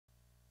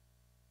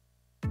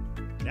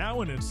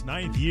Now in its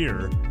 9th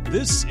year,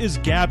 this is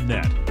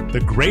GabNet, the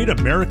Great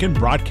American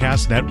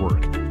Broadcast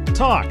Network.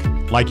 Talk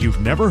like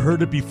you've never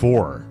heard it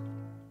before.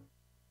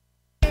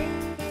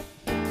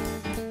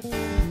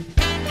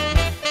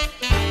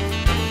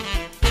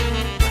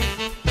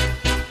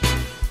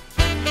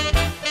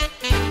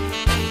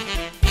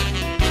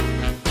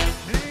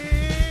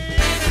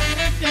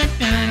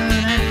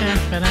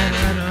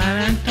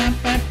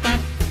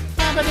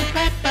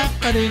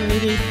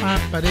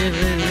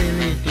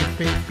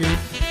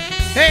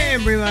 Hey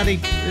everybody,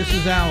 this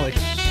is Alex,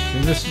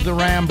 and this is the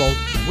Ramble.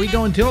 We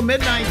go until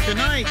midnight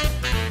tonight.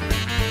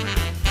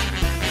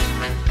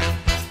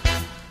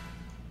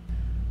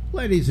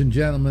 Ladies and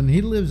gentlemen,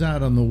 he lives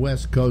out on the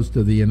west coast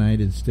of the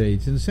United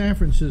States in San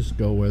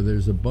Francisco, where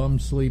there's a bum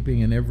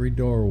sleeping in every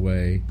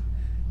doorway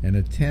and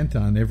a tent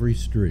on every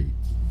street.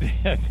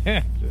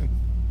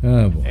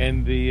 Oh, boy.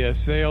 And the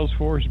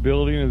Salesforce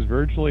building is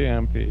virtually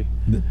empty.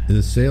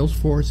 The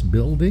Salesforce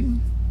building?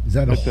 Is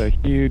that it's a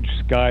huge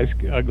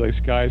ugly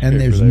skyscraper?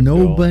 And there's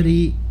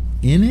nobody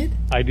in it?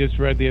 I just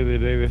read the other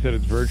day they said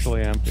it's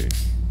virtually empty.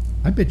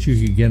 I bet you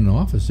could get an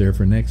office there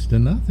for next to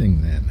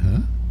nothing then, huh?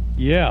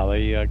 Yeah,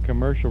 the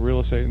commercial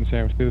real estate in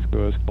San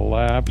Francisco has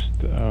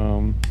collapsed. They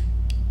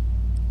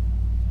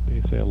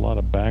say a lot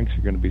of banks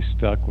are going to be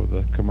stuck with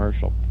the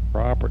commercial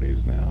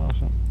properties now.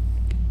 So.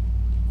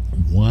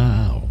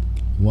 Wow.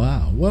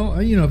 Well,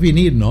 if you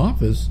need an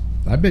office,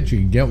 I bet you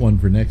can get one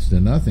for next to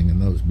nothing in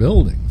those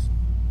buildings.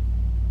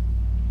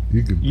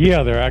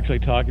 Yeah, they're actually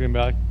talking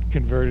about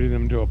converting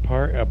them to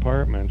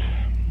apartments.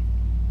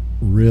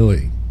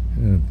 Really?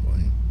 Oh,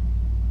 boy.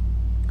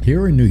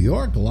 Here in New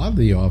York, a lot of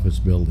the office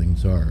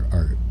buildings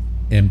are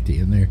empty,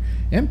 and they're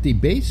empty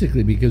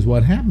basically because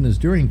what happened is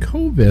during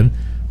COVID,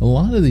 a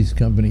lot of these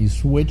companies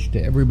switched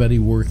to everybody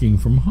working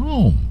from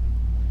home.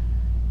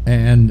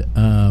 And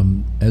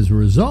as a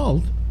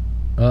result,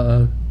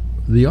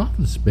 the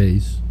office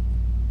space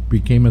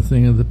became a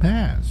thing of the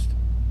past.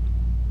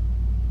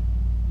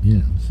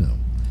 Yeah,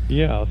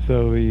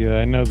 so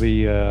I know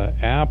the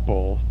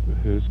Apple,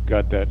 who's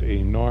got that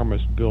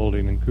enormous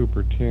building in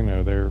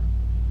Cupertino,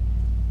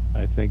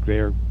 I think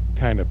they're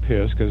kind of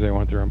pissed because they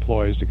want their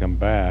employees to come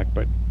back,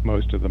 but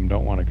most of them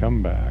don't want to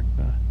come back.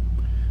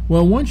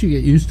 Well, once you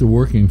get used to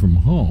working from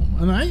home,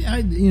 and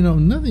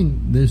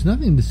there's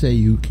nothing to say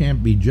you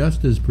can't be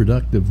just as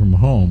productive from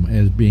home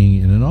as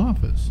being in an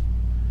office.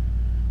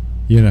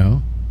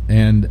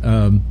 And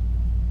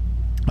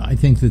I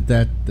think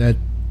that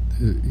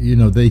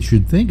they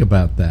should think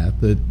about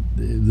that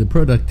the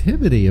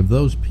productivity of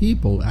those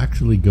people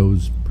actually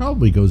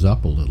probably goes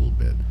up a little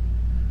bit,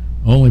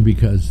 only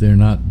because they're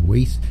not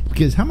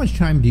because how much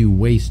time do you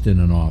waste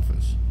in an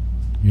office?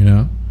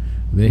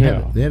 They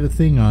had a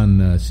thing on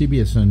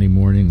CBS Sunday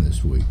Morning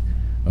this week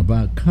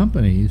about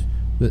companies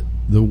that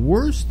the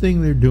worst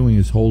thing they're doing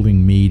is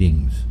holding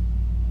meetings.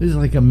 There's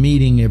like a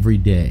meeting every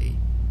day,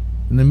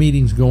 and the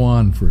meetings go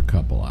on for a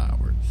couple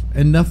hours,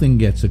 and nothing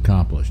gets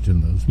accomplished in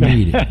those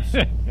meetings.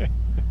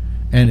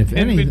 And if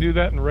anything, we do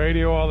that in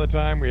radio all the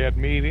time. We had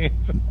meetings.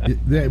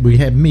 We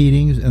had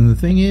meetings, and the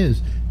thing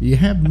is, you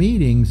have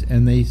meetings,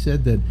 and they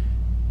said that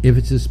if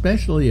it's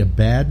especially a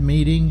bad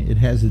meeting, it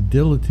has a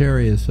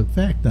deleterious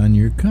effect on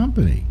your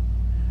company,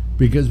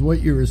 because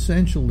what you're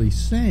essentially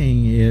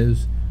saying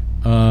is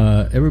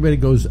everybody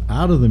goes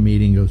out of the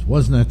meeting, goes,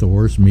 "Wasn't that the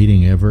worst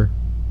meeting ever?"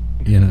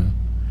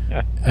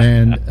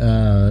 And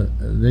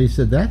they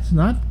said that's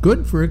not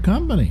good for a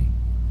company.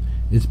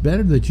 It's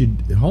better that you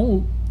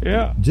hold.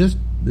 Yeah.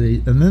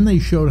 And then they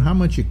showed how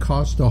much it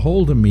costs to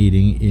hold a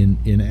meeting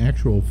in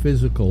actual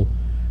physical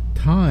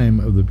time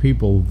of the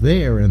people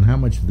there and how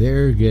much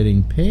they're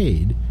getting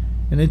paid,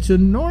 and it's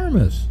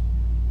enormous.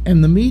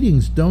 And the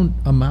meetings don't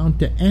amount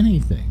to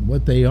anything.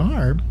 What they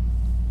are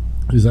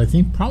is, I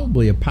think,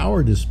 probably a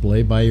power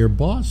display by your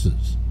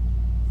bosses.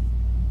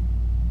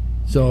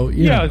 So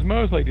it's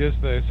mostly just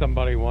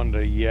somebody wanted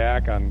to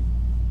yak on.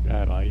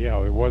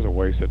 It was a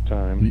waste of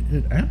time.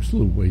 An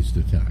absolute waste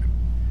of time.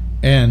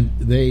 And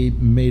they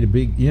made a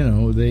big,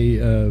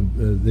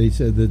 they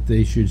said that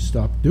they should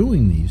stop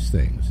doing these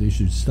things. They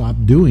should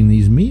stop doing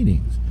these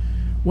meetings.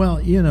 Well,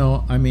 we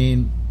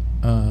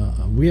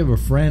have a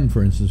friend,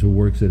 for instance, who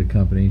works at a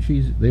company,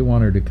 and they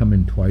want her to come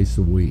in twice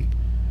a week.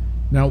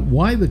 Now,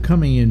 why the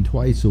coming in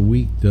twice a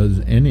week does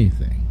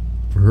anything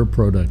for her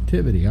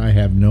productivity, I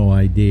have no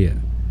idea.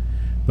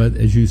 But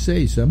as you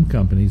say, some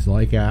companies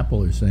like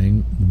Apple are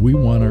saying, we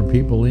want our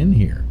people in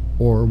here,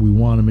 or we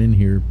want them in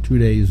here 2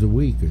 days a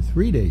week or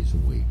 3 days a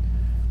week.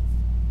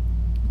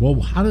 Well,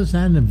 how does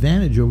that an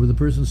advantage over the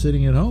person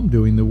sitting at home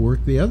doing the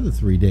work the other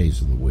 3 days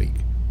of the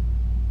week?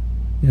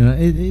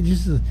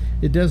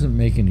 It doesn't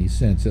make any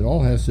sense. It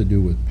all has to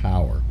do with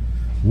power.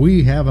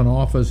 We have an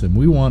office and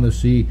we want to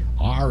see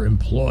our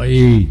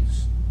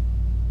employees.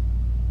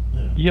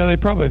 Yeah, they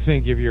probably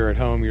think if you're at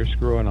home, you're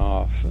screwing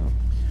off. So.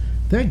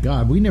 Thank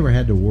God we never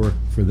had to work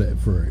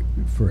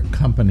for a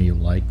company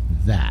like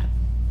that.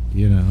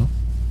 Even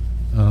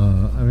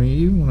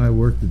when I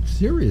worked at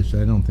Sirius,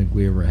 I don't think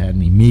we ever had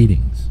any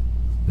meetings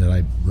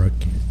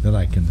that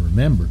I can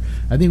remember.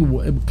 I think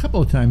a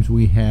couple of times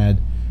we had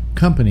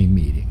company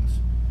meetings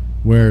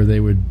where they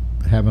would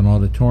have an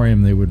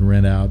auditorium they would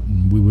rent out,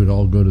 and we would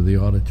all go to the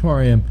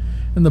auditorium,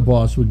 and the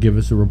boss would give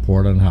us a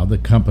report on how the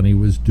company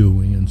was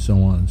doing and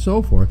so on and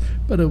so forth.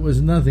 But it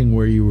was nothing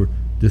where you were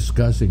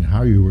discussing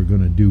how you were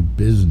going to do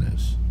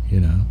business,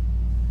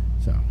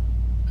 So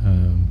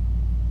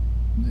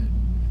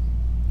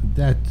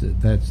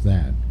that's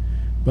that.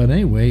 But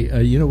anyway,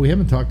 we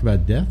haven't talked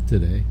about death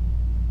today.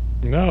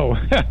 No.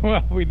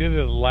 Well, we did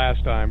it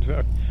last time,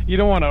 so you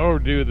don't want to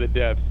overdo the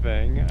death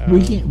thing.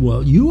 We can't.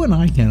 Well, you and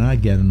I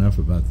cannot get enough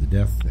about the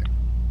death thing.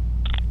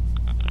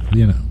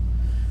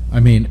 I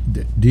mean,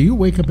 do you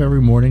wake up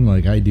every morning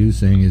like I do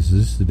saying, is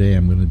this the day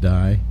I'm going to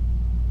die?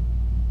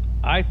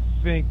 I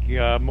think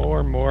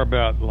more and more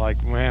about,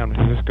 like, man,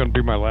 is this going to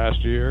be my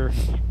last year?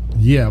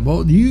 Yeah,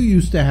 well, you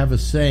used to have a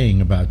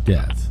saying about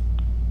death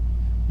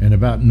and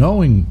about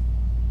knowing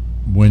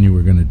when you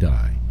were going to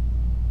die.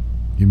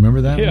 You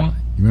remember that one?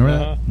 You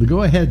remember that?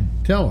 Go ahead,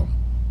 tell them.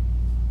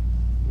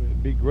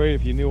 It'd be great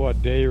if you knew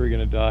what day you were going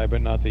to die,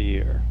 but not the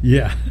year.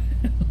 Yeah.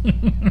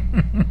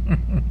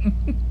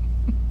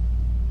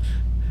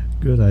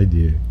 Good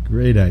idea.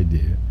 Great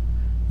idea.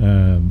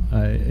 I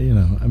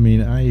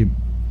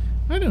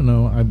don't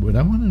know. I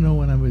want to know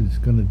when I was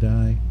going to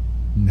die.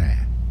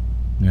 Nah.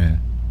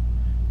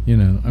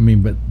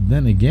 But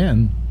then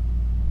again,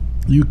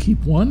 you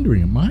keep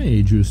wondering. At my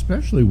age, you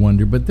especially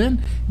wonder. But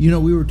then,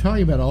 we were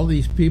talking about all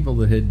these people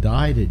that had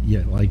died at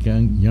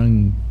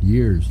young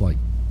years, like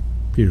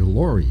Peter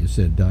Lorre, you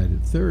said, died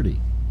at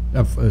 30,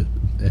 at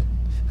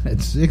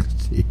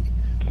 60.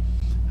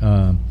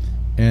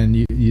 And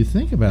you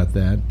think about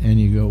that, and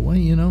you go,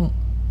 well,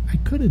 I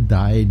could have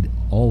died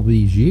all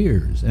these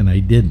years, and I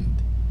didn't.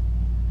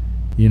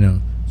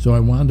 So I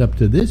wound up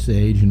to this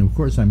age, and of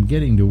course I'm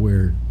getting to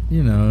where,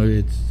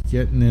 it's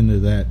getting into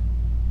that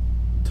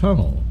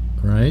tunnel,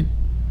 right,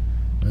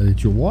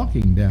 that you're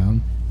walking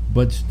down.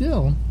 But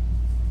still,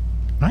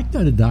 I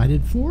could have died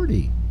at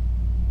 40,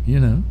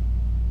 and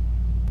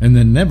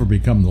then never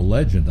become the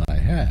legend I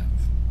have.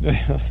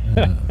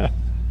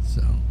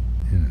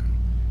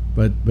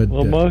 But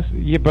well, most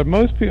people,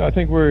 I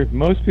think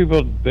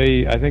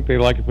they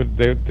like it, but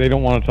they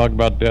don't want to talk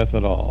about death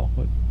at all.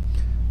 But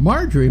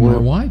Marjorie, my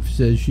wife,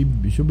 says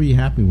she'll be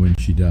happy when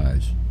she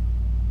dies.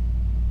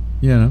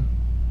 I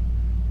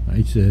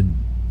said,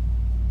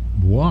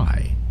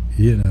 why?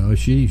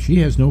 She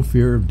has no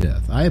fear of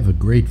death. I have a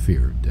great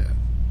fear of death.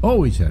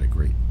 Always had a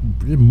great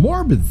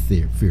morbid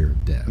fear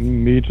of death.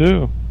 Me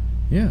too.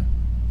 Yeah.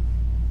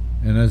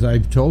 And as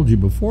I've told you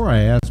before, I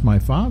asked my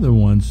father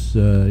once,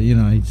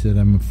 I said,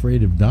 I'm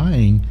afraid of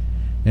dying.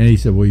 And he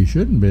said, well, you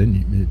shouldn't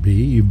be.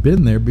 You've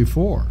been there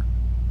before.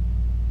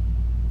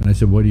 And I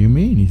said, what do you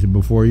mean? He said,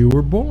 before you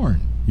were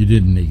born, you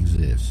didn't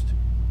exist.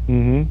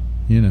 Mm-hmm.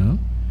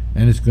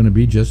 And it's going to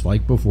be just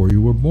like before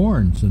you were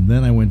born. So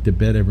then I went to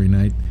bed every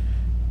night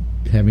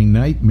having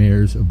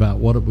nightmares about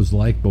what it was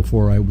like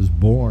before I was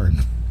born.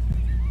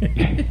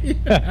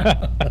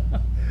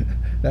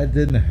 That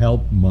didn't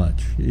help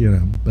much,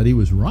 but he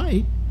was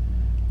right.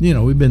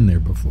 We've been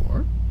there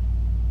before,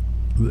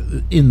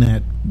 in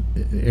that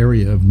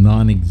area of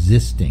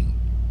non-existing,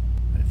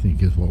 I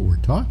think is what we're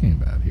talking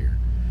about here.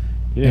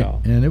 Yeah.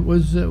 And it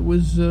was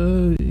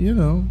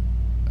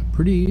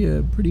pretty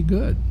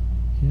good,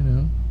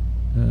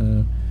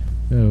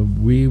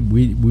 we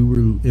were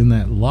in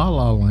that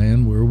la-la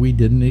land where we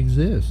didn't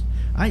exist.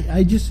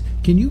 I just,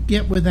 can you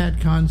get with that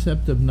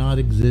concept of not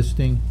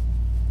existing?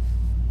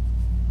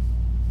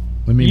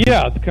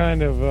 It's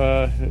kind of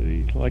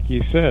like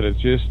you said. It's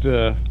just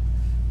the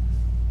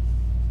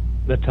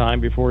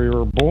time before you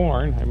were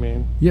born.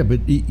 Yeah,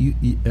 but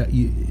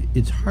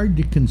it's hard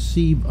to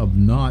conceive of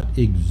not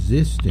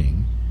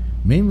existing,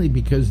 mainly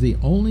because the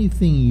only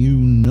thing you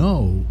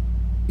know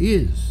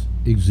is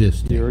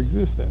existing. Your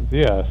existence,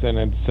 yes, and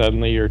then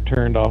suddenly you're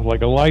turned off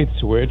like a light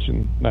switch,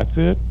 and that's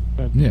it.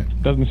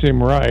 That doesn't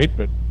seem right,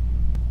 but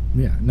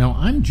yeah. Now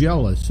I'm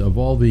jealous of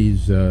all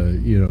these,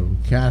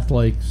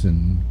 Catholics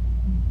and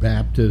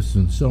Baptists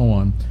and so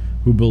on,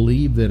 who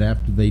believe that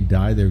after they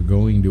die they're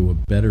going to a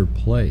better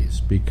place,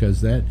 because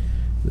that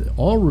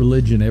all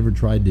religion ever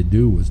tried to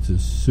do was to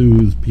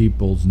soothe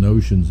people's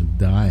notions of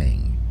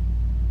dying.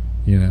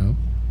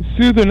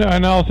 Soothe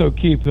and also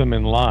keep them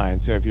in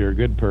line. So if you're a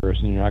good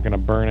person, you're not going to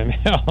burn in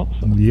hell.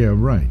 Yeah,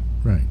 right.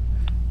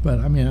 But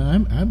I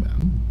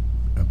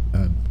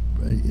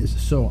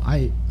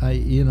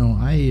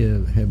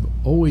have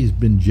always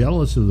been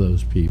jealous of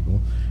those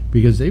people,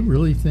 because they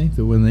really think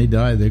that when they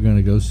die they're going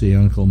to go see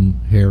Uncle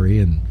Harry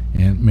and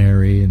Aunt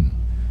Mary and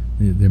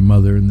their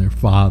mother and their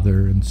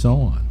father and so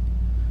on.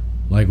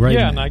 Like right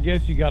now. And I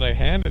guess you got to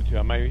hand it to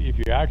them. If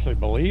you actually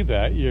believe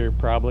that, you're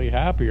probably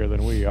happier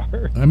than we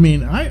are.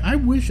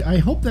 I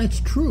hope that's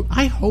true.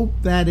 I hope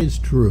that is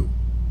true.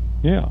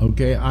 Yeah.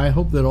 Okay, I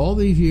hope that all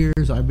these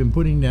years I've been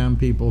putting down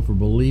people for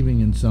believing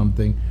in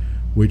something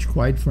which,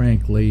 quite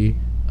frankly,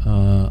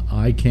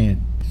 I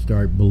can't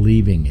start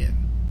believing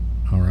in.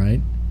 All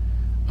right?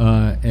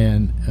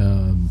 and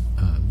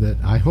that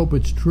I hope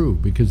it's true,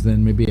 because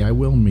then maybe I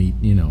will meet,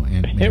 Aunt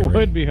Mary. It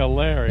would be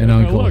hilarious. And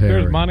Uncle look,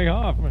 Harry. There's Monty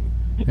Hoffman.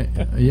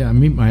 Yeah,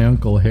 meet my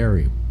Uncle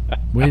Harry.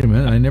 Wait a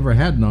minute, I never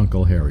had an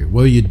Uncle Harry.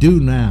 Well, you do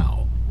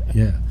now.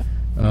 Yeah.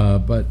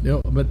 But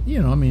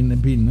I mean,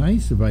 it'd be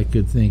nice if I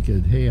could think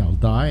that, hey, I'll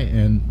die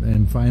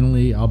and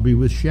finally I'll be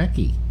with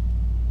Shecky.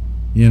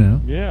 Yeah.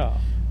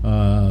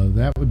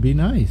 That would be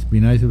nice. Be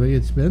nice if I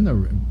could spend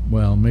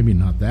well, maybe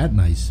not that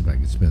nice if I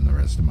could spend the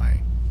rest of my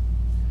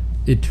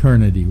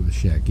eternity with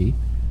Shecky.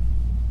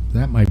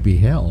 That might be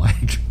hell,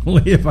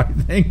 actually, if I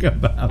think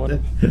about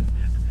it.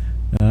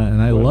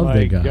 And I love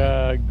that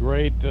guy.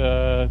 Great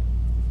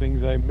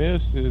things I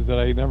missed is that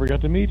I never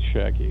got to meet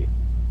Shecky.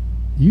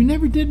 You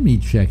never did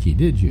meet Shecky,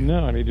 did you?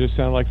 No, and he just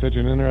sounded like such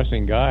an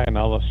interesting guy, and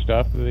all the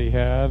stuff that he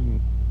had.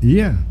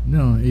 Yeah,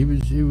 no, he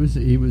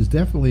was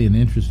definitely an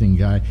interesting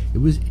guy. It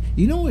was,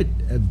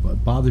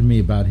 what bothered me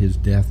about his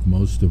death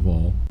most of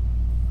all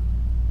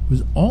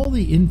was all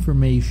the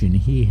information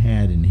he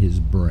had in his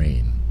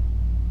brain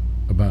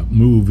about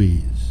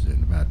movies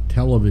and about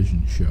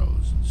television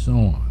shows and so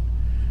on,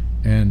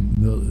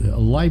 and a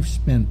life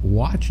spent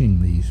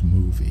watching these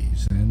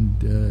movies and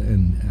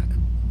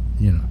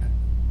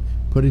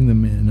putting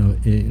them in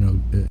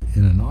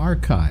an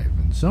archive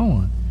and so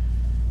on.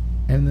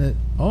 And that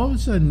all of a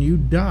sudden you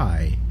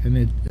die, and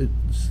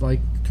it's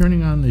like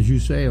turning on, as you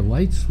say, a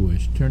light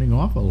switch, turning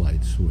off a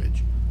light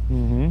switch.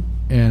 Mm-hmm.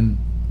 And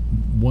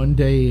one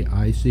day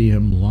I see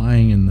him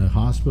lying in the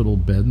hospital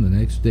bed, and the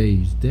next day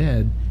he's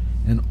dead,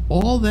 and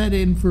all that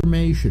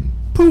information,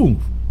 poof,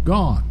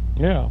 gone.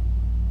 Yeah.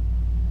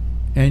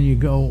 And you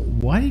go,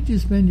 why did you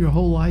spend your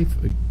whole life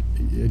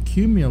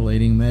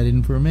accumulating that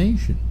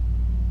information?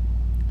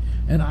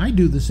 And I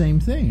do the same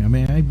thing. I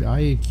mean, I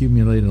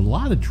accumulate a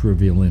lot of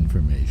trivial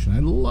information. I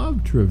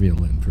love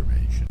trivial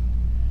information.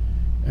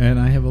 And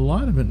I have a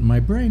lot of it in my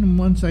brain, and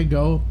once I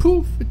go,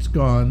 poof, it's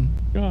gone.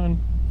 Gone.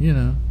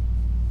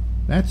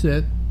 That's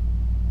it.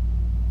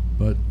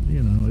 But,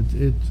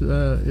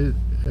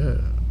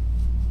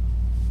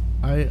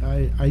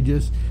 I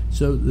just,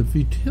 so the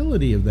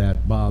futility of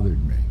that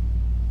bothered me,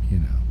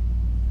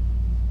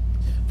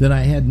 That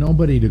I had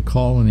nobody to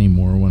call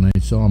anymore when I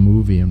saw a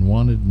movie and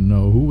wanted to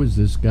know, who was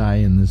this guy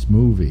in this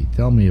movie?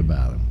 Tell me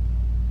about him.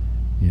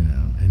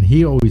 And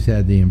he always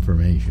had the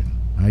information.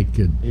 I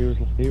could. He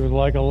was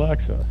like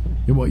Alexa.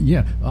 Well,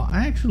 yeah.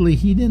 Actually,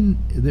 he didn't.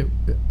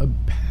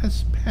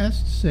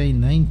 Past say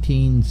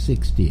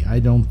 1960, I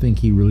don't think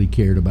he really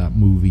cared about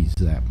movies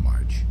that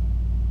much.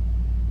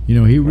 He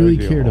really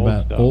cared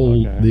about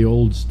the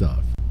old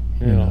stuff.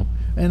 Yeah.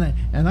 And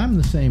I'm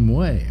the same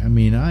way. I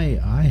mean,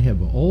 I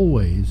have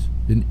always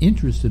been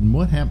interested in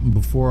what happened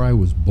before I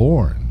was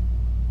born.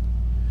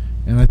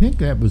 And I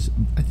think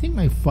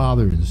my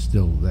father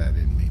instilled that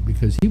in me,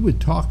 because he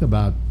would talk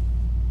about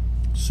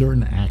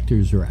certain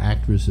actors or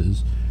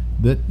actresses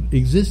that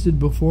existed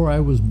before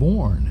I was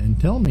born and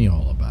tell me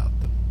all about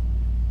them.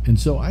 And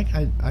so I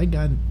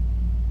got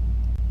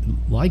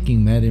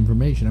liking that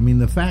information. I mean,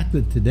 the fact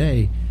that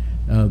today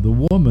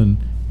the woman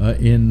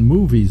in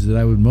movies that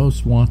I would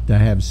most want to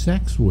have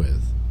sex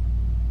with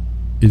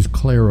is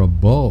Clara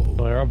Bow.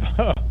 Clara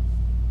Bow.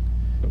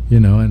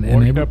 And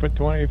up at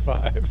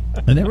 25.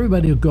 And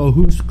everybody would go,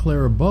 who's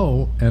Clara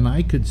Bow? And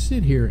I could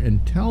sit here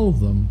and tell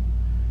them,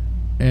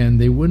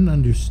 and they wouldn't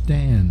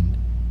understand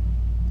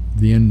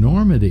the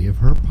enormity of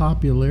her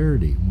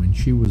popularity when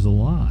she was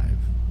alive,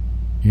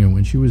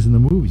 when she was in the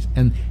movies.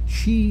 And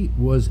she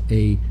was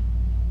the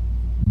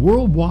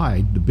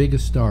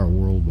biggest star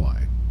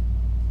worldwide.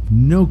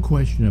 No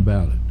question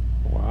about it.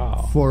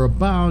 Wow. For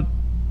about,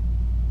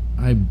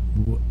 I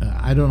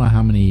don't know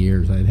how many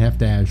years. I'd have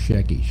to ask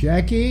Shecky.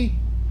 Shecky,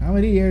 how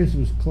many years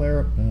was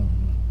Clara?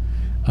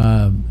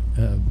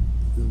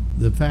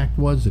 The fact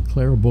was that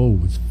Clara Bow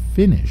was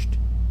finished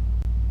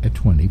at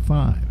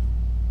 25.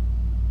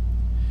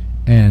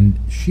 And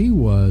she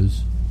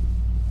was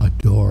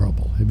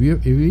adorable. Have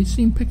you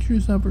seen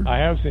pictures of her? I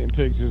have seen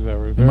pictures of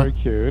her. Very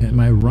cute. Am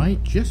I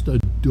right? Just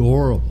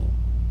adorable.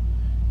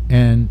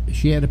 And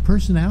she had a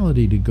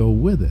personality to go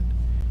with it.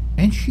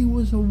 And she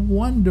was a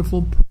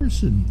wonderful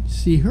person.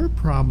 See, her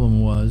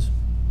problem was,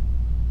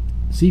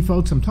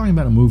 folks, I'm talking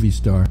about a movie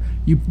star.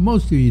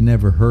 Most of you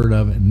never heard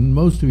of it, and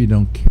most of you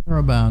don't care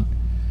about.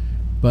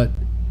 But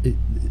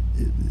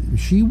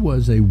she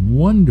was a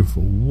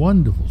wonderful,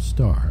 wonderful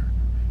star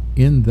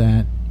in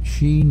that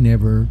she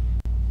never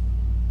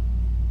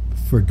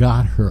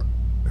forgot her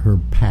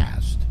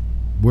past,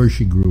 where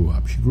she grew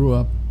up. She grew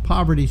up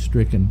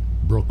poverty-stricken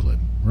Brooklyn,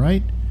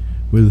 right?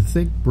 With a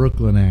thick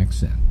Brooklyn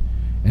accent.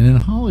 And in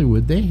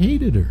Hollywood, they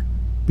hated her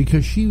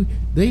because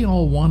they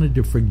all wanted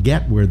to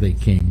forget where they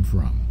came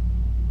from.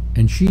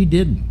 And she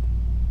didn't.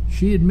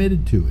 She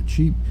admitted to it.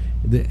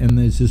 And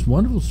there's this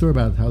wonderful story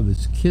about how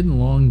this kid in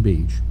Long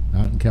Beach,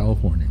 out in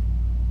California,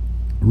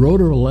 wrote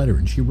her a letter,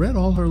 and she read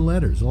all her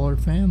letters, all her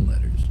fan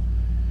letters.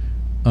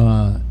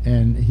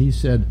 And he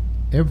said,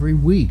 every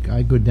week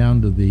I go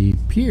down to the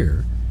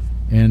pier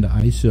and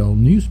I sell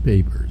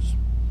newspapers.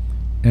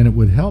 And it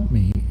would help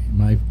me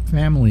my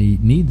family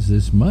needs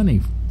this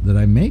money that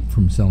I make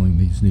from selling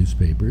these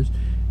newspapers,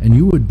 and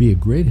you would be a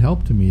great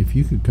help to me if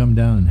you could come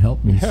down and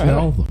help me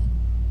sell them.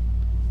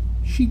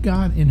 She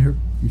had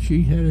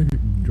her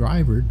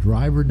driver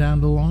drive her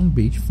down to Long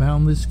Beach,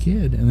 found this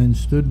kid, and then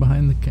stood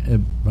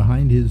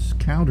behind his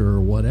counter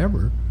or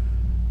whatever,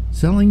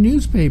 selling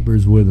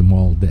newspapers with him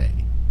all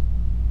day.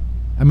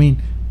 I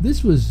mean,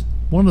 this was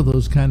one of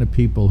those kind of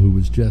people who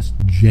was just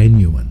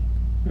genuine.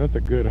 That's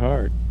a good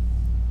heart.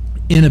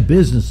 In a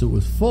business that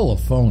was full of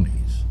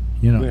phonies,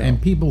 Yeah.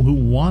 and people who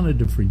wanted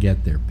to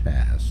forget their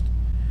past.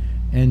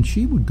 And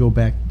she would go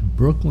back to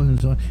Brooklyn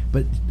and so on.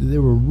 But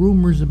there were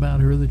rumors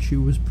about her that she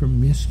was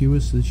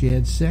promiscuous, that she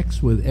had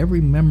sex with every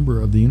member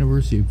of the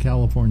University of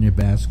California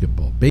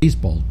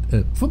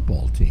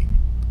football team.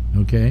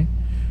 Okay?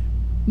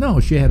 No,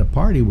 she had a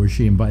party where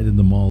she invited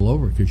them all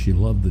over because she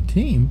loved the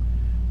team.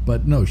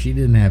 But no, she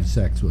didn't have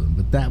sex with them.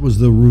 But that was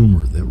the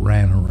rumor that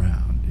ran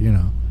around,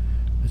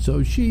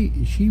 So she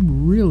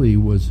really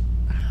was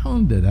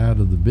hounded out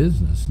of the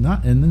business.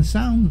 And then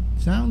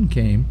sound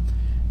came.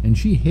 And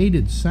she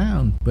hated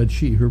sound, but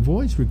her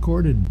voice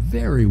recorded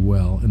very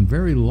well and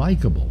very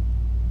likable.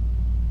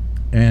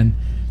 And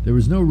there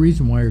was no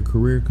reason why her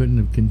career couldn't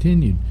have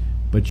continued,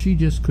 but she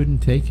just couldn't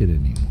take it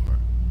anymore.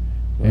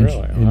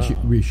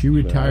 Really? She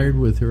retired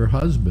with her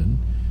husband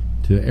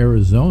to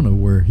Arizona,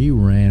 where he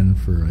ran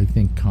for, I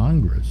think,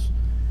 Congress.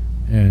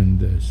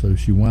 And so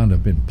she wound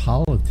up in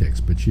politics,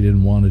 but she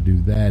didn't want to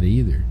do that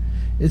either.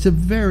 It's a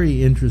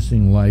very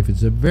interesting life.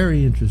 It's a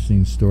very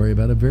interesting story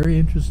about a very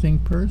interesting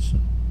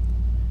person.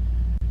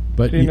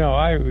 But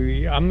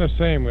I'm the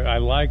same.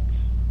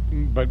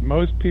 But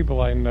most people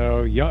I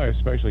know,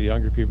 especially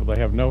younger people, they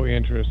have no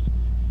interest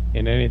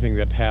in anything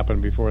that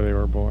happened before they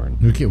were born.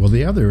 Okay, well,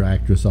 the other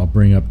actress I'll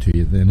bring up to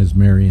you then is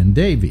Marion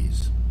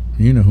Davies.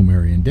 You know who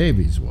Marion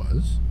Davies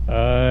was.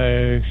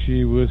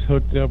 She was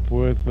hooked up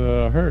with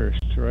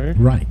Hearst, right?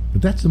 Right,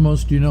 but that's the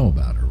most you know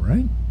about her,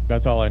 right?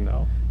 That's all I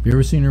know. Have you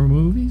ever seen her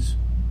movies?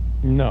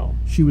 No.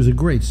 She was a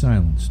great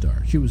silent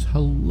star. She was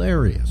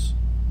hilarious.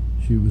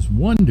 She was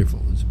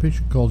wonderful. There's a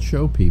picture called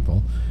Show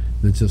People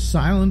that's a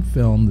silent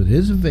film that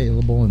is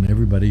available and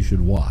everybody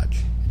should watch.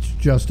 It's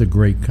just a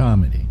great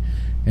comedy.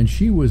 And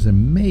she was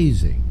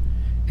amazing.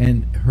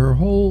 And her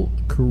whole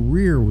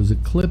career was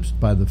eclipsed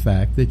by the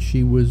fact that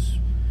she was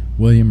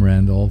William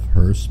Randolph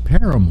Hearst's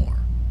paramour.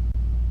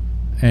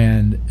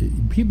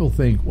 And people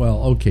think,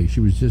 well, okay, she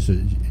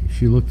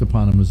looked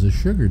upon him as a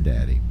sugar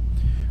daddy.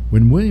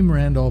 When William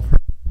Randolph Hearst,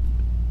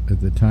 at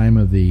the time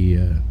of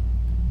the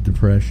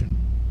Depression,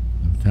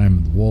 at the time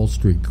of the Wall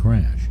Street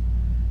crash,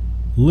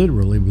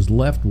 literally was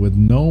left with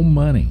no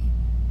money,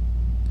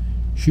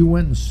 she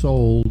went and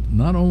sold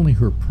not only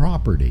her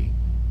property,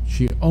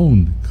 she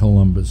owned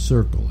Columbus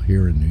Circle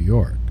here in New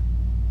York.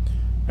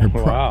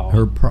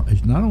 Wow.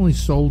 Not only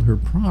sold her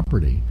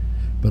property,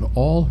 but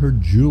all her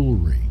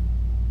jewelry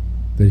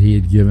that he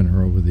had given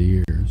her over the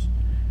years,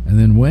 and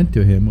then went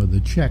to him with a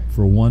check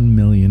for $1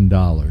 million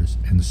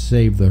and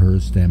saved the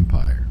Hearst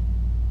empire.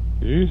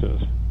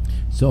 Jesus.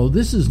 So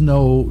this is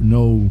no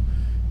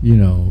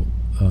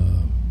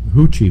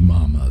hoochie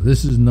mama.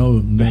 This is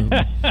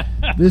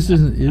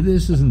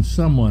this isn't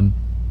someone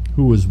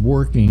who was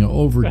working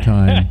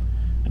overtime.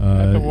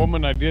 That's a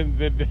woman I didn't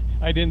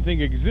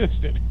think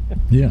existed.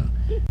 Yeah.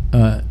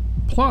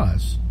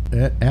 Plus,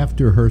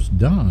 after Hearst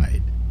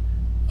died,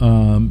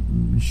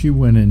 she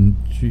went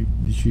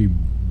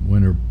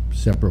her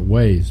separate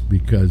ways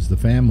because the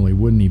family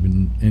wouldn't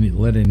even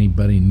let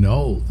anybody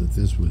know that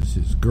this was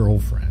his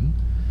girlfriend.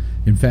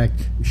 In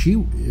fact,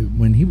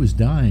 when he was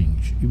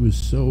dying, she was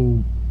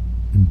so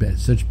in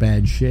such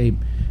bad shape,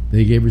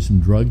 they gave her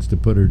some drugs to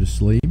put her to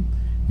sleep,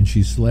 and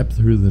she slept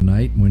through the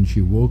night. When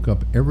she woke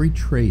up, every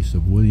trace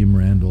of William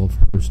Randolph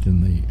Hearst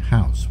in the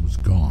house was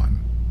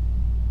gone.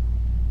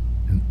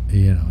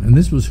 And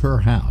this was her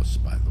house,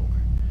 by the way.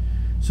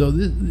 So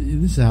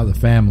this is how the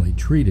family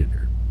treated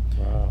her.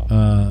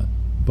 Wow.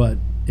 But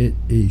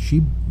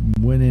she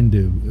went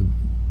into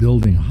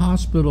building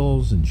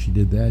hospitals, and she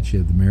did that. She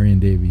had the Marion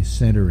Davies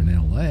Center in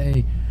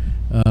L.A.,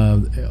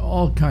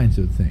 all kinds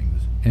of things.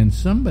 And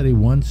somebody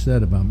once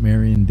said about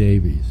Marion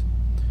Davies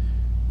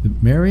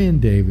that Marion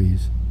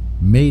Davies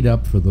made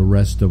up for the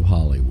rest of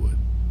Hollywood.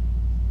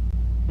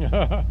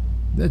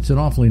 That's an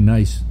awfully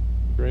nice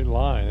Great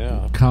line,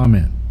 yeah.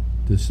 comment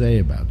to say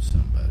about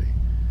somebody.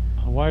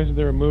 Why isn't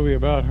there a movie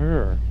about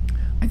her?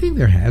 I think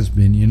there has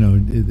been,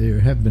 there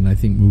have been, I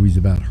think, movies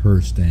about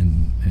Hearst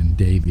and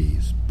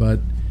Davies. But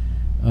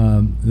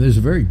there's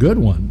a very good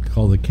one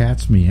called The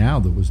Cat's Meow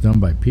that was done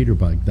by Peter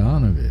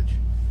Bogdanovich.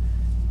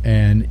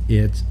 And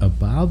it's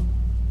about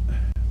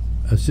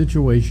a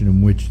situation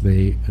in which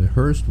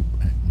Hearst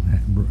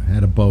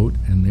had a boat,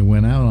 and they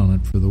went out on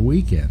it for the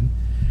weekend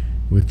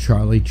with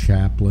Charlie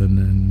Chaplin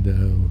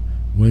and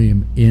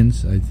William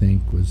Ince, I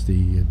think, was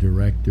the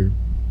director.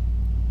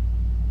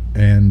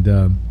 And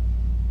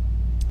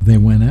they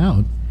went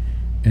out,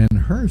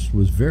 and Hearst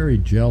was very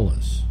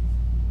jealous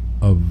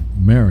of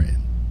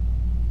Marion.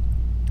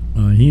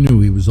 He knew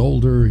he was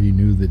older. He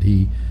knew that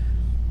he,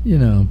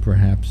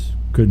 perhaps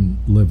couldn't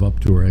live up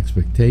to her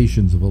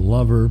expectations of a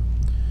lover,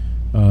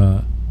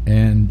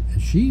 and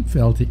she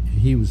felt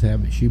she was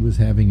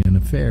having an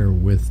affair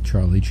with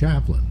Charlie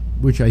Chaplin,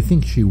 which I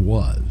think she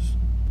was.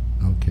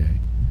 Okay,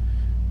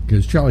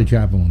 because Charlie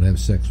Chaplin would have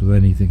sex with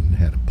anything that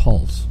had a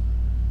pulse.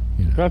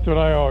 You know. That's what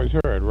I always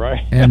heard,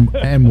 right? and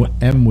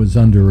was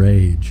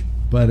underage.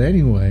 But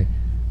anyway,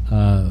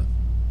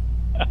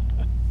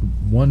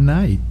 one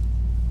night,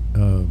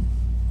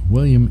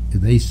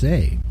 they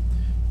say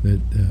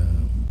that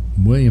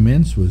William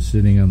Ince was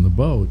sitting on the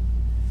boat,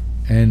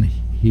 and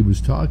he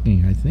was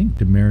talking, I think,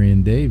 to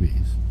Marion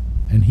Davies,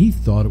 and he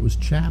thought it was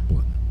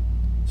Chaplin.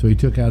 So he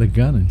took out a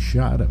gun and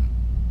shot him.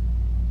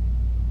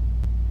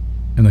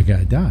 And the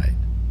guy died.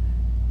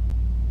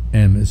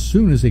 And as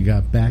soon as they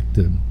got back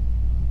to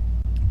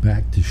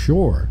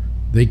shore,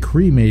 they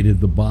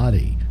cremated the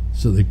body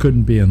so there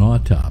couldn't be an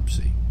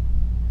autopsy.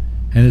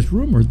 And it's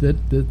rumored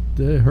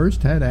that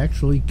Hearst had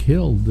actually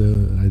killed,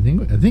 I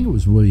think it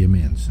was William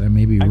Ince. I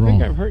may be wrong. I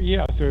think I've heard,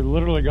 yeah, so he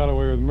literally got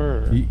away with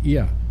murder.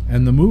 Yeah,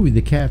 and the movie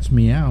The Cat's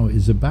Meow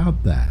is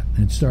about that.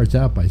 It starts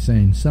out by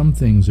saying some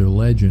things are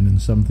legend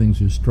and some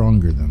things are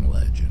stronger than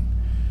legend.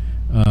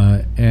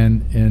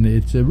 And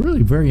it's a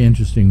really very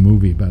interesting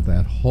movie about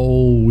that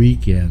whole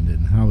weekend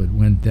and how it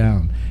went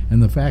down.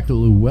 And the fact that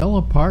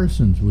Luella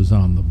Parsons was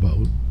on the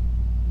boat,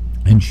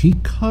 and she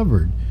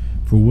covered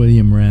for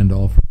William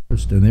Randolph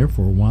Hearst, and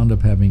therefore wound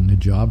up having a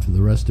job for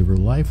the rest of her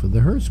life with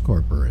the Hearst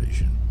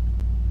Corporation.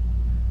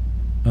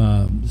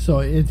 So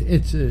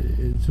it's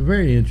a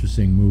very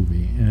interesting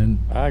movie, and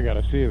I got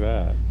to see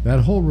that.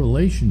 That whole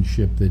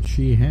relationship that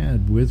she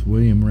had with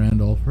William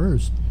Randolph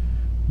Hearst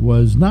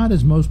was not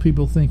as most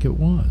people think it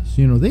was.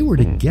 You know, they were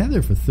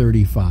together for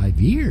 35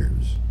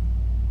 years.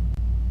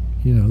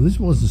 You know, this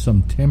wasn't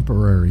some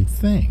temporary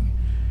thing,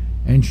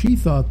 and she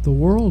thought the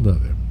world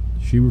of him.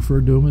 She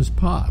referred to him as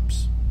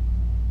Pops.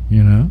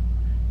 You know,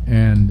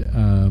 and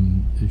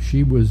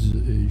she was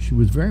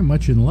very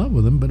much in love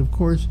with him, but of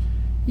course,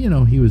 you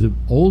know, he was an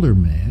older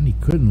man. He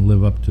couldn't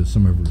live up to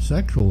some of her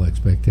sexual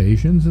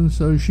expectations, and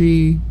so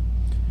she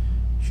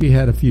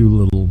had a few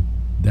little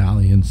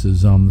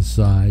dalliances on the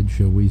side,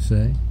 shall we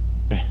say?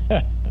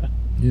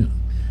 Yeah.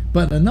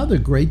 But another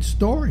great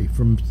story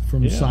from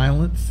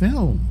silent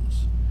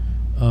films.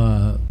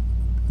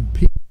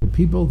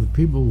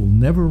 People will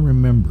never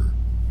remember.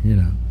 You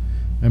know.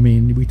 I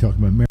mean, we talk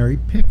about Mary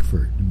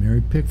Pickford.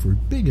 Mary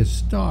Pickford, biggest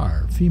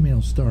star,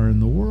 female star in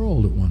the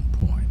world at one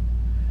point.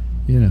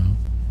 You know,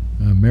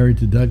 married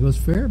to Douglas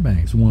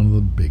Fairbanks, one of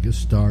the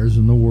biggest stars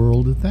in the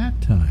world at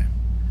that time.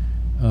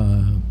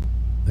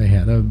 They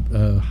had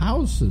a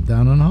house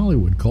down in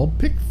Hollywood called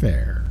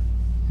Pickfair.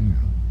 You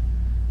know,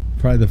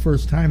 probably the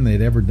first time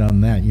they'd ever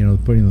done that. You know,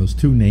 putting those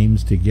two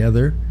names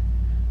together.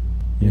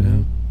 You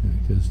know,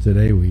 because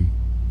today we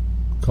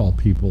call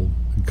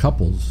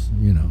couples.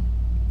 You know.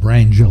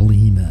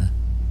 Brangelina,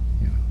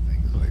 you know,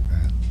 things like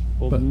that.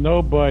 Well, but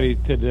nobody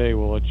today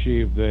will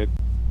achieve the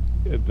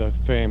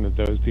fame that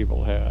those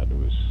people had. It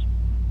was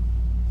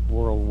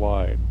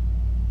worldwide.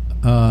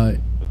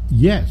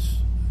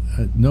 Yes,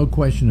 no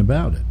question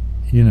about it.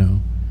 You know,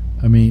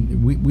 I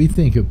mean, we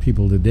think of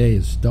people today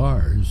as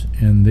stars,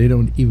 and they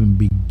don't even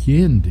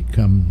begin to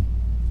come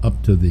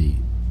up to the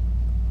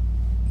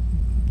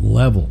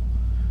level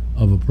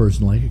of a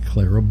person like a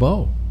Clara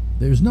Bow.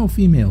 There's no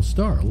female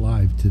star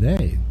alive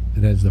today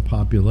that has the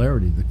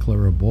popularity that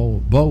Clara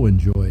Bow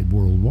enjoyed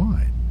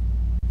worldwide.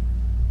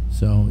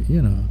 So,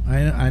 you know,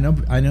 I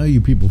know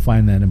you people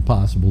find that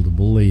impossible to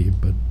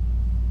believe, but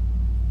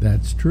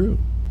that's true.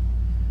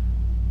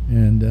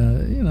 And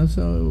you know,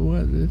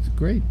 so it's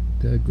great,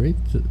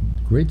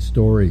 great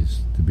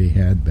stories to be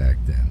had back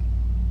then.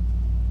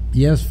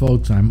 Yes,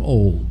 folks, I'm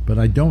old, but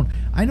I don't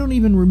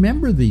even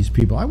remember these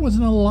people. I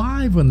wasn't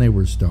alive when they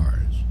were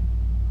stars.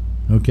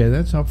 Okay,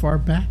 that's how far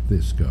back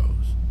this goes.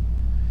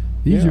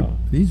 These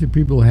are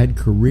people who had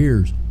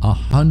careers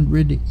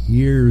 100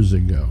 years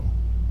ago.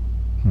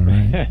 All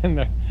right,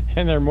 and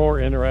they're more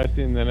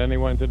interesting than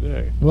anyone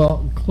today.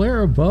 Well,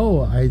 Clara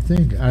Bow, I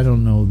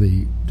don't know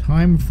the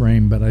time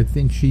frame, but I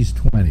think she's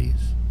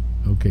 20s.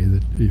 Okay,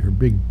 her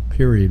big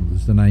period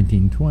was the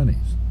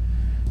 1920s.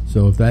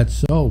 So if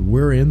that's so,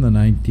 we're in the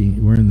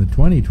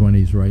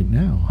 2020s right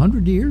now.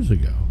 100 years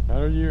ago.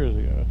 100 years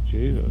ago,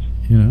 Jesus.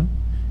 You know,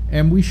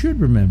 and we should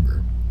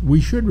remember. We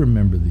should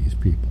remember these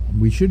people.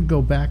 We should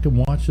go back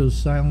and watch those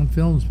silent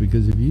films,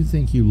 because if you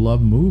think you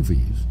love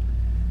movies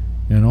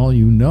and all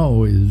you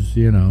know is,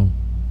 you know,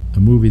 a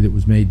movie that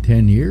was made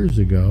 10 years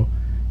ago,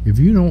 if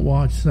you don't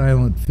watch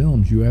silent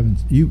films,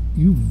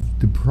 you've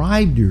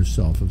deprived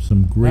yourself of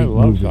some great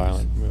movies. I love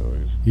silent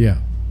movies.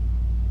 Yeah.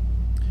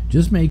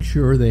 Just make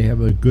sure they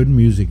have a good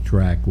music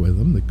track with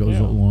them that goes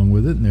along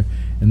with it,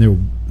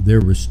 and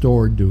they're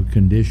restored to a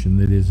condition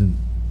that isn't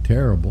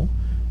terrible,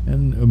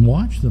 and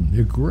watch them.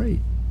 They're great.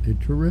 They're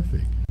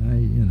terrific.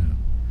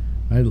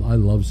 I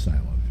love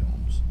silent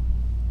films.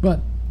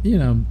 But, you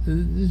know,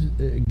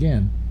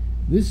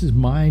 this is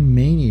my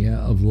mania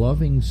of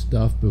loving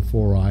stuff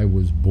before I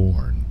was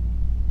born.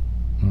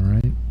 All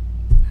right?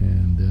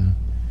 And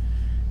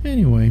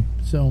Anyway,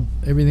 so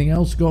everything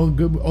else going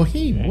good. Oh,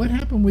 hey, what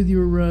happened with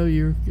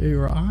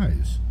your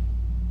eyes?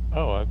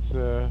 Oh, that's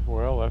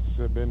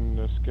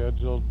been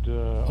scheduled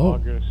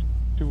August,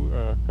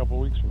 a couple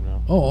weeks from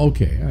now. Oh,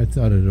 okay. I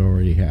thought it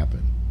already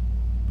happened.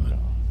 But No.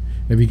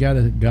 have you got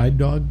a guide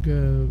dog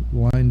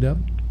lined up?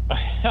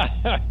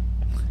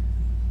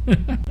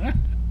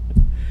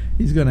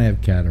 He's going to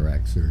have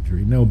cataract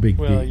surgery. No big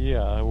deal. Well,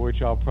 yeah,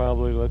 which I'll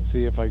probably, let's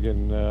see if I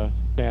can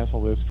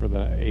cancel this for the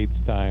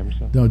 8th time.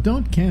 So. No,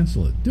 don't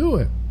cancel it. Do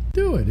it.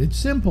 Do it. It's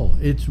simple.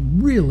 It's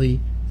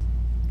really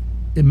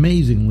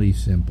amazingly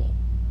simple.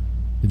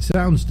 It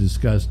sounds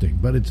disgusting,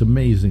 but it's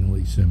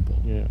amazingly simple.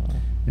 Yeah.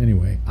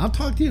 Anyway, I'll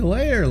talk to you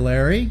later,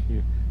 Larry.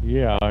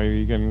 Yeah,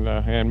 you can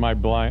and my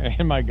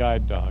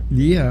guide dog.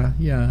 Yeah,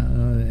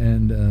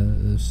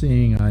 and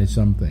seeing eye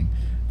something.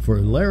 For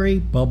Larry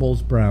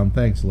Bubbles Brown.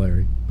 Thanks,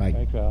 Larry. Bye.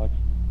 Thanks, Alex.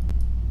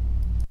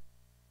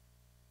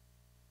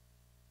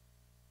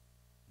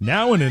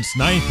 Now in its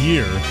 9th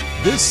year,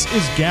 this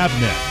is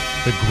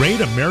GabNet, the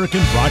great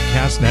American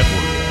broadcast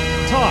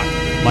network. Talk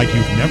like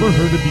you've never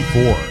heard it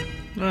before.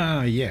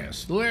 Ah,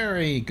 yes.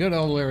 Larry, good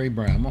old Larry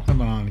Brown. We'll have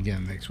him on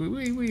again next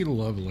week. We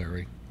love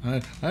Larry.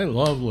 I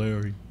love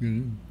Larry.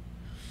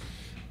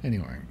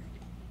 Anyway.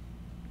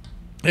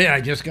 Yeah,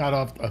 I just got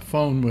off a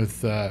phone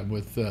with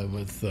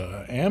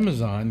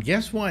Amazon.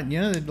 Guess what?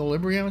 You know the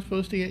delivery I was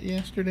supposed to get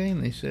yesterday,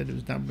 and they said it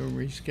was not been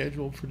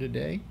rescheduled for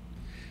today.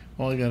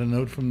 Well, I got a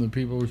note from the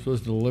people who were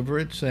supposed to deliver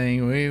it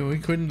saying we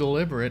couldn't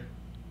deliver it.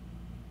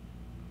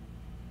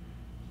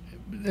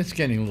 That's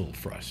getting a little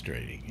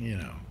frustrating, you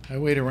know. I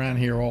wait around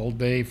here all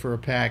day for a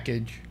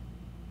package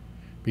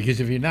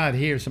because if you're not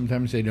here,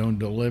 sometimes they don't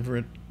deliver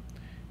it.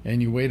 And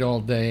you wait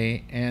all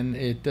day, and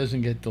it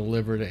doesn't get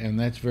delivered, and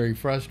that's very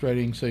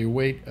frustrating. So you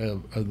wait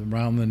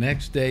around the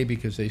next day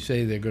because they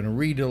say they're going to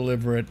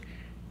re-deliver it,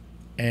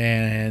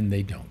 and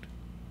they don't.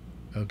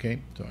 Okay,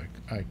 so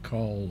I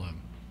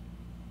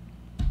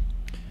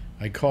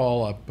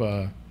call up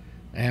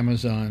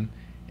Amazon,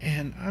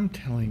 and I'm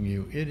telling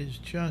you, it is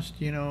just,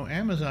 you know,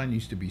 Amazon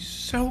used to be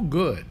so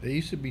good. They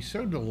used to be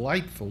so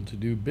delightful to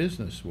do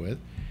business with,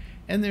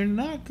 and they're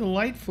not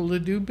delightful to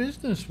do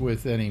business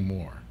with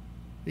anymore.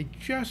 They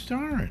just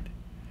aren't.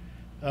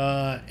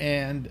 I'm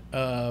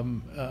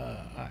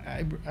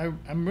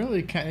really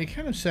it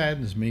kind of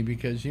saddens me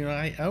because, you know,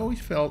 I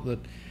always felt that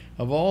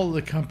of all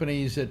the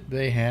companies that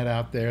they had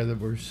out there that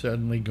were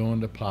suddenly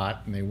going to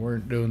pot and they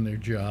weren't doing their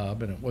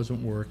job and it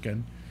wasn't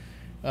working,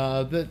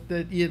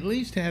 that you at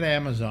least had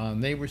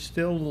Amazon. They were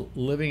still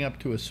living up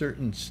to a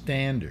certain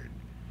standard.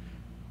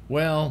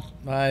 Well,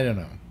 I don't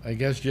know. I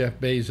guess Jeff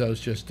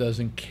Bezos just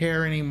doesn't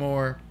care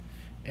anymore.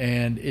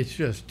 And it's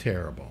just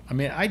terrible. I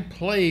mean, I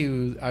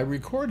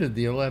recorded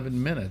the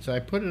 11 minutes. I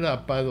put it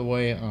up, by the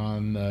way,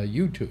 on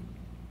YouTube.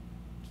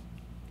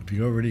 If you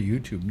go over to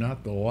YouTube,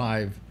 not the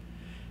live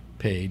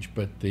page,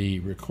 but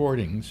the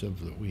recordings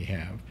that we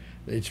have,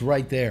 it's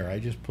right there. I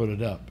just put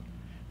it up.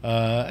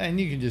 And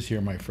you can just hear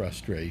my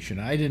frustration.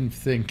 I didn't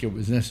think it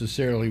was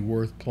necessarily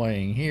worth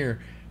playing here,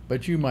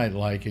 but you might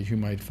like it. You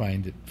might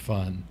find it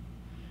fun.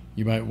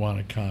 You might want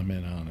to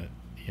comment on it,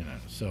 you know.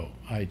 So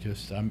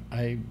I'm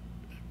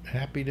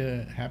happy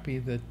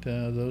that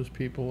those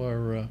people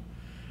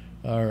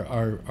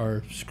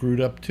are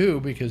screwed up too,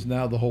 because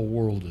now the whole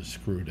world is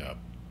screwed up.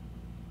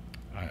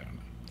 I don't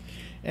know.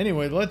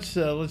 Anyway, let's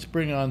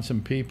bring on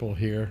some people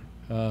here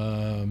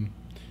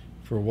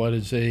for what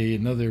is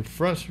another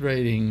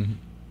frustrating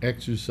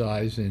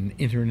exercise in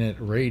internet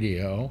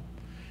radio,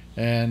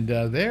 and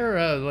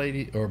they're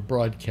lady or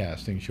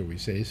broadcasting, shall we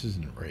say? This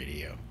isn't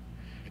radio.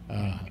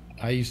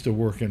 I used to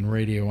work in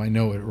radio. I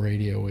know what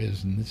radio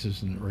is, and this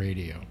isn't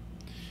radio.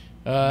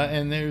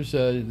 And there's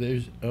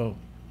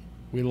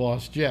we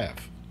lost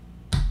Jeff.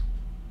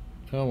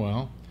 Oh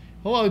well.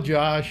 Hello,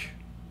 Josh.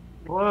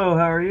 Hello,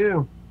 how are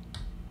you?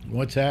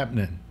 What's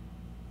happening?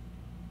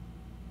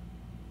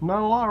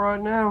 Not a lot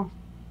right now.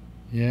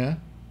 Yeah?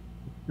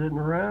 Sitting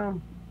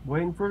around,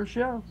 waiting for the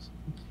shows.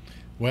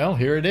 Well,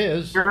 here it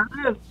is. Here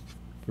it is.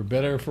 For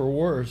better or for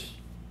worse.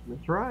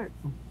 That's right.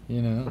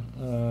 You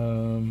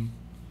know,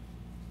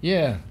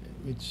 yeah,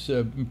 it's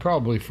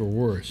probably for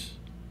worse.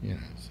 You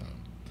know, so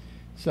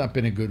it's not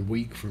been a good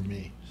week for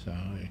me. So,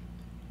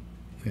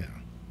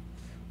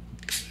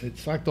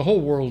 it's like the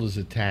whole world is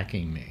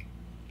attacking me.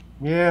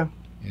 Yeah.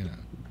 You know.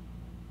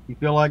 You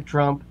feel like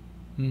Trump,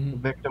 Mm-hmm. the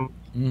victim.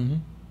 Mm-hmm.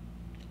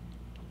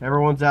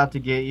 Everyone's out to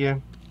get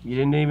you. You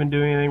didn't even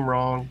do anything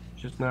wrong.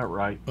 It's just not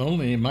right.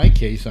 Only in my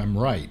case, I'm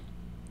right.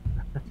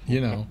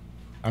 You know,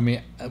 I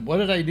mean, what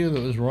did I do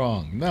that was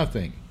wrong?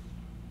 Nothing.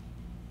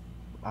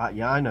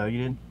 Yeah, I know.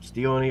 You didn't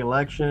steal any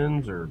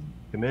elections or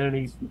commit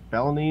any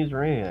felonies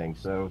or anything,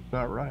 so it's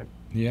not right.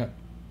 Yep.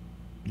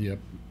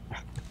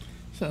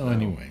 So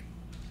anyway,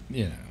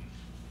 you know,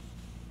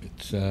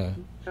 it's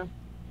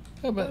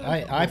but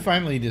I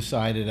finally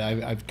decided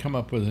I came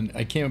up with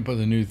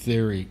a new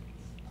theory,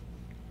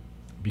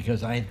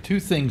 because I have two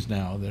things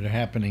now that are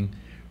happening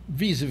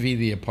vis-a-vis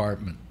the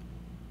apartment,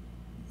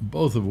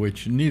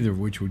 neither of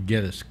which would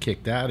get us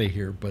kicked out of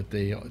here, but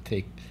they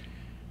take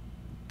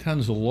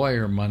tons of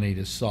lawyer money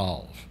to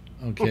solve.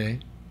 Okay.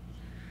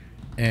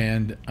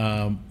 And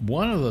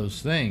one of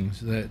those things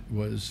that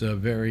was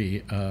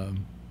very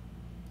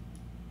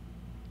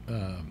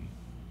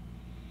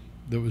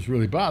that was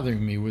really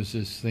bothering me was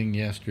this thing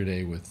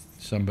yesterday with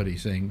somebody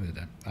saying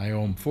that I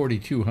owe him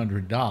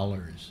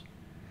 $4,200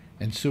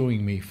 and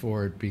suing me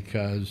for it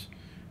because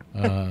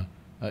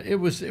it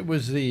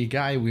was the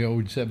guy we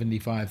owed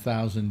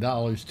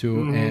 $75,000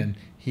 to, and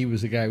he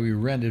was the guy we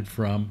rented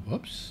from.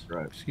 Whoops,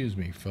 Right. Excuse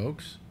me,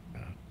 folks.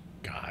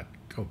 God,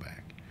 go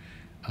back.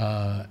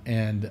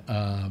 And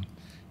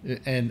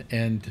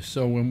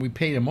so when we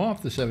paid him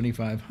off the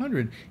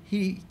 $7,500,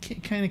 he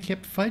kind of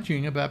kept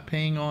fudging about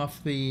paying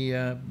off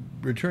the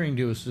returning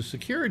to us the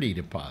security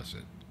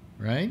deposit,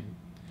 right?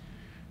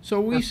 So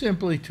we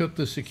simply took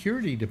the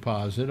security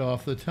deposit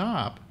off the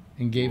top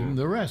and gave him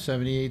the rest,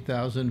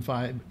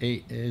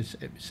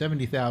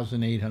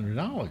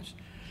 $70,800,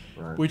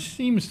 Right. which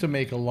seems to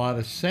make a lot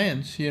of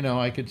sense. You know,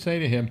 I could say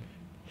to him,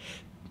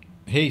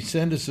 "Hey,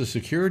 send us a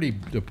security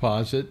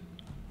deposit,"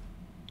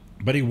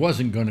 but he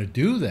wasn't going to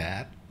do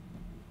that.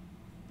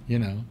 You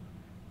know,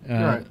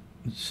 Right.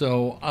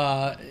 So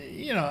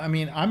you know, I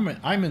mean,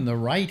 I'm in the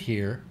right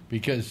here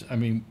because I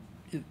mean,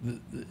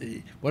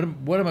 what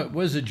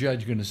is the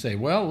judge going to say?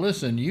 Well,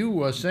 listen,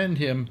 you send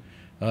him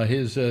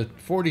his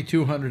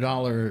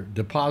 $4,200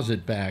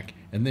 deposit back,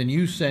 and then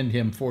you send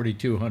him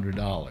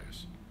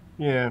 $4,200.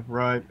 Yeah,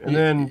 right. And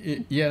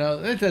then You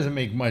know, that doesn't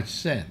make much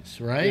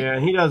sense, right? yeah,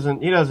 he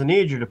doesn't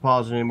need your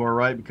deposit anymore,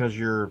 right? Because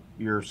you're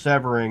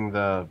severing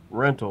the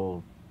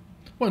rental.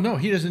 Well, no,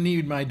 he doesn't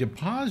need my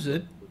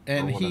deposit,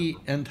 and Or he,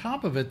 whatever. on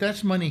top of it,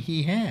 that's money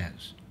he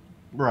has.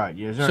 Right.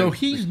 Yeah. So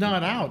he's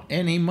not out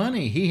any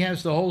money. He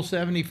has the whole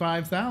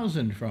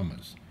 $75,000 from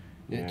us.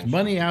 It's Yeah,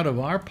 money out of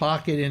our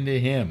pocket into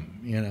him,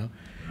 you know.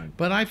 Right.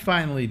 But I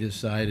finally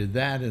decided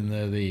that, and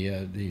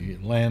the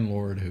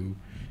landlord who,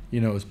 you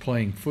know, is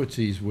playing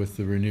footsies with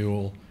the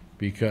renewal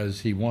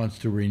because he wants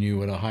to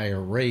renew at a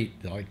higher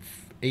rate, like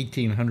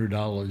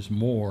 $1,800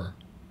 more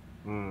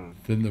than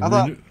the I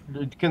thought,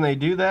 can they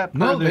do that?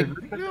 no, per they, the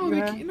agreement no, that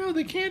you they, had? no,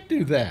 they can't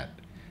do that.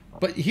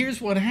 But here's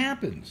what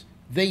happens: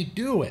 they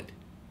do it,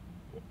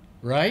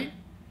 right?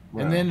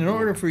 Right. And then, in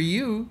order for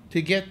you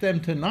to get them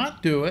to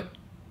not do it,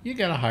 you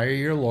got to hire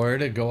your lawyer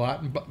to go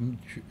out and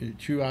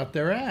chew out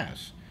their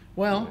ass.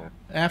 Well,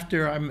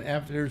 after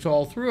it's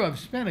all through, I've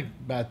spent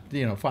about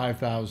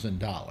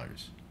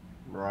 $5,000,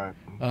 Right.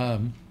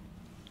 and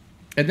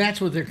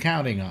that's what they're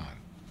counting on.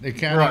 They're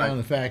counting Right. on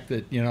the fact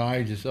that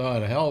I just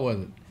to hell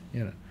with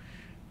it,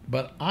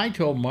 But I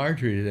told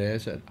Marjorie today, I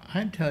said,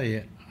 I tell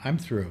you, I'm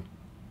through.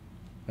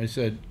 I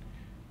said,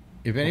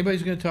 if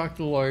anybody's going to talk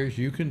to the lawyers,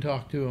 you can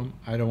talk to them.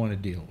 I don't want to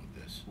deal with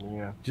this.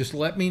 Yeah. Just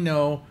let me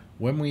know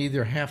when we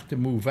either have to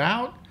move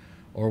out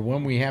or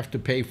when we have to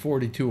pay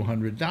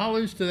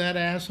 $4,200 to that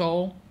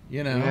asshole,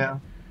 Yeah.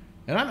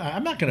 And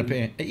I'm not going to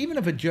pay, even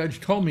if a judge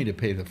told me to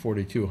pay the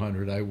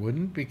 $4,200, I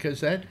wouldn't,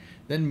 because that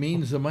then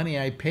means the money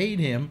I paid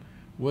him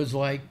was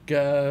like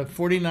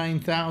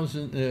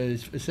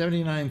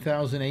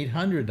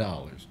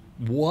 $79,800.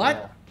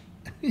 What?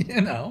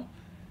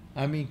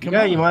 I mean, come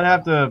Yeah, on. you might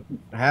have to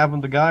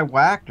have the guy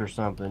whacked or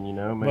something,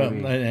 maybe. Well,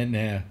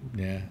 nah,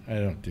 I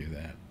don't do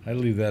that. I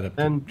leave that up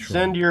Then to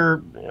send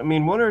Trump.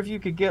 wonder if you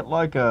could get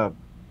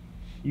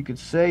you could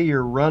say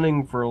you're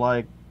running for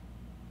like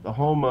the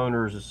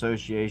homeowners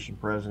association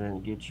president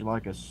and get you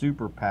like a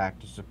super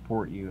PAC to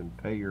support you and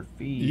pay your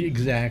fees.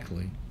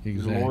 Exactly.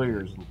 to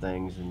lawyers and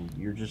things, and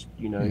you're just,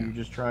 you're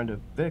just trying to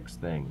fix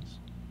things.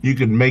 You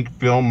could make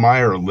Phil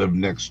Meyer live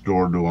next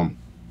door to him.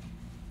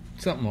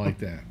 Something like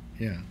that,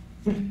 yeah.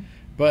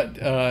 But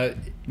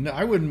no,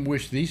 I wouldn't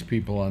wish these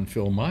people on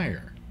Phil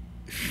Meyer.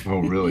 Oh,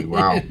 really?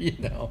 Wow.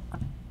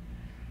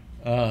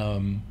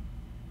 No,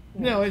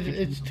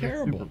 it's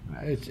terrible.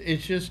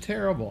 It's just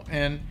terrible.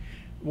 And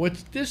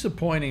what's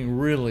disappointing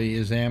really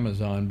is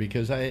Amazon,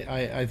 because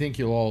I think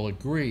you'll all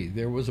agree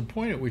there was a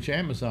point at which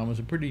Amazon was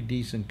a pretty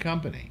decent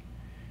company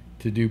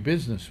to do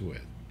business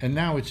with, and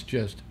now it's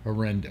just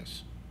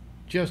horrendous.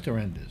 Just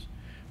horrendous.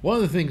 One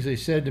of the things they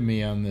said to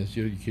me on this,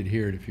 you could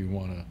hear it if you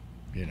want to,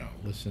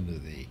 listen to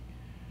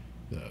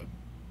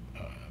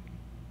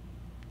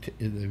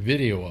the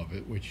video of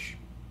it, which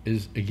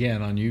is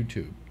again on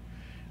YouTube.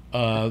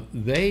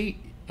 They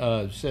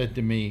said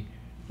to me,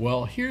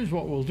 "Well, here's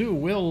what we'll do.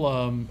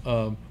 We'll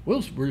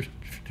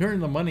return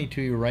the money to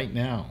you right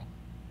now,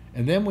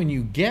 and then when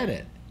you get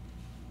it,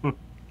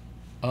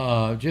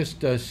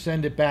 just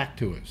send it back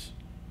to us."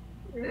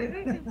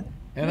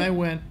 And I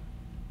went,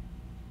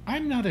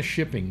 "I'm not a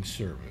shipping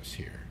service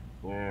here."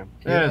 Yeah,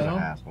 that is know? a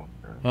hassle.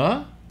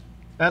 Huh?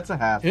 That's a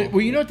hassle.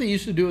 Well, you know what they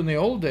used to do in the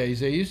old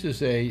days? They used to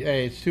say,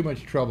 "Hey, it's too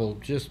much trouble.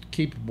 Just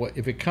keep what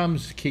if it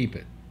comes, keep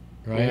it,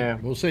 right? Yeah.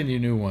 We'll send you a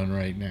new one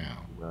right now."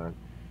 Right.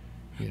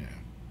 Yeah.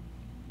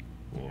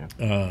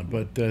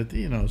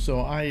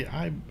 So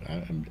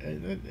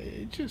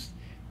it just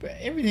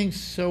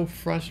everything's so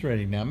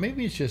frustrating now.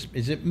 Maybe it's just,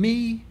 is it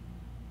me?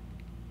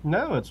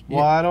 No, it's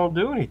why I don't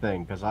do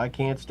anything, because I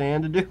can't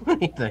stand to do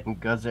anything.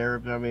 Because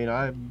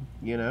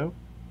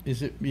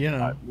Is it, you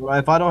know?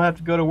 If I don't have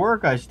to go to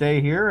work, I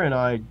stay here and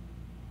I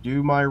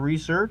do my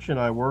research and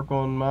I work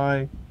on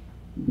my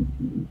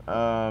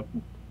uh,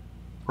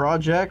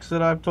 projects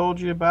that I've told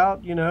you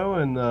about,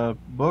 and the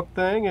book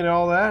thing and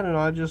all that, and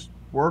I just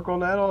work on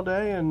that all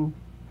day, and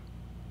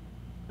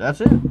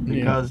that's it.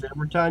 Because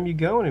every time you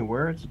go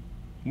anywhere, it's a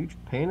huge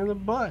pain in the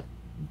butt.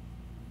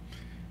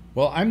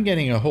 Well, I'm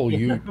getting a whole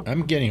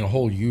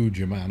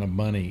huge amount of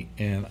money,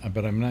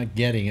 but I'm not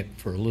getting it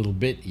for a little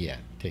bit yet.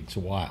 It takes a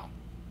while.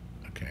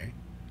 Okay.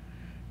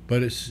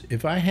 But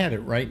if I had it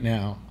right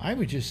now, I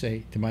would just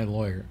say to my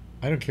lawyer,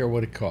 I don't care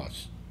what it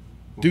costs.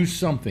 Do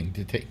something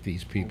to take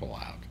these people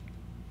out.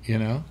 You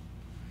know?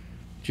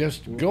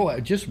 Just go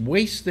out, just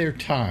waste their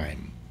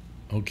time.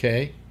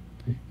 Okay?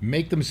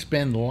 Make them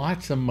spend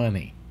lots of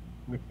money.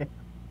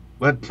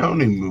 Let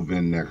Tony move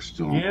in next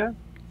to him. Yeah.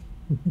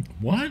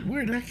 What?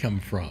 Where'd that come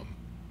from?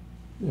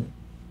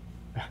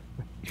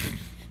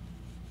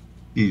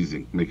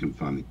 Easy, making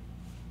funny.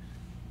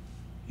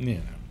 You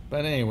know.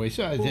 But anyway,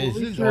 so Well, this at is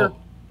least all.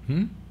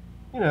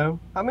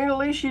 I mean, at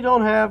least you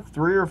don't have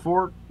 3 or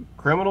 4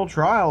 criminal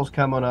trials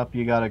coming up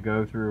you got to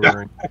go through.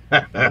 Yeah.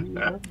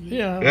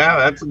 Yeah,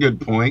 that's a good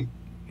point.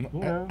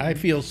 I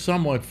feel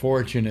somewhat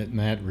fortunate in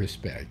that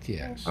respect,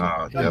 yes.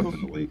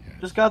 Definitely.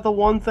 Just got the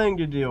one thing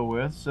to deal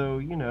with, so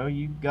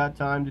you've got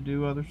time to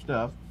do other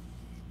stuff.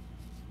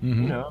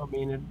 Mm-hmm. I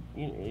mean,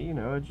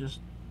 it just,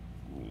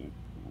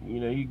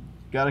 you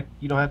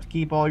don't have to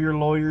keep all your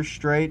lawyers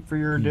straight for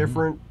your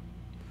different,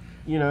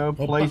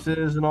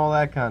 places and all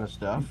that kind of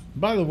stuff.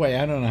 By the way,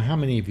 I don't know how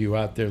many of you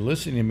out there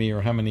listening to me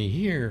or how many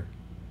here,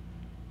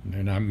 there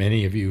are not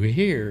many of you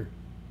here,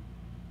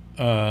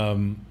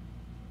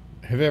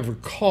 have ever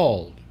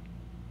called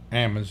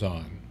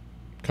Amazon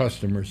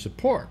customer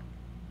support.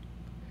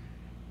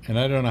 And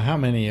I don't know how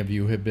many of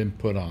you have been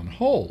put on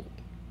hold.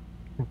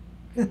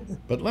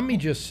 But let me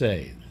just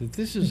say that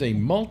this is a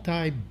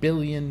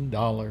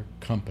multi-billion-dollar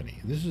company.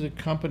 This is a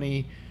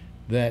company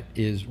that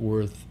is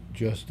worth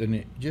just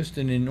an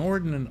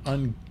inordinate,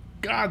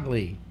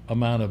 ungodly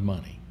amount of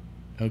money.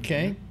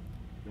 Okay?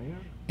 Yeah.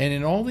 And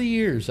in all the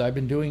years I've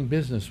been doing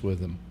business with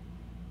them,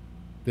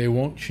 they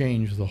won't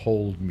change the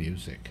hold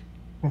music.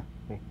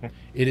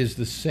 It is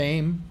the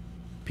same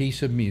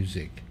piece of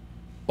music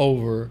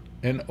over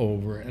and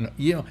over and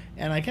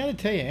and I got to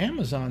tell you,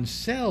 Amazon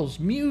sells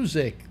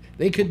music.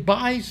 They could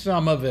buy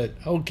some of it,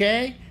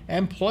 okay,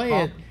 and play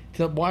it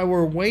while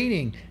we're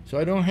waiting, so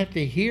I don't have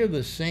to hear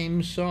the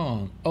same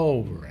song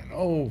over and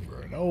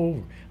over and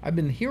over. I've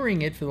been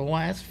hearing it for the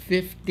last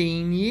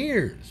 15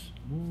 years.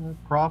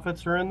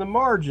 Profits are in the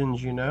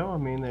margins, I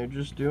mean, they're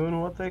just doing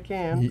what they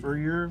can for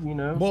your,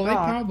 Well, stock. they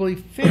probably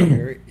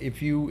figure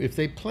if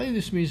they play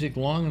this music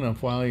long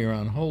enough while you're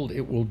on hold,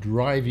 it will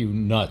drive you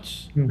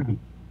nuts.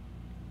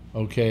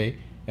 Okay?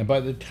 And by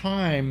the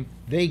time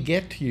they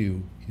get to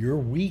you, you're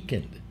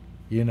weakened.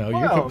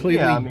 You're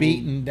completely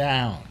beaten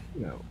down.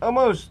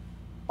 Almost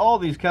all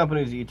these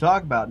companies that you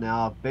talk about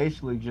now have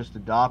basically just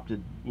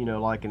adopted,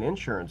 like an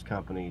insurance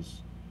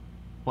company's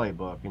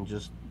playbook and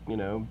just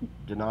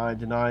deny,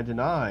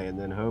 and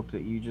then hope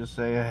that you just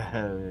say,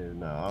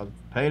 no, I'll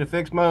pay to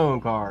fix my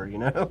own car,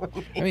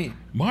 I mean,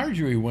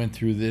 Marjorie went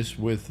through this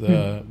with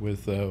a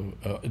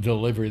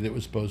delivery that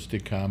was supposed to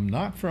come,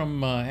 not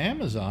from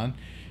Amazon,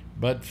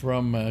 but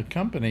from a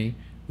company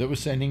that was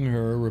sending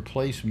her a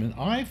replacement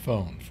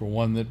iPhone for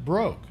one that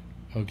broke,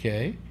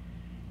 okay?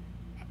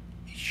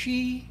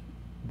 She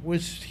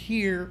was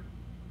here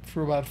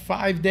for about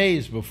 5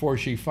 days before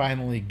she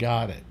finally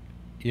got it,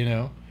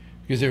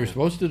 because they were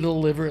supposed to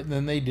deliver it, and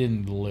then they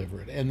didn't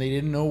deliver it, and they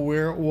didn't know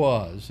where it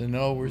was, and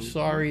we're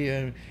sorry,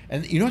 and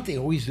you know what they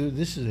always do?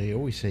 They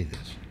always say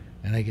this,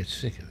 and I get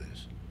sick of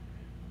this.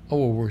 Oh,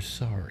 well, we're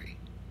sorry.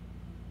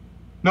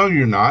 No,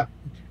 you're not.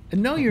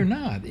 No, you're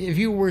not. If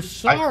you were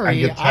sorry, I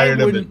get tired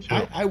of it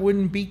too. I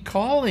wouldn't be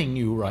calling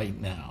you right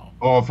now.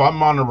 Oh, if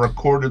I'm on a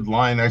recorded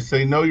line, I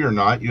say, no, you're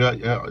not.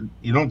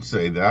 You don't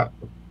say that.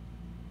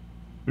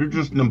 You're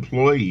just an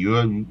employee.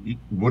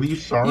 What are you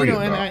sorry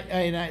about?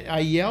 And I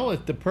yell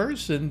at the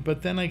person,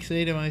 but then I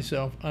say to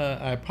myself,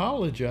 I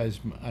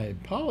apologize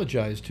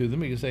to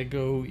them because I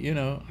go,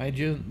 I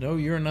just know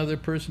you're another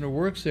person who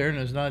works there, and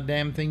there's not a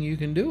damn thing you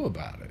can do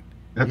about it.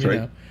 That's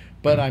right.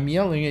 But I'm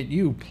yelling at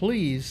you.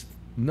 Please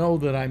know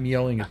that I'm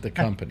yelling at the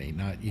company,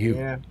 not you.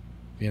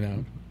 Yeah.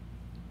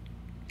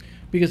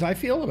 Because I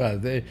feel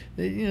about it.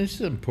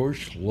 Some poor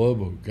schlub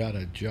who got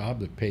a job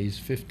that pays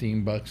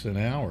 $15 an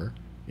hour.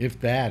 If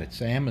that,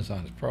 it's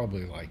Amazon. It's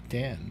probably like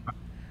 10.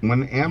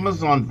 When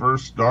Amazon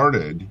first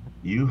started,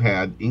 you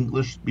had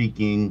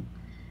English-speaking,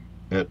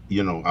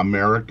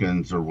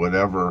 Americans or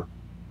whatever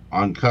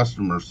on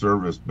customer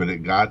service, but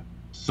it got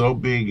so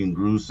big and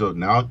grew so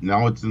now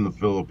it's in the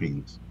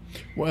Philippines.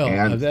 Well,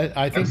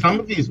 I think some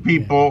of these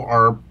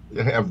people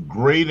have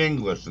great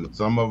English, and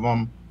some of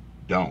them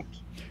don't.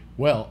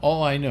 Well,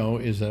 all I know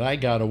is that I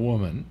got a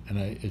woman, and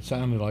it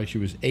sounded like she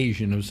was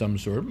Asian of some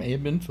sort, may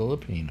have been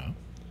Filipino.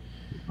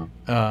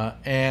 I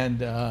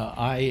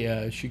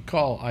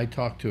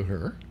talked to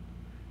her,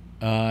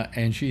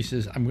 And she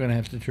says, I'm going to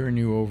have to turn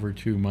you over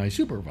to my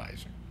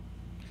supervisor.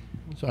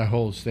 So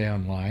I stay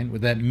online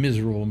with that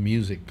miserable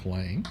music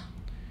playing.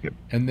 Yep.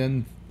 And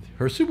then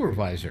her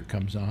supervisor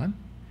comes on.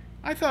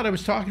 I thought I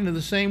was talking to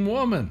the same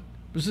woman.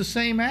 It was the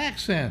same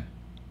accent.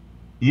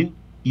 You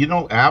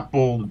know,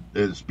 Apple,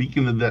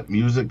 speaking of that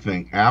music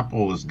thing,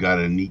 Apple has got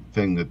a neat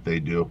thing that they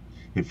do.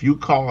 If you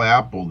call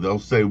Apple, they'll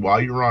say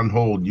while you're on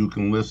hold, you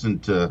can listen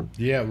to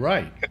Yeah,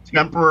 right.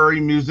 contemporary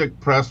music,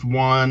 press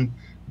 1,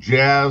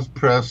 jazz,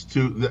 press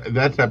 2,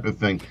 that type of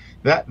thing.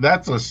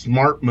 That's a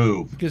smart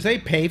move. Because they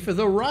pay for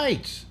the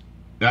rights.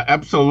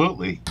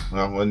 Absolutely.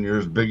 Well, when you're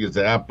as big as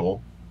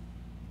Apple.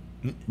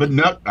 But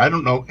I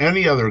don't know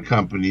any other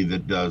company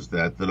that does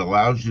that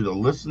allows you to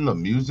listen to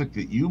music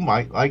that you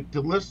might like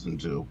to listen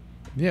to.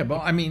 Yeah,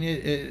 but I mean,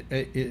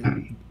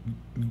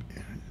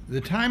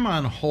 the time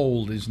on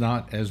hold is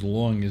not as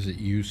long as it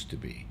used to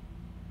be.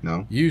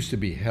 No. It used to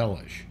be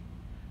hellish.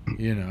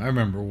 You know, I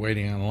remember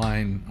waiting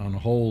online on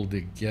hold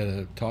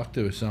to talk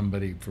to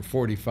somebody for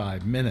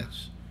 45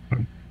 minutes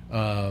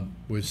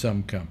with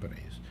some companies.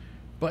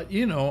 But,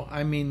 you know,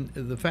 I mean,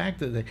 the fact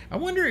that I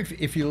wonder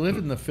if you live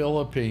in the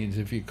Philippines,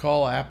 if you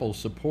call Apple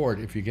support,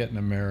 if you get an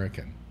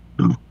American.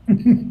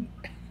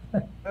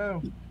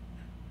 Oh,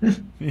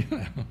 You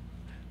know,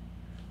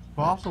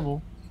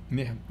 possible.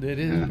 yeah, it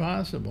is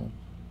possible.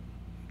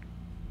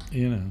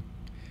 You know.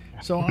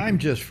 So I'm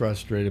just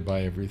frustrated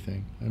by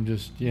everything. I'm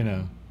just, you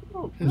know.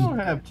 We don't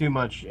have too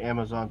much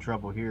Amazon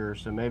trouble here,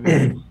 so maybe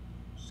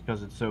it's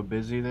because it's so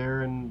busy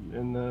there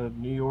in the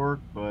New York.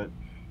 But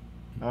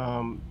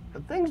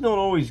things don't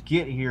always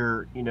get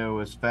here, you know,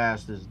 as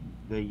fast as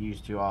they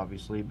used to,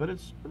 obviously. But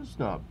it's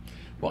not.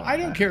 Well, I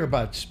don't care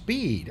about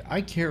speed.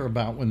 I care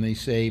about when they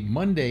say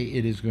Monday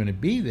it is going to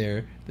be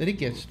there, that it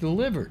gets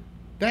delivered.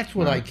 That's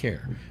what I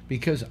care.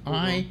 Because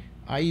I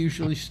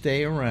usually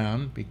stay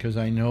around because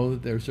I know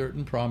that there are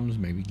certain problems,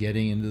 maybe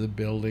getting into the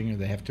building, or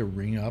they have to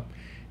ring up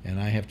and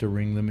I have to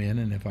ring them in.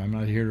 And if I'm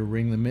not here to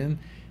ring them in,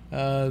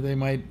 they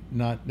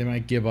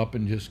might give up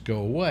and just go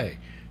away.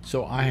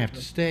 So I have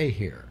to stay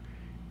here.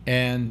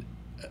 And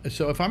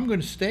so if I'm going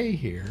to stay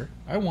here,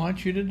 I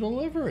want you to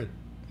deliver it.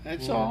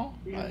 That's all.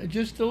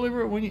 Just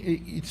deliver it when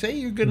you say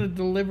you're going to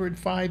deliver it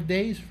 5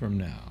 days from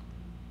now.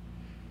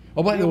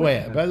 Oh, by the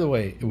way,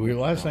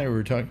 last night we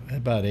were talking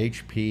about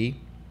HP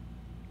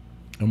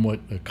and what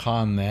a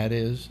con that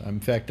is. In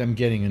fact, I'm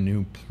getting a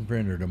new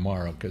printer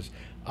tomorrow because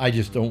I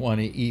just don't want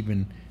to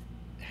even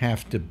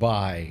have to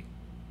buy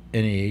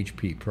any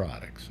HP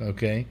products.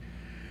 Okay,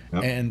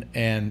 yep.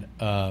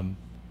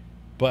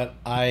 But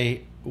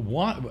I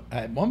want,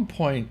 at one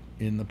point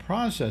in the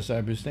process,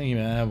 I was thinking,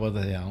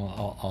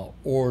 I'll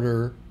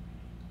order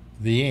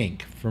the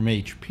ink from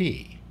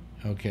HP.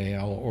 Okay,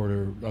 I'll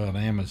order on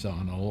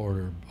Amazon. I'll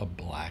order a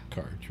black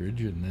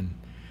cartridge and then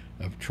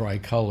a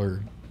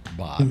tricolor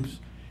box,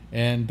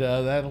 and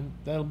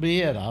that'll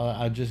be it.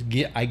 I'll just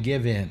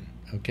give in.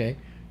 Okay,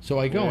 so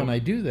I go and I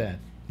do that,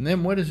 and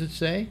then what does it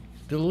say?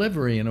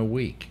 Delivery in a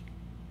week.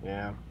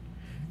 Yeah.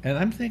 And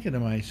I'm thinking to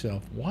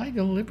myself, why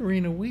delivery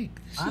in a week?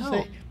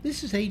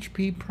 This is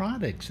HP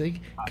products. They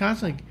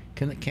constantly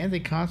can't they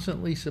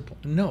constantly supply?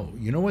 No,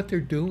 you know what they're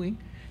doing?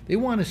 They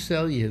want to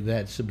sell you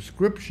that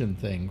subscription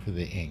thing for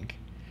the ink.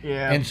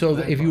 Yeah. And so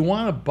if you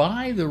want to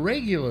buy the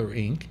regular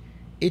ink,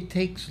 it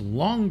takes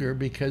longer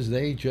because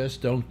they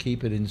just don't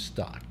keep it in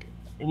stock.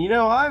 And you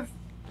know, I've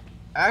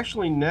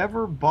actually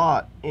never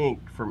bought ink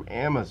from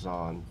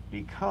Amazon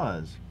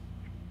because,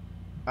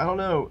 I don't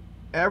know,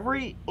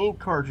 every ink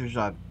cartridge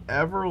I've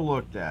ever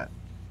looked at,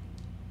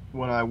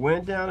 when I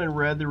went down and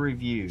read the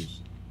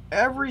reviews,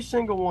 every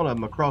single one of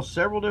them across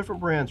several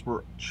different brands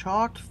were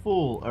chocked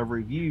full of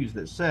reviews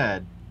that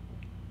said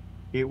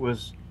it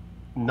was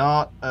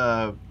not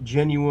a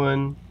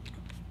genuine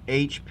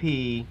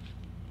HP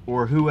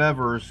or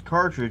whoever's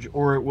cartridge,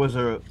 or it was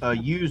a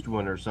used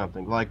one or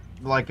something. Like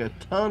a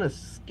ton of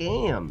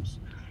scams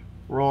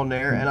were on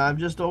there, and I've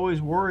just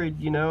always worried,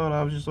 you know, and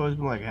I've just always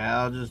been like,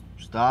 I'll just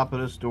stop at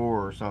a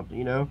store or something,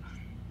 you know,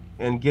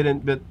 and get in.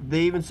 But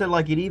they even said,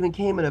 like, it even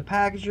came in a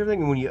package and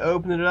everything, and when you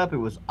opened it up, it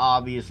was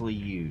obviously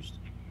used.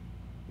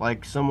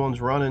 Like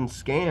someone's running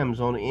scams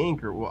on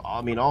ink, or, well,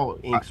 I mean, all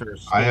inks are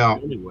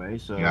scams anyway.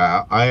 So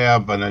yeah, I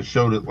have, and I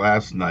showed it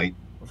last night.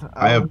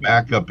 I have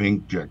backup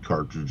inkjet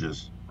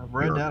cartridges. I've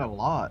read that a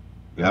lot.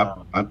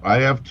 Yep, I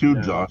have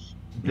too, Josh.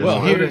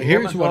 Well,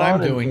 here's what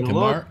I'm doing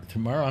tomorrow.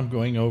 Tomorrow I'm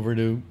going over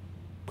to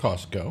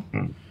Costco.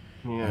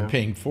 I'm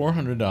paying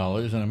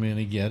 $400, and I'm going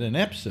to get an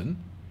Epson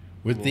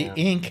with the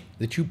ink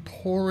that you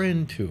pour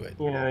into it.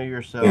 Yeah,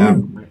 yourself. Yeah.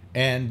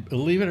 And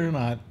believe it or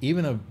not,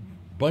 even a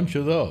bunch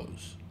of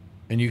those,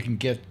 and you can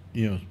get,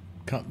 you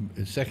know,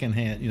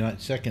 secondhand, you know,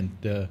 second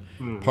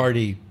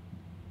party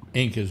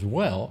ink as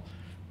well.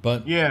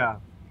 But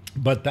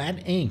but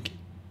that ink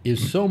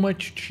is so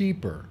much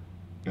cheaper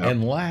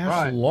and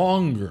lasts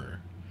longer.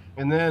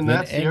 And then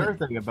that's the other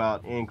thing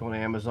about ink on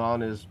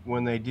Amazon is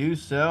when they do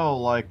sell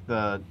like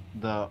the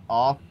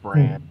off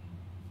brand,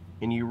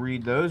 and you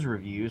read those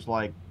reviews,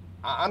 like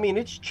I mean,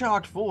 it's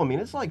chocked full. I mean,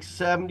 it's like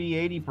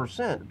 70,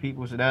 80%.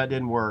 People say, that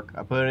didn't work.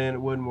 I put it in, it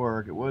wouldn't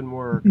work. It wouldn't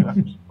work. And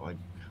I'm just like,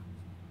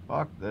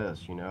 fuck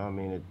this, you know? I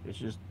mean, it's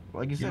just,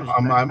 like you You said, know,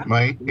 it's my, bad.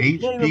 my You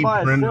can't even HP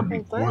buy a printer simple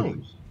before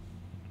thing.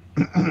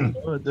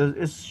 this.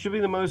 It should be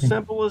the most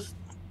simplest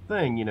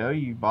thing, you know?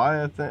 You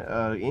buy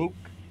ink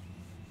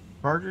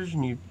cartridge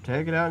and you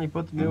take it out and you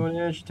put the new one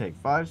in. It should take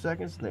 5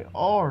 seconds. And they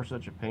all are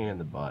such a pain in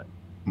the butt.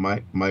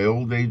 My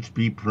old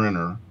HP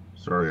printer.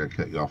 Sorry, I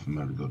cut you off a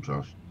minute ago,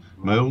 Josh.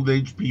 My old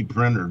HP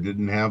printer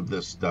didn't have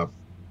this stuff,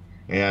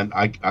 and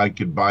I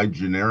could buy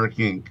generic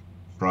ink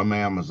from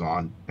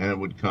Amazon, and it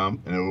would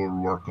come and it would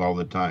work all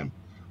the time.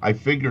 I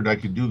figured I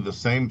could do the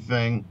same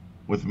thing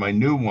with my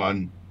new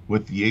one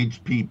with the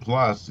HP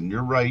Plus, and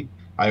you're right.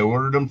 I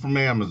ordered them from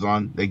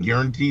Amazon. They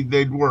guaranteed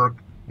they'd work,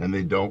 and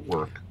they don't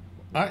work.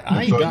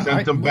 I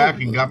sent them back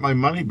and got my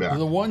money back.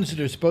 The ones that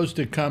are supposed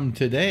to come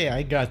today,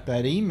 I got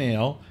that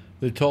email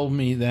that told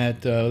me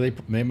that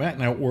they might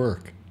not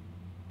work.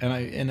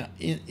 And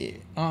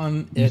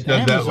on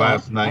Amazon, that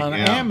last night, on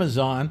yeah.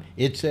 Amazon,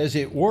 it says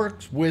it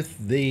works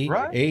with the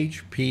Right.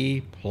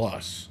 HP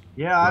Plus.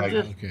 Yeah,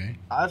 Okay.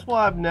 that's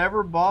why I've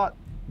never bought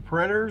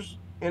printers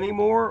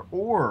anymore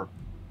or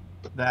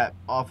that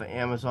off of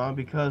Amazon,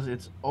 because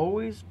it's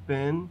always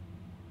been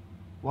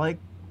like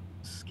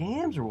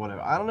scams or whatever.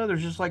 I don't know.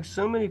 There's just like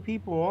so many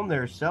people on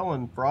there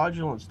selling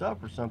fraudulent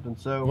stuff or something.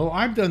 So Well,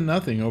 I've done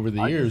nothing over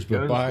the I years just go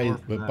but to the buy store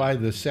for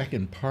that. the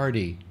second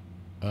party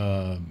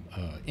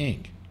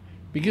ink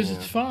because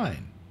it's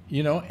fine,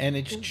 and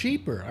it's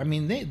cheaper. I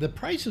mean, the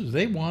prices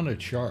they want to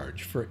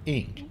charge for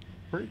ink.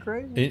 pretty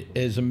crazy.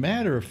 As a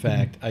matter of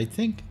fact, I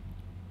think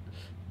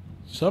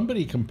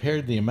somebody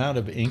compared the amount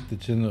of ink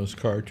that's in those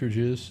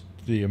cartridges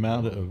to the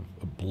amount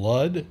of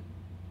blood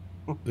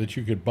that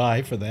you could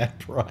buy for that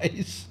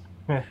price.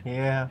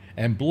 Yeah.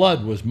 And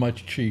blood was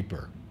much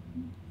cheaper.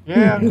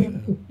 Yeah.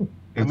 I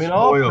It mean,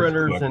 all spoils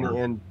printers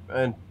quicker.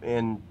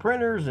 and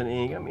printers and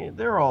ink, I mean,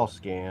 they're all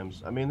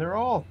scams. I mean, they're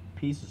all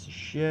pieces of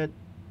shit.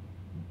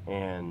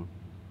 And,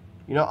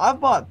 I've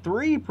bought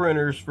 3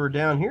 printers for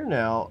down here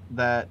now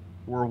that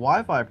were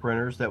Wi-Fi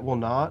printers that will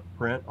not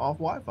print off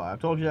Wi-Fi. I've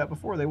told you that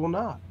before. They will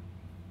not.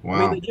 Wow.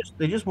 I mean,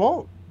 they just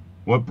won't.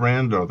 What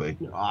brand are they?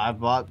 I've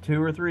bought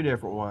 2 or 3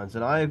 different ones,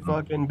 and I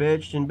fucking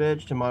bitched and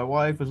bitched, and my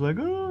wife was like,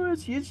 "Oh,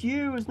 it's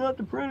you. It's not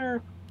the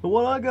printer. The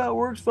one I got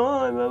works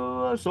fine." Blah, blah,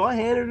 blah. So I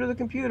handed her the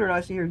computer, and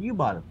I said, "Here, you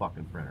buy the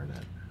fucking printer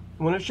then.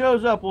 When it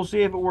shows up, we'll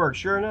see if it works."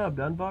 Sure enough,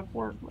 doesn't fucking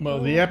work.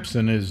 Well, the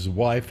Epson is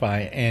Wi-Fi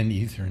and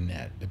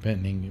Ethernet,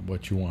 depending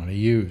what you want to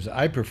use.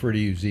 I prefer to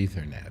use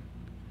Ethernet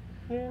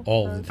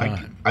all the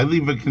time. I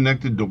leave it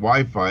connected to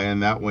Wi-Fi,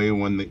 and that way,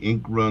 when the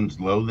ink runs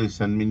low, they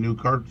send me new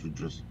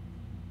cartridges.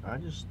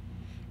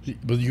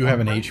 Well, you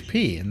have an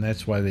HP, and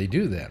that's why they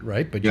do that,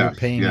 right? But you're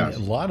paying a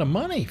lot of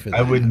money for that.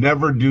 I would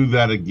never do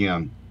that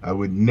again. I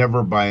would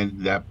never buy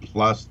that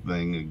Plus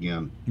thing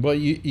again. Well,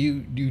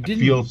 you didn't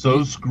feel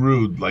so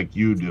screwed like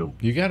you do.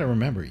 You got to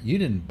remember, you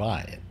didn't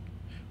buy it.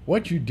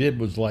 What you did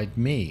was like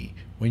me.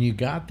 When you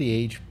got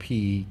the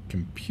HP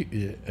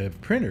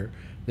printer,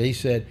 they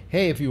said,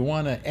 "Hey, if you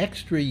want an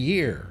extra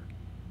year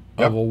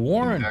of a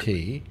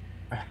warranty,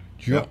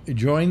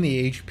 join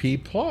the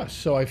HP Plus."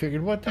 So I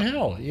figured, what the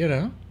hell,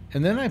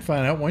 And then I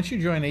found out once you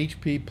join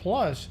HP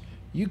Plus,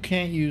 you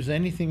can't use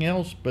anything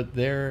else but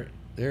their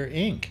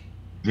ink.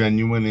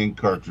 Genuine ink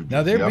cartridges.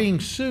 Now they're being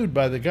sued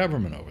by the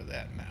government over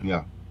that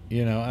now.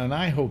 Yeah. And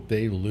I hope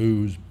they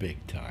lose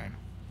big time.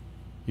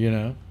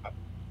 Because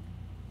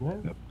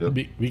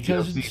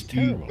it's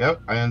terrible.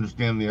 Yep, I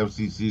understand the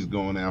FCC is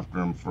going after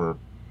them for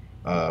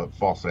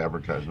false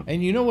advertisement.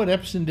 And you know what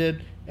Epson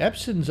did?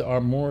 Epsons are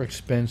more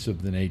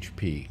expensive than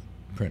HP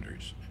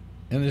printers,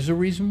 and there's a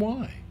reason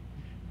why.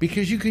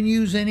 Because you can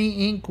use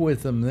any ink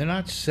with them. They're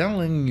not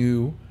selling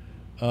you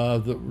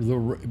the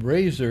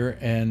razor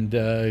and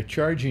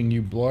charging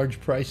you large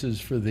prices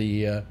for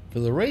the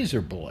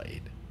razor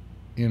blade.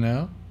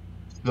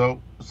 So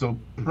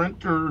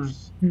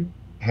printers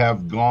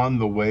have gone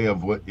the way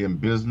of what in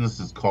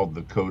business is called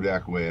the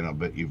Kodak way, and I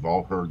bet you've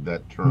all heard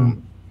that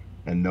term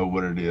and know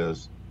what it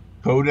is.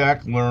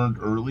 Kodak learned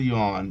early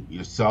on,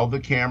 you sell the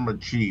camera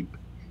cheap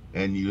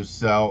and you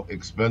sell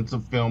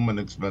expensive film and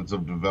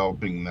expensive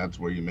developing, and that's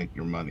where you make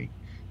your money.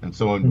 And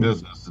so in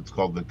business, it's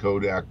called the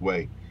Kodak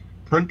way.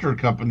 Printer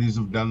companies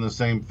have done the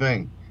same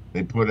thing.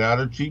 They put out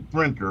a cheap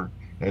printer,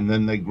 and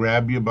then they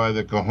grab you by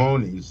the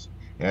cojones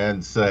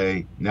and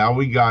say, "Now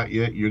we got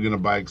you. You're going to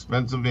buy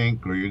expensive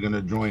ink, or you're going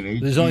to join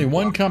HP." There's only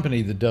one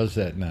company that does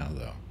that now,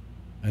 though,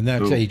 and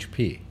that's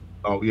HP.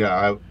 Oh,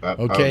 yeah.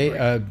 Okay,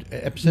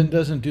 Epson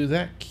doesn't do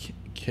that.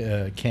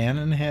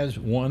 Canon has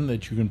one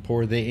that you can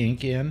pour the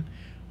ink in.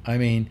 I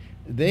mean,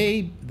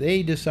 they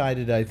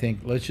decided, I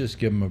think, let's just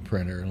give them a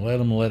printer and let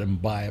them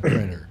buy a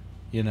printer.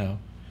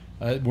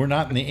 We're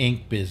not in the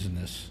ink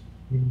business.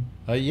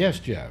 Yes,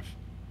 Jeff.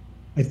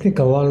 I think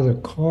a lot of the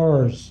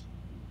cars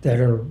that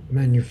are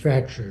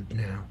manufactured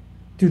now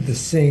do the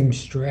same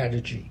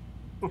strategy,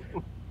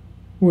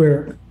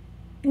 where,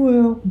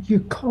 well,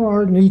 your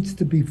car needs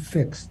to be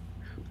fixed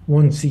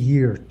once a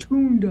year,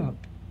 tuned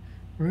up,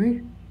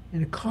 right?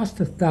 And it cost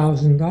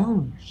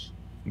 $1,000.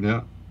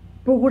 Yeah,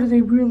 But what are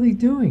they really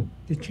doing?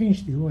 They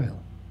changed the oil.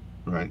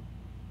 right.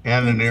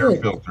 And an That's air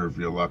it. filter if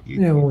you're lucky.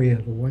 Yeah, oh yeah,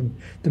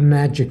 the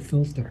magic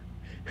filter.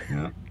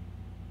 Yeah.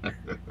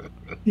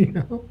 You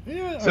know.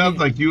 Yeah, I Sounds mean,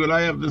 like you and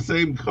I have the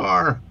same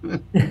car.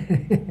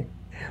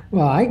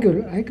 Well, I go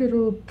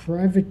to a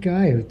private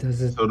guy who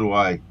does it. So do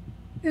I.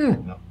 Yeah,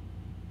 Yeah.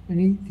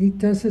 and he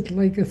does it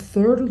like a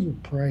third of the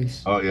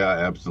price, Oh yeah,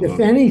 if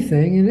absolutely.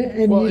 anything.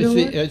 And well, you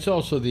know what? it's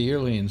also the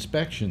yearly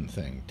inspection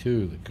thing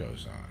too that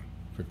goes on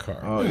for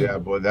cars. Oh yeah,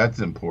 boy, that's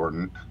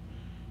important.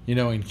 You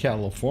know, in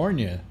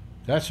California,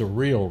 that's a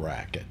real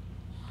racket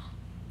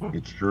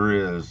It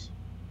sure is.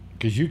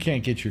 because you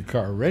can't get your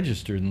car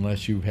registered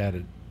unless you've had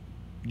it,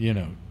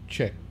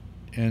 checked,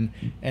 and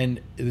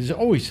there's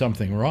always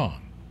something wrong.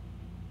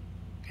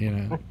 You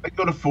know. I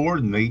go to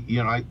Ford and they,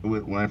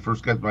 when I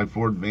first got my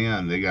Ford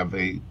van, they have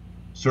a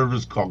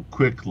service called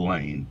Quick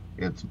Lane.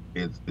 It's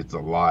a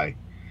lie.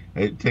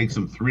 It takes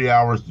them 3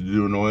 hours to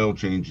do an oil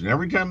change, and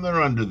every time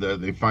they're under there,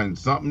 they find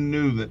something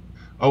new that,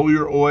 oh,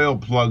 your oil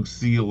plug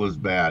seal is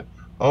bad.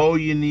 Oh,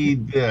 you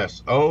need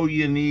this. Oh,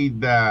 you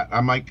need that.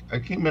 I'm like, I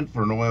came in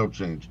for an oil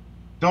change.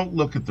 Don't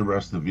look at the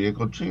rest of the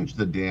vehicle. Change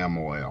the damn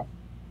oil.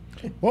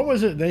 What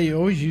was it they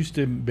always used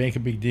to make a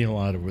big deal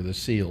out of? Were the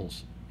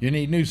seals? You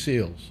need new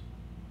seals.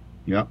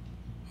 Yep.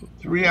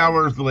 3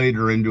 hours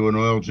later into an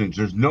oil change.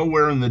 There's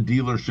nowhere in the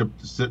dealership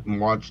to sit and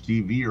watch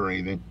TV or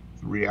anything.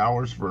 3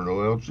 hours for an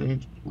oil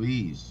change?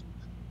 Please.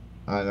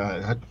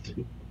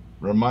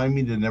 Remind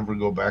me to never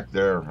go back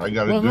there. I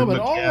got a Well, good no, but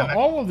mechanic.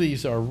 all of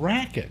these are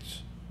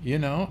rackets,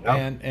 Yep.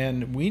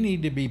 and we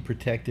need to be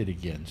protected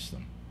against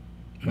them.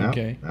 Yeah,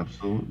 Okay.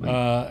 absolutely.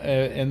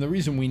 And the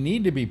reason we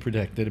need to be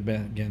protected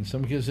against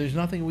them because there's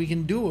nothing we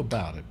can do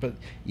about it. But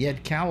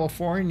yet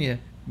California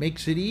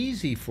makes it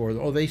easy for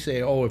them. Oh, they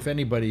say, oh, if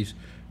anybody's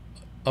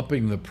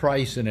upping the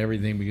price and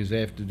everything because they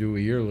have to do a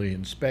yearly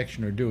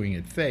inspection or doing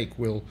it fake,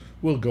 we'll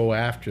go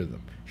after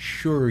them.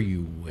 Sure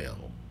you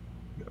will.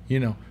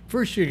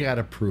 First you got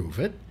to prove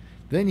it.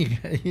 Then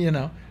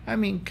I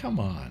mean, come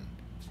on.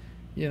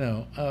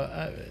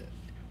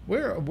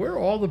 Where are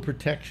all the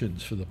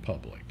protections for the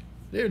public?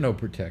 There are no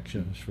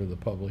protections for the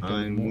public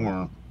Not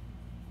anymore.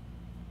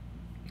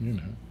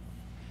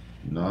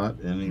 Not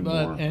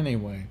anymore. But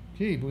anyway,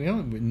 gee,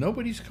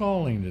 nobody's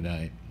calling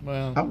tonight.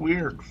 Well, How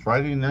weird.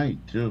 Friday night,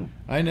 too.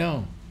 I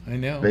know.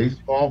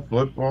 Baseball,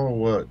 football,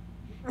 what?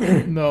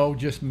 No,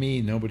 just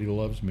me. Nobody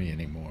loves me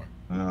anymore.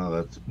 Oh,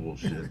 that's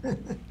bullshit.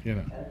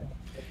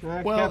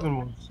 Well-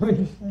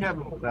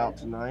 Kevin was out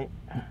tonight.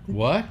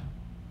 What?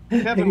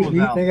 Kevin was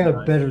out They got a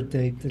tonight. better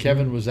date. Than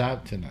Kevin was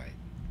out tonight.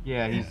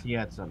 Yeah, he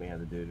had something he had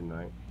to do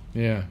tonight.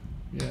 Yeah.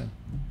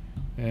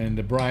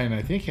 And Brian,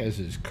 I think, has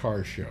his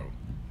car show.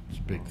 It's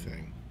a big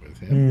thing with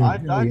him.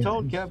 Mm. I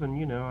told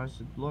Kevin, I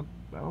said, look,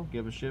 I don't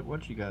give a shit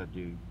what you got to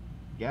do.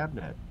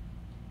 Gabnet.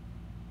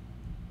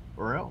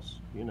 Or else,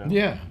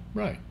 Yeah,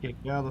 right. kick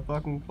you out of the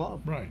fucking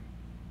club. Right.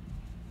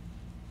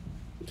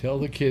 Tell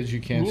the kids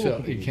you can't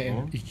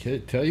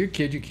tell your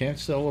kid you can't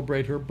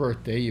celebrate her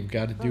birthday. You've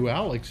got to do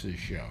Alex's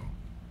show.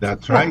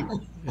 That's right.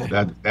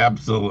 That's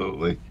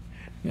absolutely.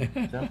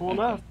 Simple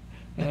enough.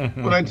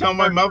 But I tell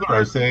my mother,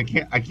 I say,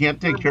 I can't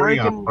take They're care of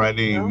you on breaking,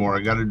 Friday anymore. I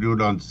got to do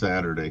it on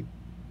Saturday.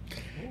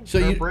 So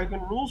They're you-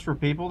 breaking rules for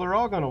people. They're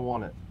all going to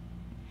want it.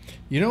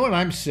 You know what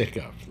I'm sick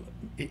of?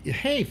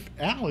 Hey,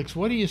 Alex,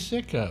 what are you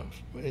sick of?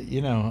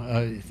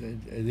 I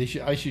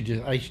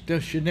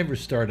should never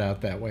start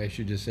out that way. I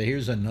should just say,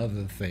 here's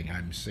another thing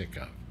I'm sick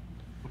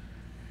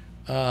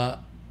of.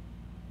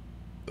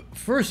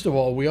 First of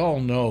all, we all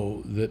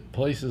know that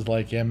places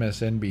like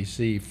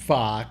MSNBC,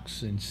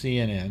 Fox, and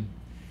CNN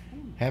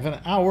have an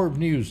hour of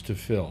news to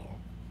fill.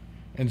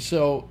 And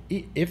so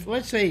if,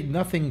 let's say,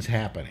 nothing's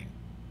happening,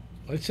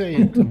 let's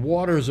say the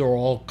waters are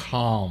all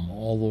calm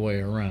all the way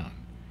around,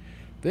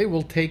 they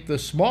will take the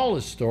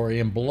smallest story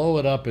and blow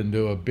it up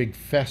into a big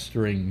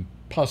festering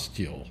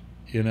pustule,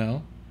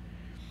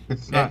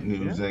 It's not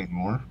news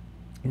anymore.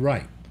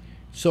 Right.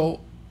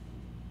 So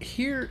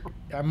here,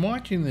 I'm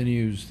watching the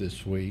news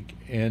this week,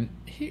 and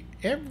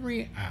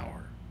every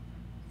hour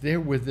they're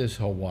with this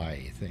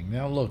Hawaii thing.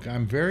 Now, look,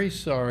 I'm very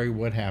sorry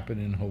what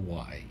happened in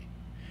Hawaii.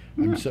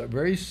 I'm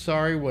very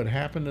sorry what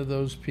happened to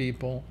those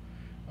people.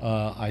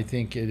 I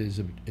think it is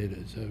a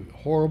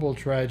horrible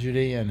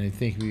tragedy, and I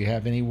think if you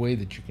have any way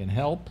that you can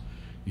help,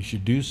 you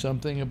should do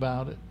something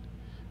about it.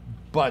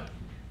 But,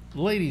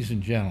 ladies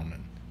and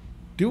gentlemen,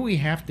 do we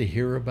have to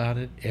hear about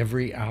it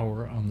every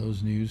hour on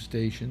those news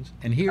stations?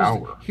 And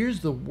here's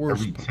the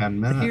worst. Every 10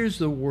 minutes. Here's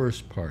the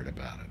worst part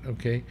about it.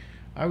 Okay,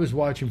 I was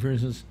watching, for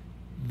instance,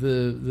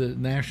 the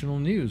national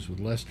news with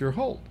Lester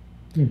Holt,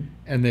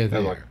 and they're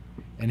there.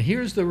 And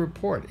here's the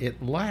report.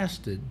 It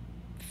lasted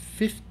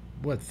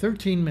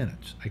 13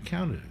 minutes. I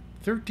counted it.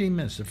 13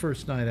 minutes the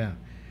first night out.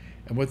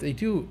 And what they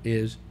do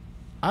is,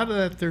 out of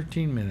that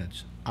 13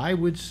 minutes, I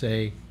would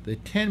say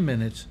that 10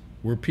 minutes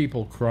were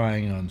people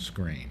crying on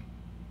screen.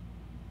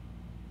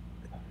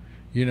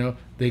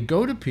 They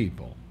go to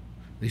people,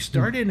 they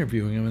start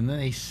interviewing them, and then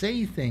they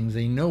say things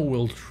they know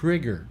will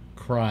trigger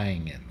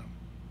crying in them.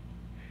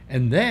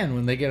 And then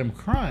when they get them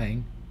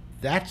crying,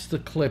 that's the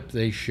clip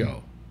they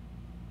show.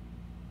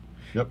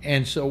 Yep.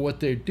 And so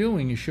what they're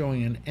doing is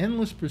showing an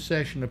endless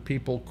procession of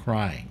people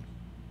crying.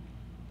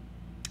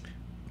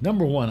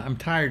 Number one, I'm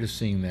tired of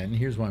seeing that, and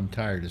here's why I'm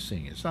tired of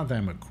seeing it. It's not that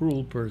I'm a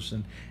cruel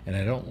person, and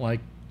I don't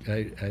like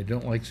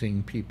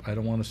seeing people. I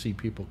don't want to see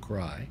people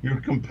cry.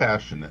 You're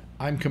compassionate.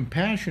 I'm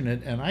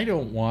compassionate, and I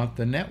don't want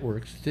the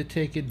networks to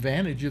take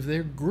advantage of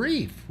their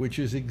grief, which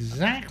is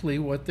exactly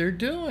what they're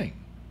doing.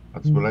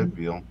 That's what I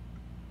feel.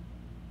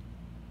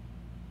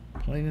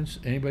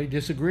 Anybody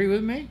disagree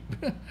with me?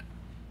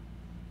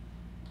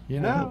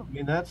 No, I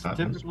mean that's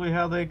typically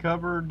how they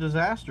cover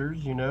disasters.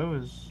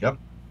 Is yep,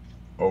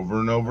 over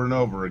and over and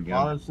over again.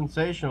 A lot of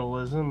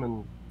sensationalism,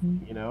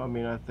 and I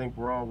mean, I think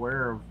we're all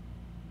aware of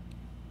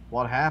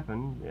what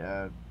happened.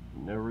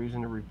 No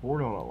reason to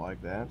report on it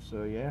like that.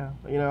 So yeah,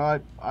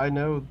 I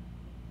know,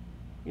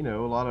 a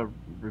lot of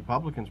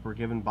Republicans were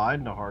giving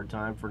Biden a hard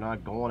time for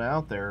not going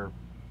out there.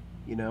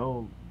 He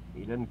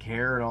doesn't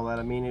care and all that.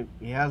 I mean,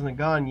 he hasn't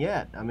gone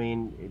yet. I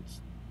mean, it's.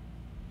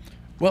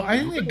 Well, I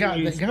think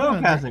the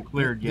smoke hasn't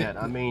cleared yet.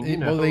 I mean,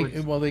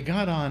 they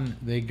got on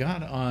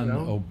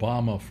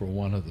Obama for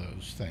one of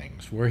those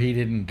things where he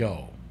didn't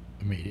go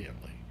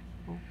immediately,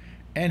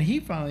 and he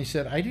finally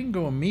said, "I didn't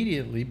go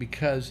immediately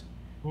because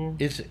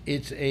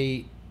it's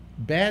a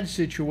bad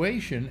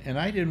situation, and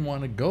I didn't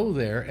want to go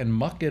there and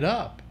muck it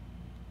up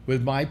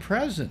with my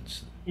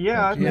presence."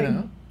 Yeah, I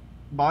think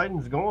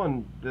Biden's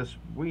going this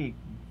week.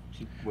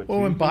 Well,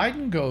 when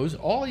Biden goes,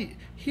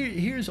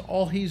 here's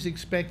all he's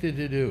expected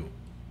to do.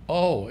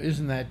 Oh,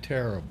 isn't that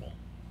terrible?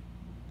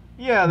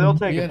 Yeah, they'll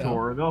take a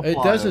tour. They'll it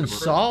doesn't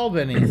solve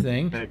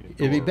anything.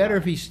 It'd be better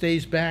if he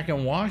stays back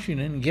in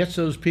Washington and gets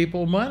those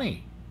people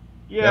money.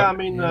 Yeah, I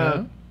mean,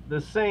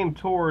 the same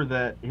tour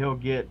that he'll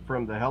get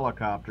from the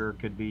helicopter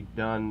could be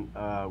done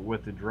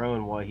with the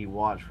drone while he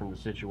watched from the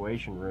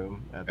Situation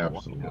Room at the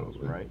White House,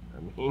 right? I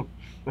mean,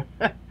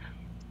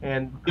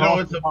 and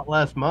costs a lot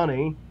less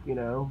money,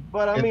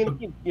 But I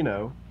mean,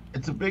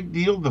 it's a big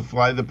deal to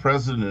fly the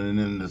president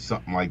into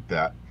something like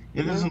that.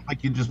 It isn't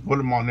like you just put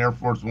him on Air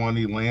Force One,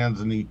 he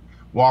lands and he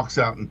walks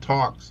out and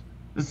talks.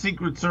 The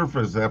Secret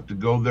Service have to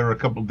go there a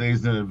couple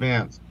days in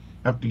advance,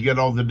 have to get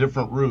all the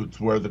different routes,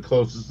 where the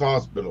closest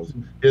hospitals,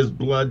 his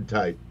blood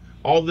type,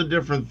 all the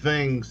different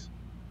things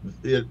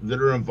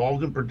that are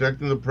involved in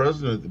protecting the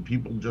president that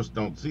people just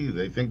don't see.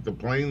 They think the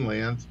plane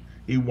lands,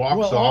 he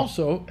walks off,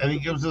 and he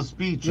gives a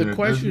speech. The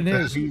question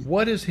is,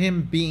 what is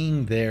him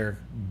being there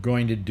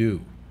going to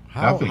do?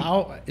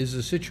 How is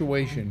the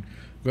situation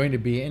going to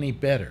be any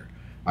better?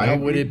 Now,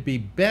 would it be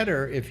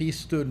better if he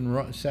stood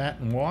and sat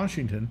in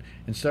Washington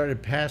and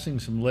started passing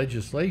some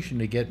legislation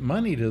to get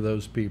money to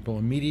those people,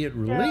 immediate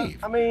relief?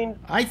 Yeah, I mean,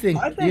 I think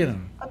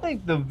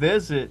the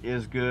visit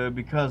is good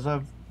because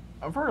I've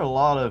heard a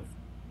lot of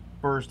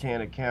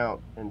firsthand account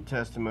and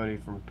testimony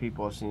from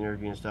people I've seen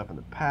interviewing and stuff in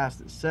the past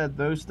that said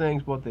those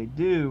things. What they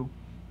do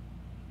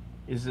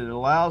is it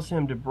allows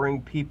him to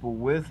bring people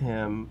with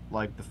him,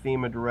 like the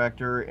FEMA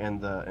director and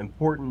the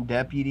important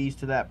deputies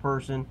to that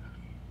person,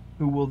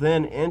 who will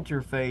then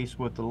interface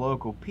with the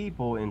local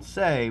people and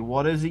say,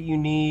 what is it you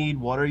need?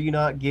 What are you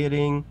not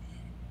getting?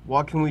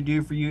 What can we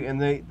do for you?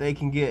 And they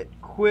can get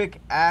quick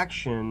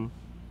action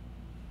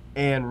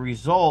and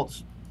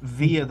results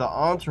via the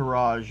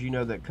entourage,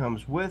 that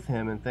comes with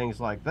him and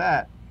things like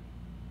that.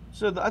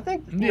 So I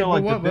think,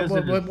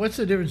 what's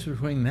the difference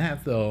between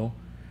that, though,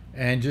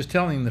 and just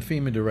telling the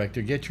FEMA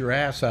director, get your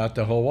ass out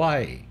to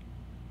Hawaii?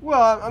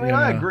 Well, I mean,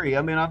 I agree.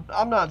 I mean,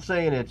 I'm not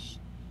saying it's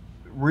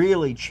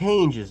really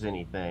changes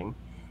anything.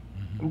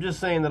 I'm just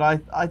saying that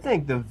I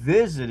think the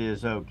visit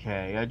is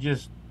okay. I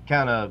just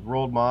kind of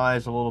rolled my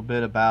eyes a little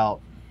bit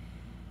about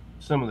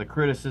some of the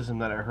criticism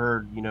that I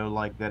heard,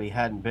 like that he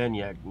hadn't been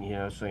yet,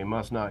 so he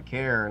must not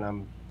care.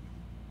 And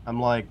I'm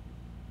like,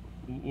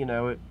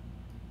 it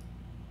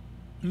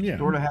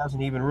sort of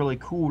hasn't even really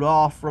cooled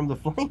off from the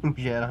flames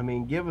yet. I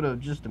mean, give it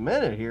just a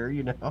minute here,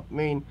 I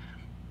mean,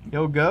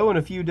 he'll go in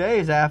a few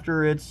days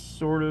after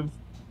it's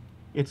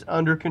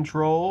under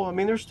control. I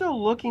mean, they're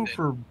still looking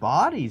for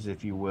bodies,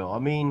 if you will. I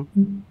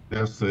mean,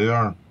 yes, they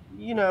are.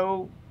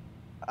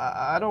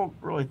 I don't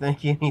really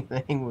think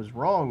anything was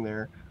wrong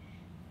there.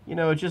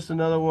 It's just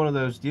another one of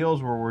those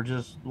deals where we're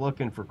just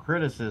looking for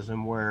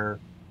criticism. Why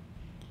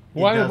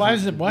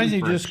doesn't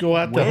he just go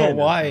out to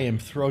Hawaii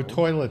and throw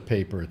toilet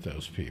paper at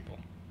those people?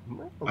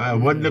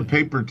 Wasn't it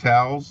paper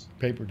towels?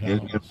 Paper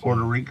towels in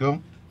Puerto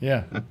Rico.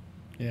 Yeah,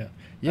 yeah.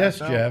 Yes,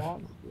 Jeff.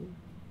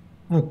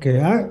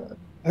 Okay,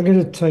 I got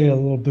to tell you a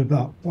little bit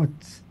about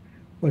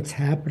what's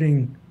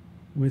happening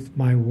with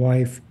my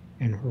wife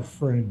and her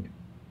friend.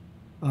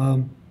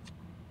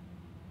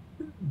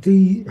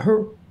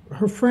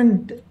 Her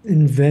friend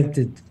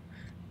invented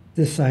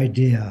this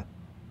idea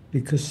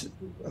because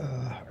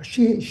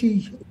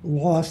she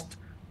lost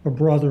her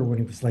brother when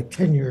he was like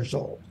 10 years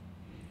old.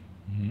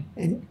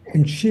 Mm-hmm.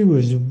 And she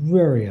was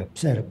very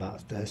upset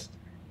about this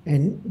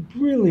and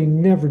really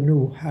never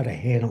knew how to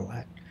handle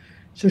that.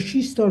 So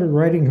she started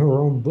writing her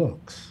own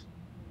books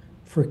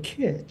for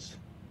kids.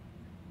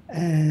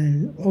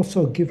 and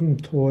also give them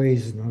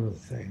toys and other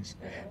things.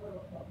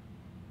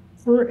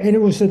 And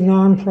it was a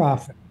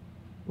nonprofit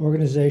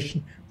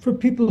organization for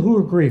people who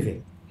are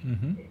grieving,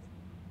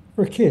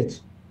 for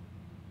kids.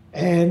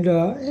 And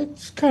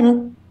it's kind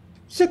of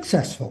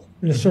successful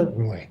in a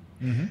certain way.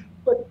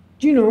 But,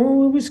 you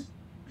know, it was,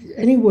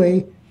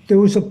 anyway, there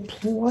was a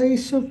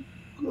place of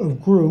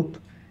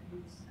group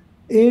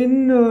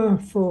in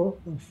for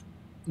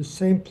the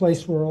same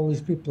place where all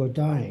these people are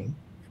dying.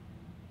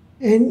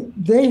 And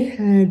they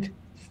had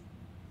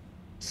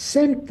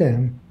sent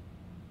them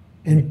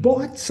and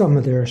bought some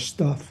of their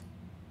stuff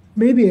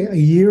maybe a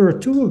year or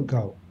two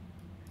ago,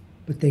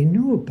 but they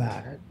knew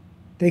about it.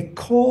 They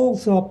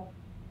calls up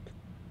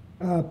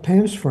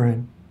Pam's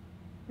friend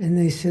and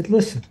they said,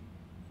 listen,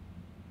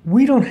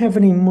 we don't have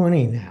any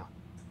money now,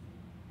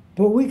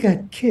 but we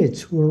got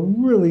kids who are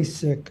really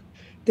sick.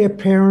 Their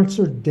parents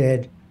are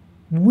dead.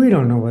 We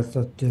don't know what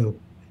to do.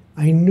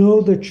 I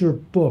know that your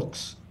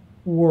books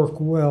work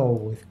well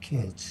with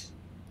kids.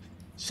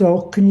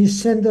 So can you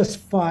send us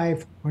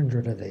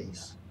 500 of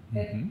these?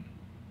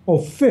 Oh,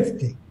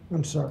 50.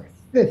 I'm sorry,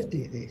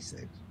 50 of these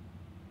things.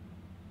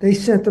 They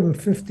sent them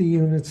 50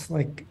 units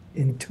like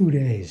in 2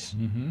 days.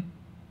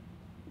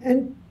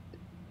 And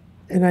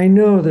I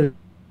know that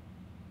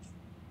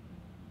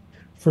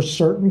for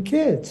certain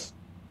kids,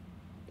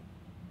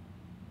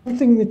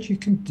 something that you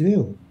can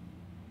do.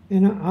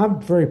 And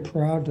I'm very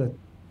proud that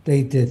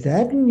they did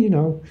that. And, you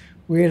know,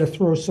 we had to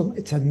throw it's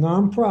a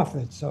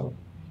nonprofit, so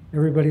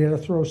everybody had to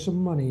throw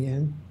some money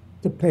in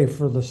to pay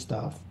for the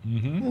stuff.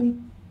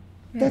 And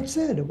that's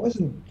it. It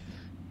wasn't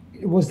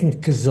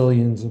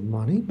gazillions of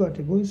money, but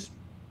it was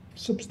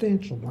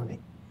substantial money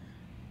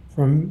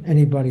from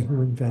anybody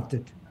who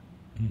invented.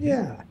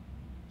 Yeah.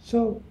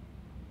 So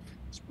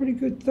it's a pretty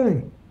good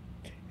thing.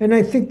 And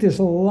I think there's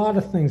a lot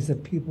of things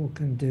that people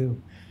can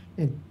do.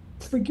 And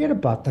forget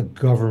about the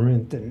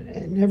government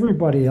and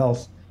everybody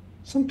else.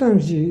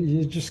 Sometimes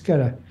you just got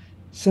to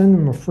send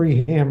them a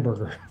free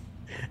hamburger.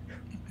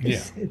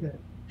 Say that,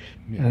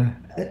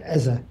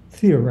 as a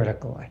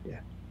theoretical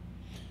idea.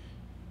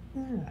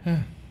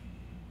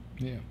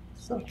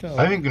 So,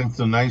 I think that's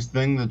a nice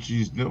thing that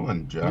she's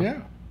doing,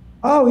 Jeff.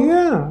 Oh,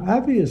 yeah,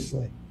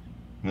 obviously.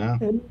 Yeah.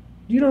 And,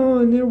 you know,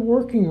 and they're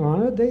working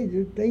on it.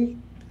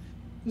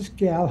 This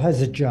gal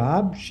has a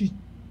job. She,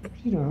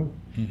 you know,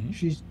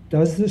 she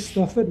does this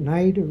stuff at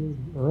night or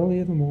early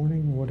in the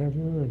morning or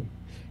whatever,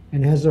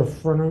 and has a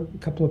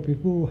couple of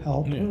people who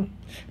help her.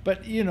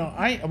 But you know,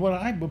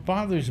 what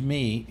bothers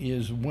me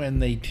is when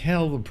they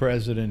tell the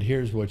president,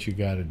 "Here's what you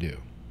got to do."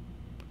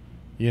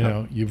 You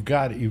know, you've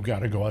got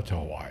to go out to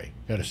Hawaii.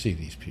 Got to see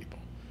these people.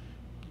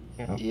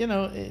 You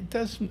know, it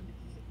doesn't.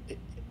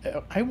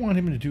 I want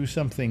him to do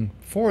something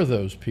for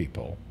those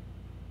people,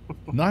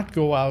 not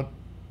go out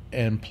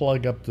and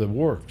plug up the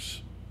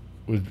works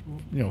with,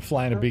 you know,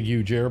 flying a big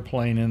huge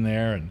airplane in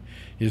there and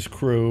his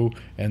crew,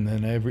 and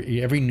then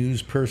every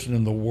news person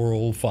in the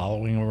world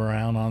following him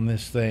around on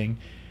this thing.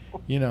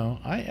 You know,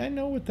 I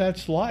know what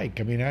that's like.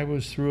 I mean, I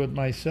was through it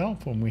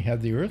myself when we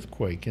had the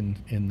earthquake in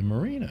the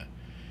marina,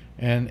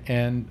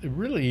 and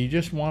really you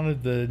just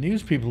wanted the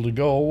news people to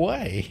go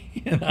away.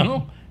 You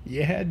know,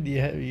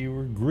 you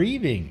were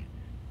grieving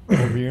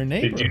over your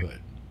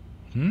neighborhood.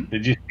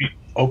 Did you see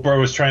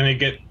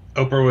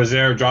Oprah was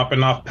there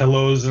dropping off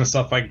pillows and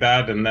stuff like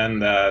that, and then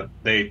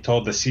they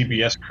told the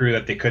CBS crew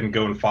that they couldn't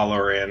go and follow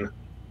her in.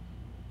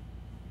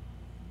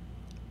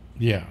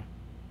 Yeah.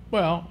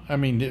 Well, I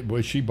mean,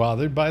 was she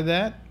bothered by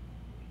that?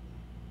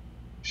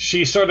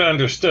 She sort of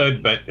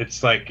understood, but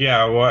it's like,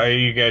 yeah, why are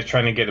you guys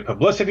trying to get a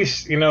publicity,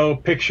 you know,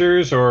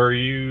 pictures, or are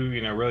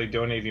you know, really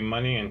donating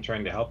money and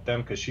trying to help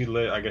them? Because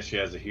I guess she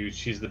has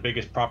she's the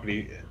biggest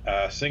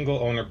single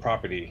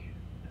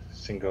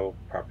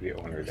property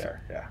owner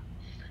there. Yeah.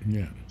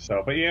 Yeah.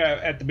 So, but yeah,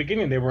 at the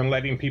beginning they weren't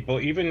letting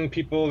even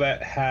people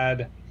that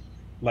had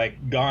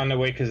like gone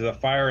away because of the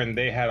fire, and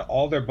they had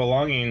all their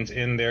belongings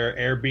in their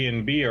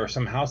Airbnb or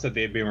some house that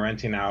they'd been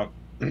renting out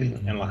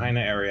in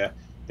Lahaina area.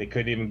 They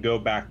couldn't even go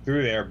back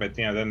through there, but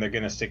you know, then they're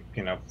going to stick,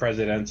 you know,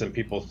 presidents and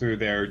people through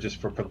there just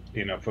for,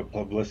 you know, for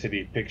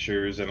publicity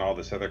pictures and all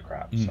this other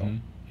crap. So,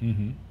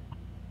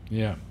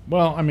 yeah.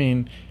 Well, I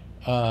mean,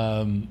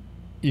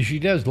 she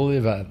does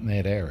live out in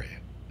that area,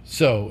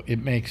 so it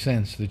makes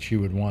sense that she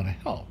would want to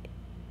help.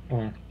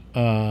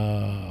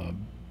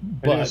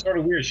 But it was sort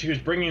of weird. She was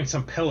bringing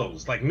some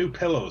pillows, like new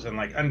pillows, and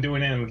like undoing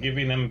them and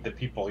giving them to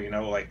people, you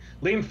know, like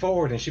lean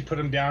forward, and she put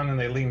them down and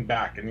they lean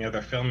back, and you know,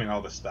 they're filming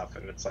all this stuff,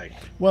 and it's like,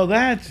 well,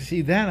 that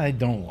I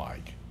don't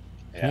like.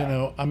 You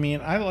know, I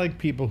mean, I like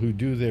people who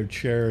do their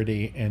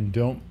charity and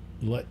don't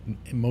let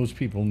most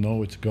people know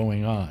what's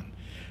going on.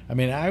 I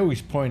mean, I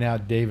always point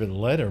out David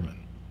Letterman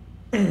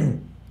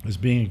as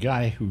being a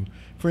guy who,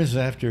 for instance,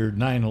 after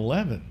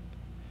 9/11,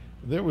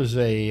 there was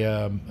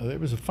a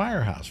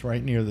firehouse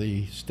right near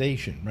the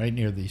station, right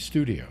near the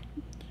studio,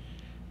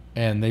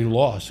 and they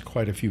lost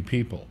quite a few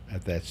people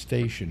at that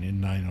station in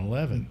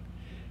 9/11,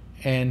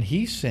 and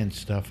he sent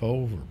stuff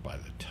over by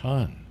the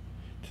ton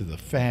to the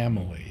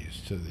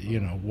families, to the,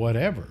 you know,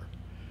 whatever,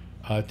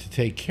 to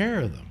take care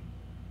of them.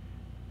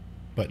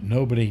 but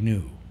nobody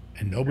knew,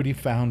 and nobody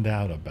found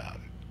out about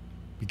it,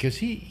 because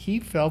he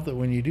felt that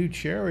when you do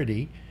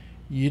charity,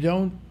 you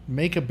don't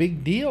make a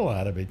big deal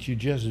out of it. You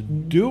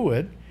just do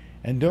it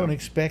and don't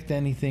expect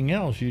anything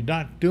else. You're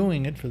not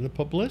doing it for the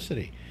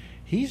publicity.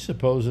 He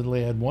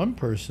supposedly had one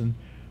person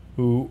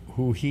who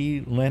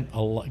he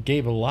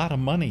gave a lot of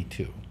money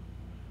to,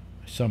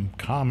 some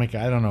comic,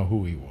 I don't know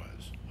who he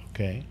was,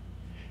 okay,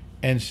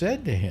 and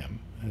said to him,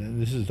 and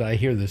this is, I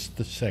hear this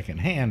the second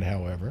hand,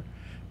 however,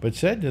 but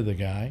said to the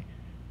guy,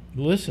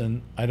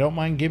 listen, I don't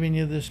mind giving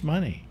you this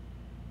money,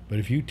 but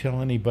if you tell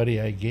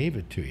anybody I gave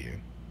it to you,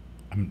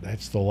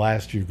 that's the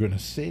last you're going to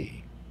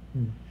see.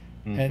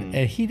 Mm-hmm.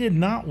 And he did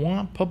not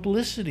want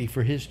publicity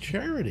for his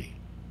charity.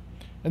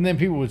 And then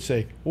people would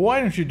say, well,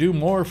 why don't you do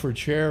more for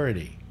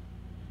charity?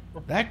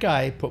 That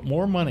guy put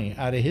more money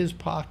out of his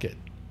pocket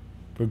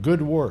for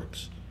good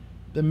works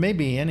than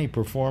maybe any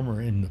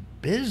performer in the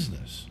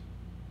business.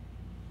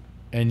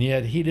 And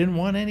yet he didn't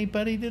want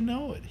anybody to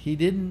know it. He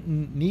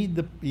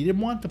didn't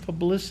want the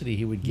publicity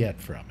he would get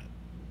from it.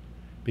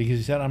 Because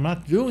he said, I'm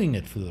not doing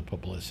it for the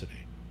publicity.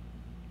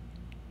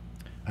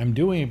 I'm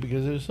doing it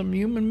because there's some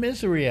human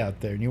misery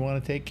out there and you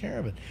want to take care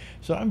of it.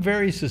 So I'm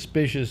very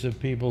suspicious of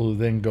people who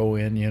then go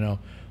in,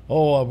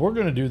 we're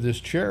going to do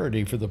this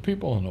charity for the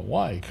people in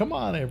Hawaii. Come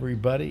on,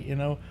 everybody,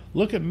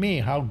 look at me,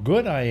 how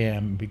good I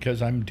am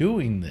because I'm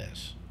doing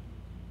this.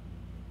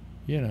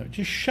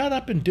 Just shut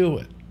up and do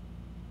it.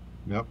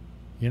 Yep.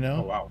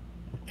 Oh, wow.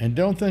 And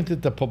don't think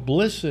that the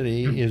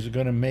publicity is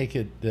going to make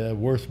it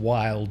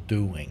worthwhile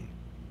doing.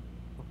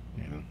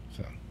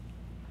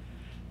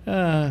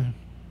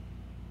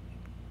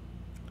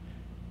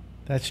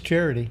 That's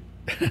charity.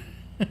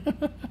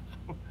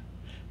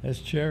 That's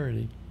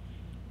charity.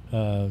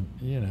 So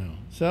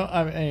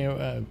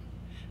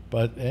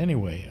but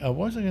anyway, what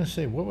was I going to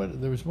say?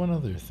 There was one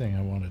other thing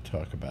I want to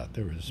talk about.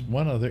 There was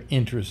one other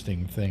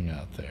interesting thing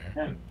out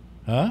there.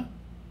 Huh?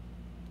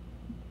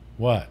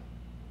 What?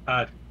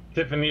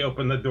 Tiffany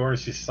opened the door.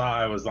 She saw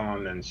I was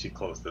on, and she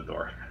closed the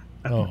door.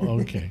 Oh,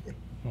 okay.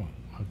 Oh,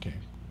 okay.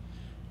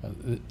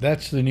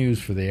 That's the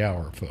news for the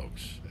hour,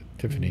 folks.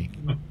 Tiffany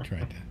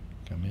tried to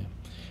come in.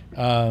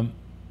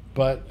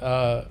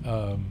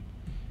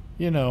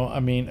 We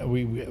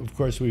of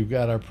course we've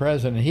got our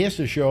president. He has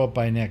to show up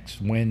by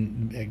next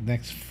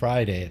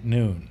Friday at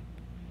noon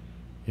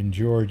in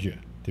Georgia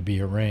to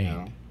be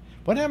arraigned. Yeah.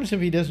 What happens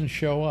if he doesn't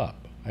show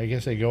up? I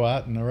guess they go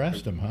out and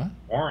arrest him, huh?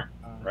 Warrant,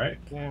 right?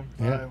 Yeah,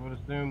 I would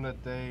assume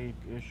that they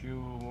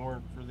issue a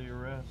warrant for the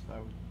arrest. I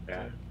would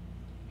say.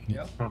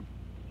 Yep.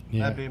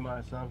 Yeah. That'd be my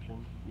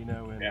assumption. In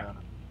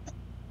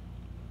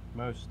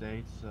most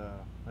states.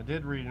 I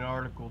did read an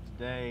article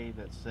today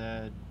that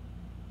said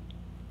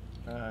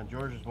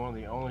Georgia's one of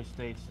the only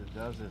states that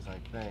does this, I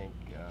think.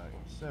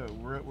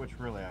 Which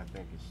really I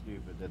think is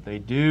stupid. That they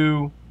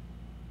do,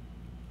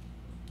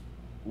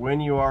 when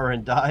you are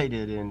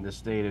indicted in the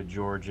state of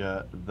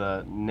Georgia,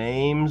 the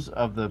names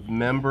of the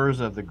members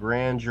of the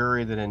grand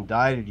jury that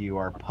indicted you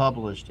are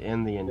published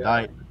in the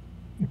indictment,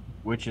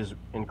 which is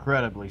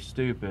incredibly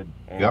stupid.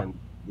 And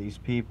these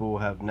people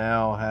have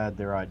now had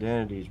their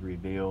identities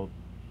revealed.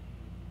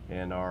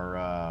 And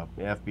our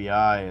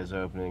FBI is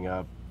opening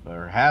up,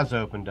 or has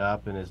opened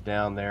up, and is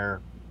down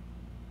there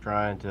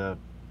trying to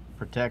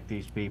protect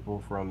these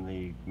people from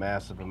the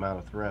massive amount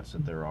of threats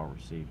that they're all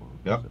receiving.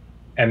 Yep.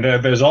 And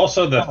there's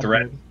also the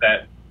threat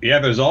that,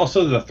 that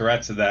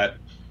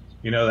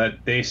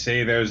they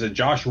say there's a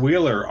Josh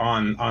Wheeler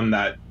on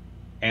that,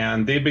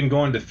 and they've been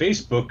going to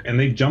Facebook and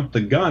they jumped the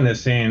gun as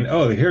saying,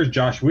 oh, here's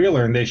Josh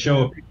Wheeler, and they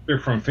show a picture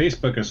from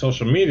Facebook and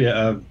social media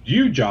of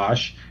you,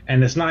 Josh,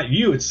 and it's not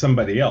you, it's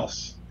somebody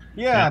else.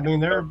 Yeah, I mean,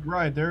 they're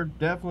right. They're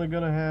definitely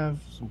going to have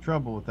some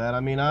trouble with that. I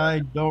mean, I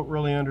don't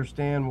really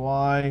understand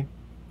why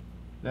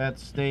that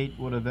state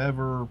would have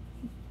ever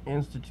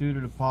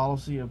instituted a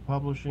policy of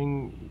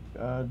publishing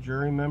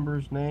jury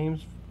members'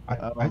 names. I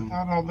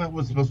thought all that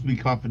was supposed to be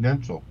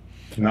confidential.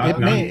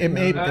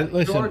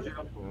 Listen.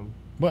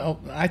 Well,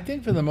 I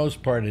think for the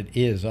most part it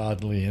is,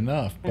 oddly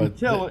enough.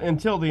 But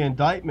until the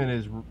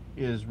indictment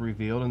is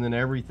revealed, and then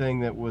everything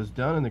that was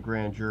done in the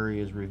grand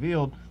jury is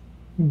revealed.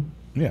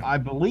 Yeah, I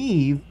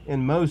believe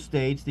in most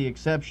states, the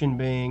exception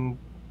being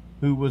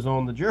who was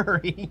on the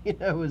jury,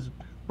 is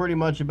pretty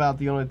much about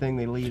the only thing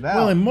they leave out.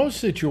 Well, in most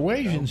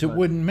situations, it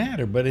wouldn't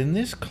matter, but in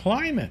this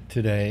climate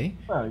today,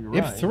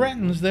 it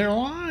threatens their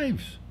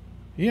lives.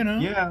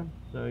 Yeah.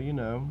 So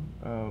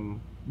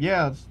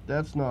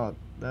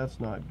that's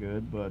not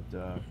good. But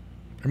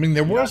I mean,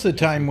 there was a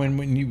time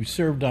when you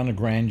served on a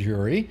grand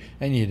jury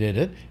and you did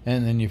it,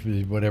 and then you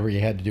did whatever you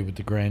had to do with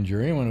the grand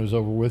jury, and when it was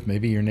over with,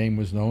 maybe your name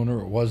was known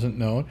or it wasn't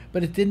known,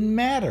 but it didn't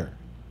matter.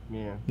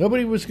 Yeah.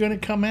 Nobody was going to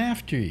come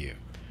after you.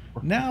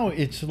 Now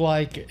it's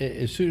like,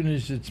 as soon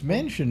as it's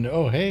mentioned,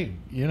 oh, hey,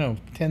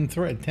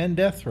 10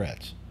 death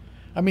threats.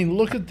 I mean,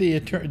 look at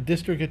the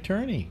district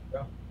attorney.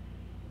 Yeah.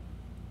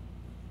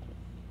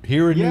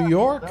 Here in New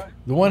York,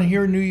 the one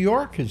here in New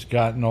York has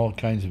gotten all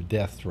kinds of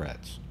death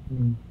threats.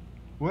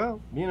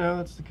 Well,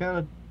 that's the kind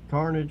of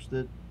carnage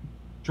that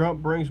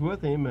Trump brings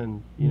with him,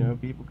 and you know,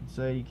 people could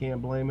say you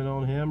can't blame it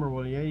on him, or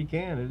well, yeah, you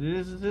can. It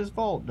is his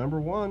fault. Number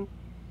one,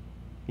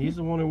 he's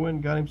the one who went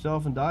and got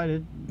himself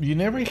indicted. You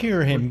never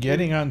hear him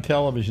getting on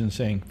television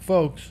saying,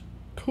 "Folks,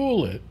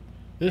 cool it.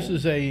 This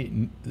is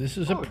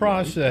a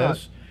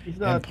process, he's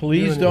not and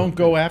please doing don't anything.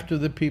 go after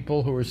the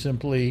people who are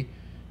simply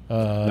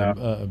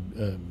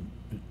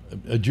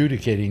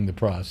adjudicating the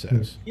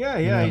process." Yeah,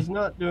 You know? he's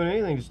not doing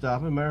anything to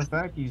stop it. Matter of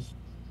fact, he's,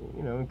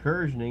 you know,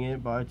 encouraging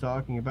it by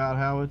talking about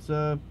how it's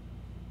a,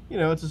 you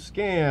know, it's a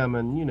scam,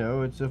 and you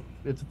know, it's a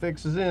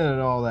fixes in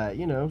and all that,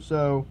 you know.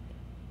 So,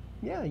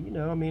 yeah, you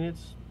know, I mean,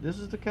 this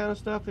is the kind of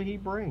stuff that he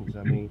brings.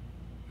 I mean,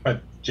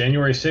 But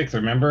January 6th,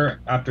 remember,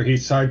 after he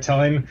started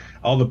telling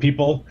all the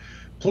people,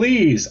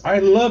 please, I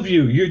love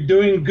you, you're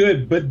doing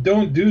good, but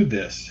don't do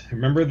this.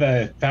 Remember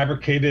the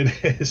fabricated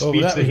speech? Oh,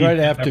 that was he right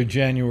had? after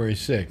January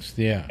 6th.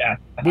 Yeah. Yeah.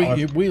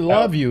 We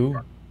love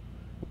you.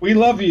 We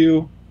love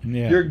you.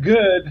 Yeah. You're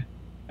good.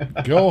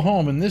 Go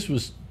home. And this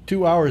was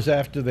 2 hours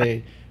after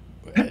the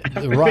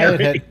riot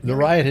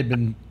had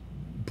been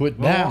put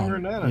longer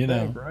than down. that, I You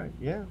think, know. right?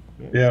 Yeah.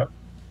 Yeah.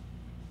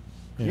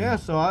 Yeah,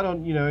 so I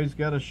don't, you know, he's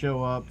got to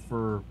show up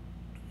for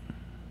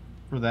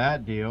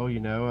that deal, you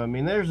know. I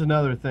mean, there's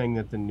another thing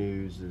that the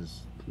news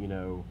is, you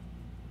know,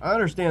 I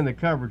understand the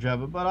coverage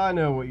of it, but I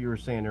know what you were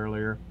saying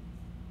earlier.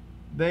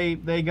 They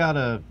got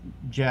to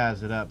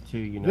jazz it up too,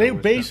 you know. They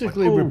It's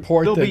basically like, oh,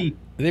 report there'll that be-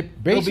 they're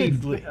there'll be,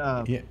 basically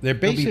there'll be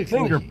basically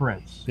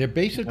fingerprints. They're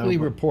basically You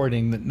know, but-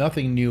 reporting that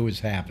nothing new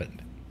has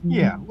happened.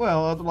 Yeah,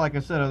 well, like I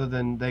said, other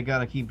than they got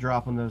to keep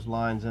dropping those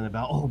lines in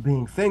about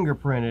being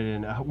fingerprinted,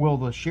 and will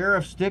the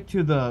sheriff stick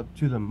to the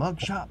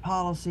mugshot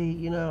policy?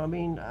 You know, I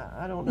mean,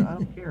 I don't know, I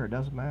don't care. It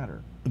doesn't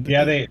matter.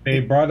 Yeah, they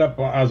brought up,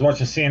 I was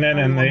watching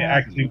CNN and they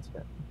actually,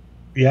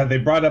 yeah, they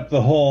brought up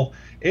the whole,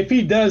 if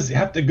he does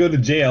have to go to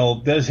jail,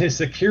 does his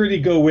security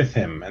go with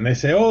him? And they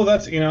say, oh,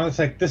 that's, you know, it's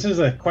like, this is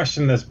a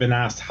question that's been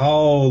asked how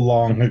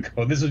long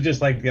ago? This was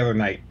just like the other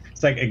night.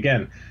 It's like,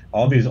 again,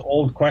 all these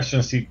old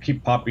questions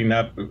keep popping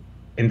up,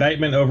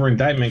 indictment over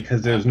indictment,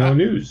 because there's no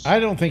news. I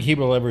don't think he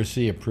will ever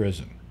see a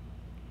prison.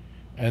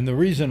 And the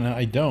reason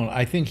I don't,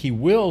 I think he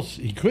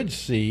could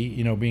see,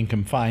 you know, being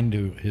confined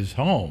to his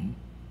home.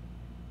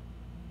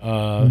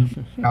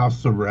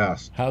 House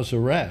arrest. House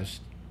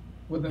arrest.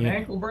 With an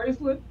ankle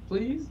bracelet,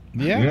 please?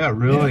 Yeah. Yeah,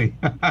 really.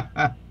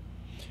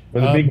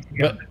 With a big,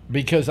 But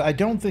because I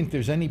don't think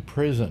there's any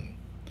prison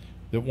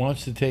that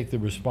wants to take the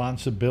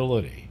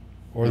responsibility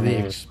or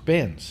the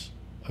expense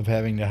of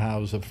having to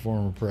house a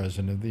former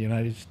president of the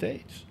United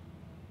States.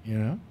 You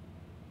know?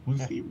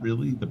 Was he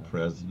really the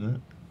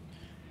president?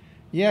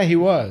 Yeah, he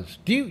was.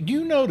 Do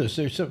you notice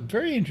there's something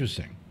very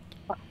interesting?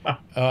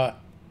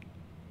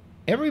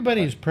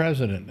 Everybody's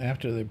president.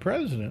 After they're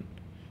president,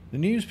 the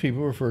news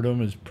people refer to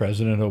him as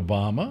President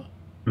Obama,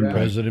 Yeah.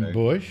 President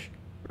Bush.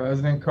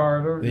 President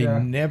Carter. They Yeah.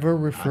 never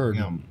referred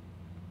him.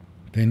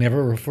 They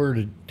never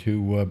referred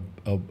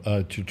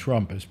to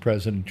Trump as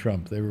President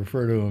Trump. They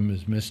refer to him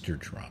as Mr.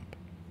 Trump.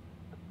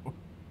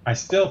 I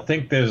still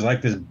think there's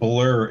like this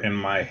blur in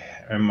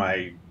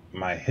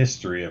my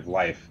history of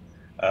life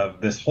of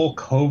this whole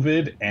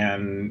COVID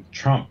and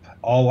Trump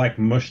all like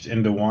mushed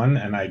into one,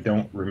 and I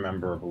don't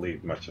remember or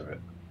believe much of it.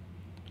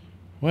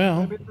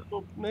 Well,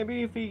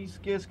 Maybe if he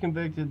gets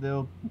convicted,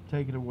 they'll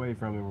take it away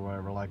from him or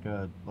whatever, like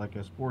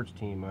a sports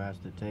team who has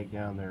to take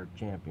down their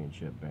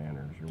championship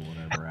banners or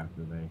whatever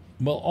after they.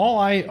 well,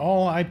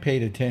 all I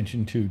paid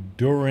attention to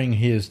during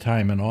his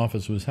time in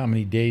office was how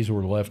many days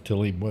were left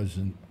till he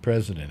wasn't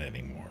president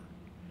anymore.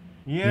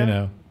 Yeah. You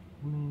know.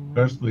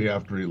 Especially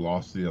after he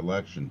lost the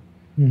election.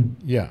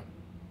 Yeah.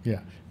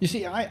 You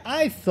see,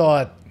 I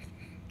thought,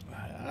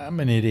 I'm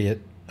an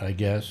idiot, I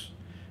guess,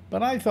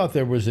 but I thought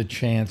there was a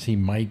chance he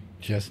might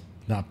just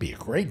not be a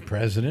great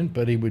president,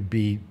 but he would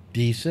be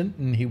decent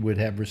and he would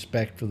have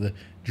respect for the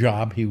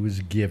job he was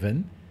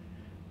given.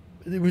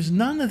 There was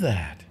none of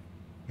that.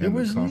 There And the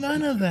was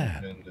none of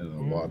that. Constitution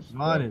and a lot of I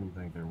stuff. didn't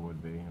think there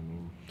would be. I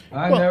mean,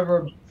 I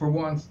never, for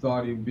once,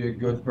 thought he'd be a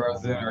good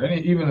president or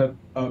even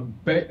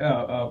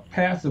a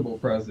passable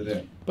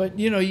president. But,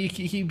 you know, you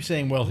keep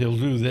saying, well, he'll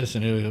do this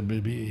and he'll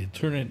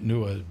turn it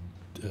into a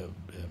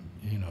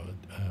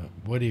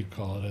what do you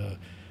call it,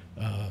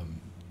 a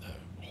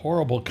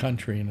horrible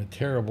country and a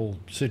terrible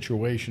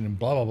situation and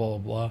blah, blah, blah,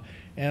 blah.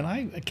 And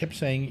I kept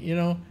saying, you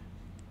know,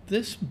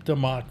 this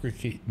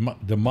democracy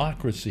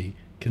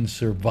can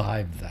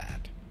survive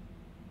that,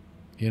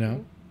 you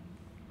know?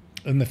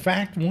 And the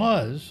fact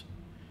was,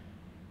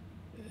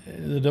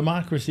 the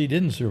democracy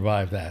didn't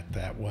survive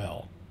that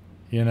well.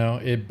 You know,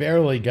 it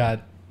barely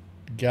got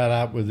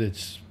out with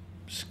its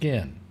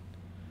skin.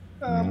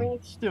 I mean,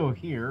 it's still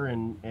here,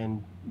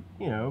 and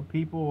you know,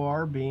 people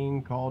are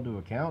being called to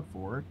account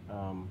for it.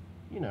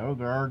 You know,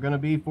 there are going to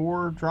be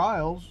 4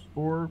 trials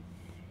for,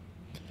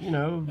 you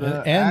know,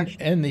 the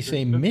and they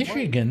say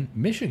Michigan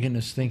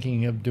is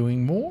thinking of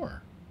doing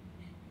more,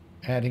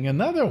 adding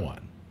another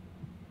one.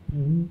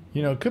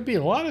 You know, it could be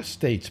a lot of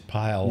states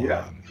pile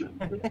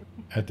on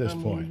at this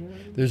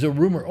point. There's a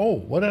rumor. Oh,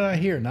 what did I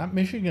hear? Not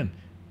Michigan.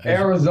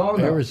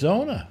 Arizona.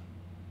 Arizona.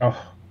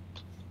 Oh,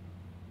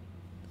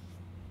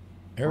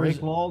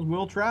 break laws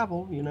will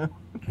travel, you know.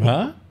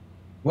 Huh?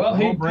 Well,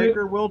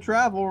 Lawbreaker will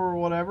travel or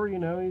whatever, you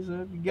know.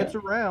 He gets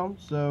around,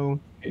 so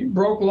he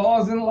broke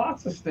laws in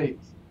lots of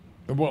states.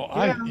 Well,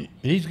 Yeah.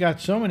 he's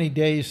got so many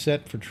days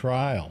set for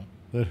trial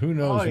that who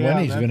knows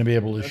when he's going to be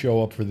able to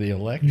show up for the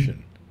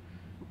election.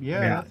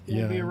 that's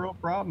gonna be a real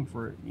problem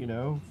for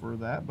for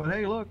that. But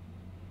hey, look,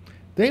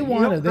 they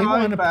want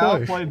to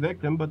push play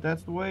victim, but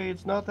that's the way.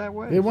 It's not that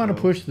way. They want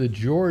to push the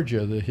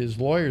Georgia. His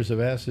lawyers have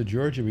asked the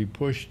Georgia be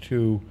pushed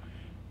to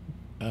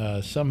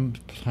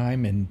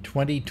sometime in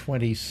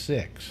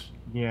 2026.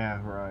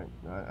 Yeah, right.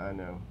 I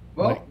know.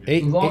 Well,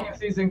 as long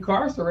as he's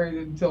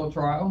incarcerated until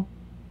trial.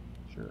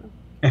 Sure.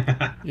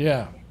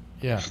 Yeah.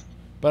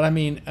 But I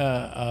mean,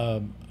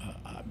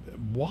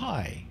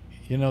 why?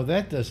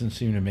 That doesn't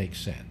seem to make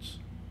sense.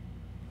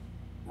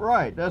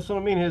 Right. That's what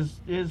I mean.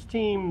 His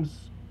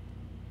teams,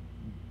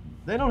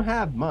 they don't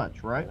have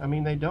much, right? I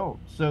mean, they don't.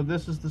 So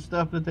this is the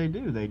stuff that they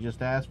do. They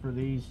just ask for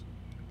these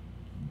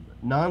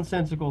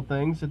nonsensical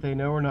things that they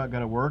know are not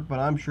going to work, but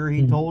I'm sure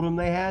he told them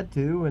they had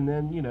to, and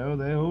then,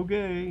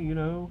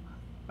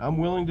 I'm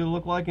willing to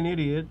look like an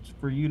idiot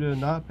for you to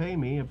not pay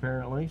me,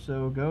 apparently,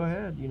 so go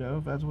ahead,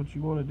 if that's what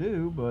you want to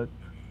do, but,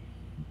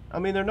 I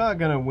mean, they're not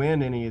going to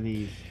win any of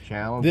these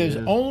challenges.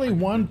 There's only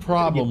one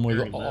problem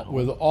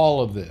with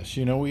all of this.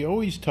 We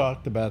always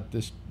talked about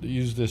this,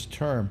 use this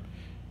term,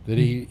 that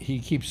he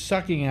keeps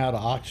sucking out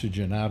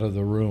oxygen out of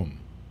the room.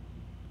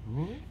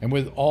 And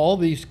with all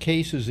these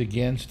cases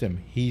against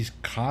him, he's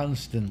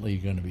constantly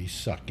going to be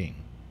sucking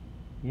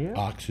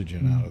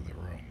oxygen out of the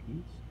room.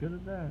 He's good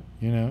at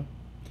that.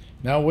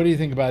 Now, what do you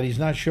think about he's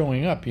not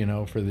showing up,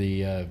 for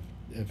the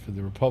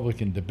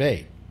Republican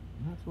debate?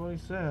 That's what he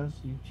says.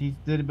 He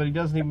did it, but he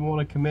doesn't even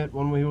want to commit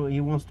when he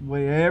wants to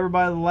wait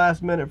everybody the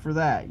last minute for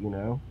that,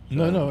 So.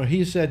 No,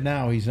 he said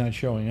now he's not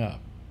showing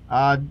up.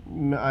 I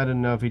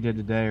didn't know if he did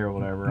today or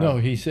whatever. No,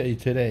 he said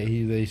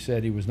today. They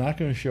said he was not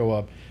going to show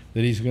up.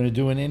 That he's going to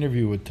do an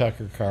interview with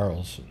Tucker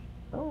Carlson.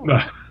 Oh,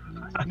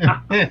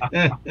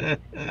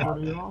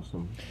 pretty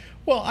awesome.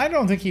 Well, I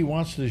don't think he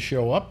wants to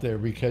show up there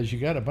because you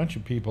got a bunch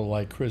of people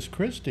like Chris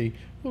Christie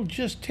who'll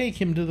just take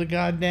him to the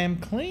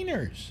goddamn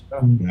cleaners.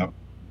 Yep.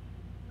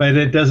 But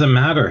it doesn't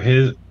matter.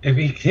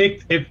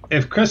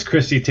 If Chris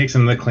Christie takes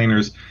him to the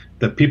cleaners,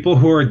 the people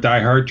who are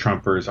diehard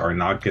Trumpers are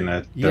not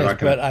gonna. Yes,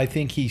 but I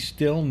think he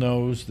still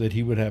knows that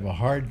he would have a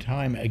hard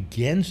time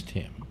against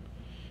him.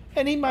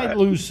 And he might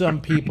lose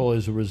some people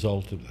as a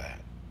result of that,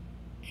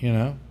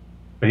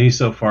 But he's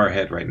so far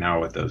ahead right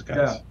now with those guys.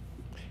 Yeah.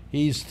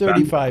 He's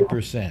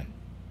 35%.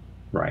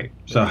 Right.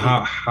 So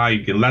how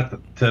you can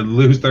to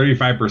lose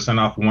 35%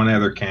 off one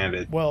other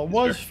candidate? Well, it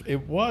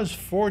was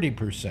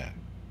 40%.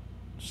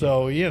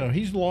 So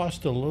he's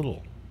lost a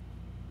little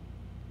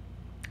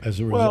as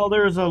a result. Well,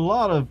 there's a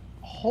lot of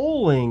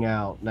polling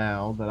out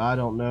now that I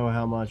don't know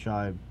how much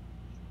I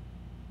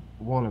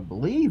want to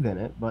believe in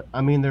it, but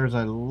I mean, there's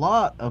a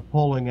lot of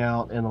polling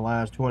out in the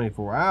last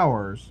 24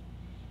 hours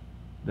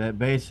that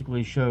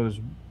basically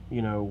shows,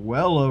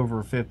 well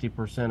over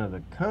 50% of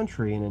the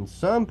country, and in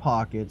some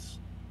pockets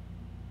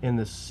in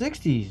the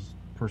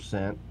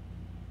 60%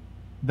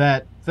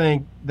 that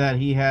think that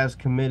he has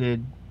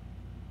committed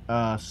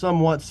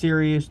somewhat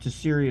serious to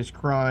serious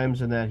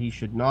crimes and that he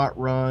should not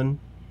run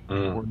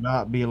or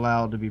not be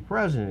allowed to be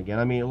president again.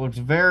 I mean, it looks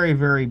very,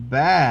 very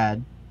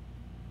bad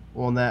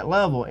on that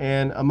level,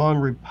 and among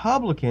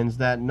Republicans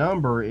that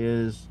number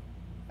is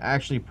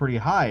actually pretty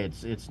high.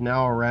 It's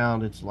now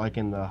around, it's like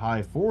in the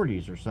high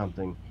 40s or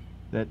something,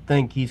 that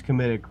think he's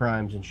committed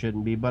crimes and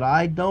shouldn't be. But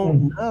I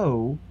don't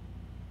know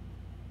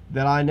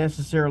that I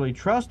necessarily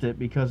trust it,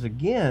 because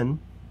again,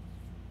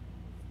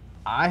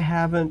 I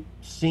haven't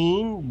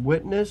seen,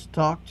 witnessed,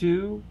 talked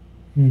to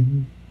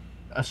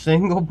a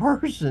single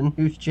person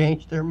who's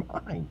changed their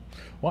mind.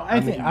 Well, I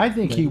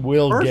think he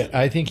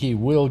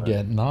will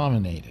get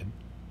nominated.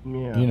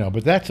 Yeah.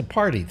 But that's a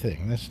party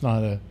thing. That's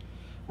not a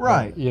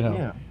right.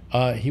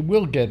 He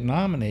will get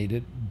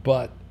nominated,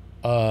 but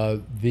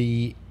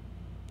the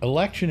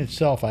election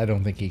itself, I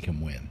don't think he can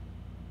win.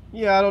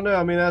 Yeah, I don't know.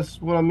 I mean, that's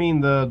what I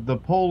mean. The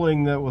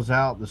polling that was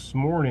out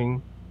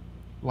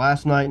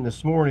last night and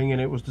this morning,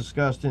 and it was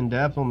discussed in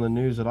depth on the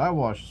news that I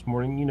watched this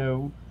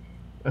morning,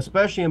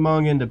 especially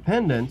among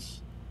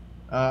independents,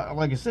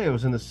 like I say, it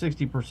was in the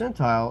 60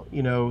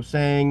 percentile,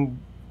 saying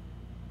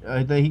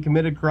that he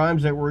committed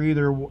crimes that were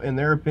either, in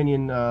their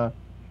opinion,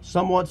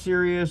 somewhat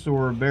serious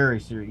or very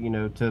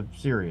serious, to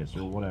serious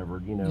or whatever,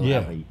 how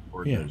they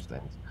word those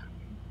things.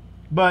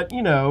 But,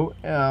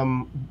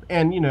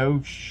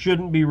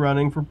 shouldn't be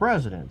running for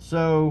president.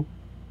 So,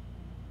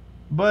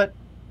 but,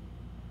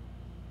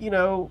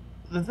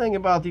 the thing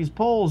about these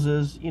polls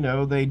is,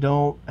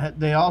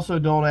 they also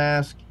don't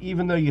ask,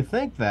 even though you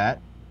think that,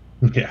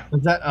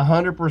 does that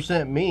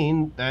 100%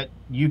 mean that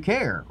you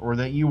care or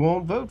that you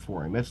won't vote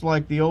for him? It's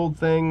like the old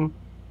thing,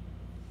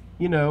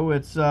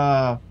 it's,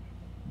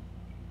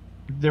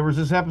 there was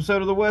this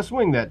episode of The West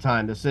Wing that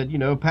time that said,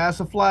 pass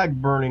a flag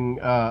burning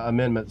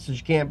amendment that says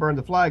you can't burn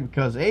the flag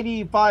because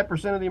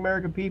 85% of the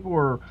American people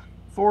are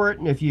for it,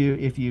 and if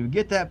you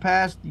get that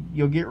passed,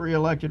 you'll get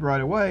reelected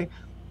right away.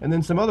 And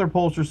then some other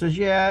pollster says,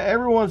 yeah,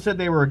 everyone said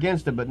they were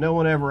against it, but no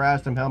one ever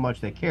asked them how much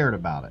they cared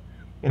about it.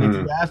 And if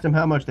you asked them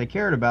how much they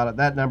cared about it,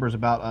 that number's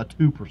about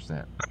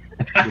 2%.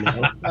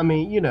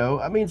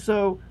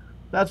 So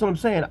that's what I'm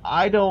saying.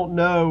 I don't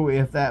know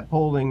if that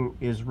polling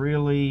is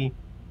really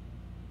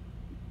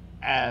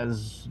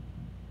as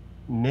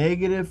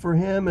negative for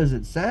him as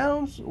it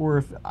sounds, or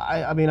if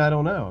I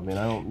don't know. I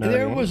don't know.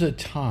 There was a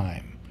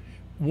time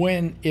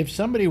when if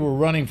somebody were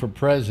running for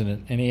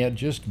president and he had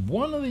just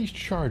one of these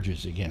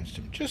charges against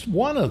him, just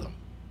one of them,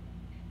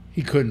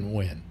 he couldn't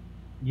win.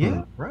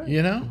 Yeah, right.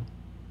 You know?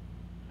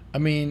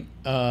 And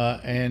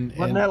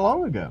wasn't that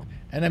long ago.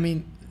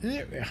 And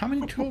how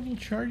many total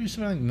charges?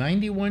 Something like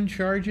 91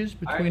 charges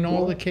between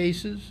all the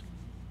cases?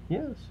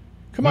 Yes.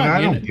 Come on,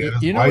 I don't get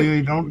it. Why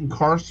they don't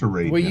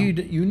incarcerate well,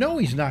 him? you know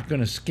he's not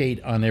going to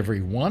skate on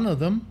every one of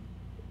them.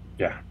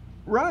 Yeah.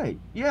 Right.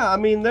 Yeah,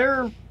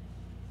 they're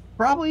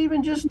probably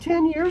even just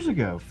 10 years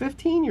ago,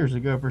 15 years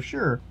ago for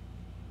sure,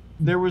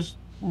 there was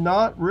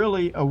not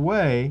really a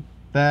way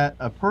that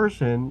a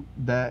person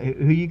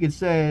who you could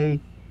say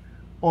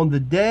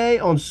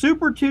on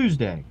Super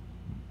Tuesday,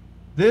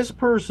 this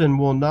person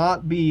will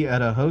not be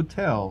at a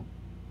hotel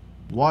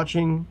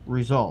watching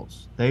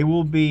results. They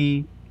will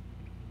be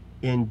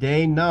in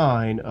day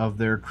 9 of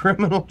their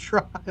criminal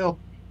trial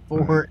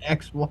for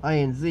X, Y,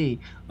 and Z.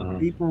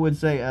 People would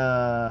say,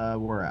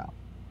 we're out.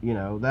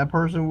 That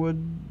person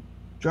would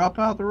drop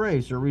out the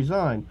race or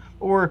resign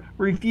or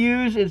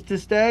refuse to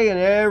stay,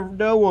 and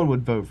no one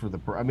would vote for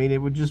they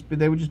would just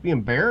be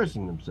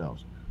embarrassing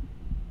themselves.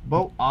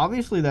 But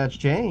obviously that's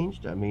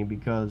changed.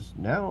 Because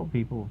now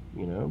people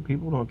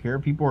don't care.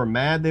 People are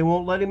mad they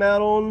won't let him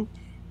out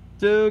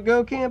to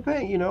go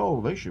campaign.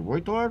 They should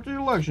wait till after the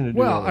election to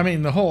do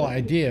it. The whole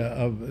idea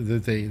of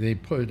that they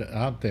put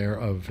out there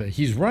of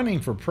he's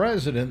running for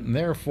president and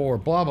therefore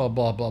blah blah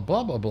blah blah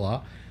blah blah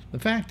blah. The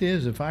fact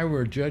is, if I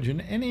were a judge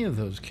in any of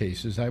those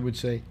cases, I would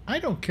say, I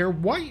don't care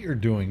what you're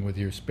doing with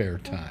your spare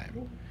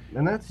time.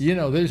 And that's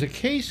there's a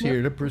case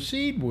here to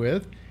proceed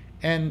with,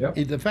 and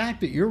the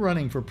fact that you're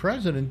running for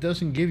president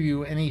doesn't give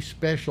you any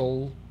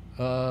special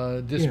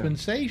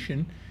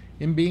dispensation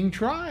in being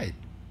tried.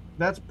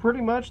 That's pretty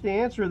much the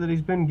answer that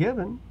he's been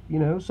given.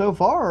 So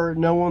far,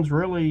 no one's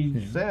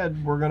really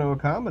said we're going to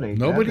accommodate.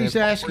 Nobody's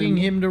asking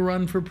him to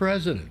run for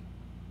president.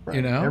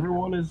 Right.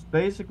 Everyone has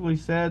basically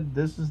said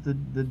this is the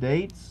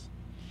dates,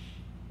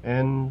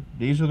 and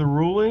these are the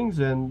rulings,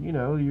 and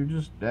you're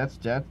just that's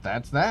that.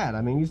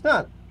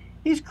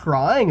 He's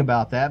crying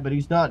about that, but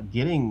he's not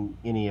getting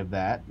any of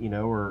that,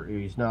 or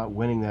he's not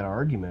winning that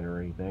argument or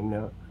anything.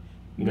 No,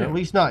 at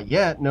least not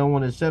yet. No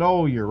one has said,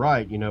 "Oh, you're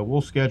right.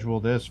 We'll schedule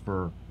this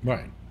for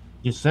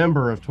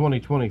December of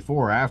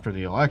 2024 after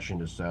the election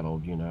is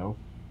settled."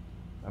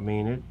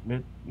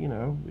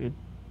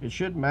 It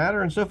shouldn't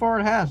matter, and so far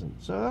it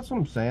hasn't. So that's what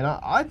I'm saying.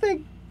 I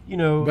think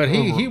But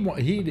he's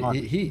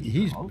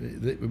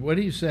what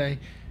do you say?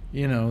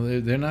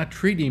 They're not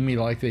treating me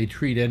like they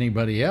treat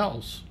anybody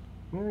else.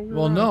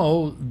 Well,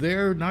 no,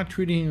 they're not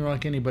treating you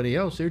like anybody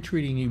else. They're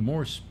treating you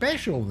more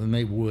special than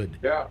they would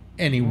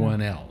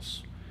anyone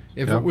else.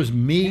 If it was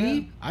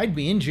me, I'd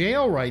be in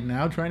jail right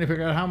now trying to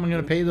figure out how I'm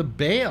going to pay the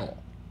bail.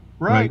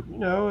 Right.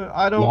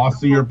 I don't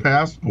loss of your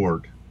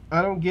passport.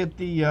 I don't get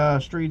the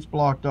streets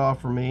blocked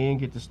off for me and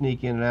get to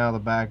sneak in and out of the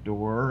back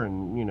door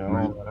and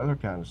all that other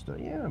kind of stuff.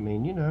 Yeah,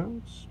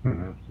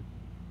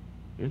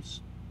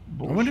 it's bullshit.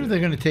 I wonder if they're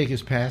going to take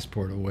his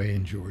passport away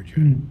in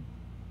Georgia.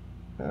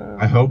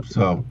 I hope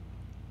so.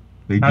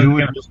 They do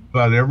it just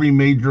about every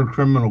major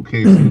criminal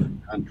case in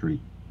the country.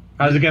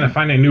 How's he going to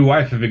find a new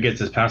wife if he gets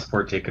his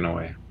passport taken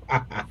away?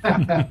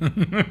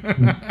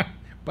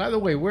 By the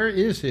way, where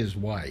is his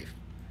wife?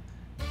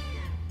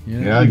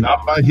 Yeah,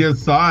 not by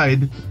his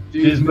side.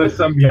 She's with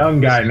some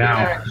young guy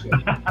now.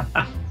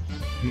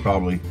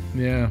 Probably.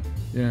 Yeah.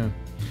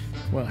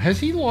 Well, has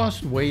he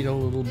lost weight a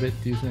little bit,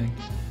 do you think?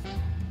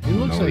 He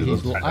looks like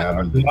he's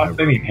lost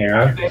any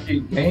hair. I think he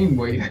gained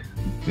weight.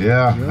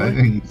 Yeah, really? I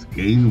think he's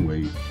gained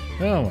weight.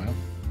 Oh, well.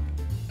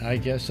 I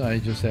guess I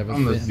just have a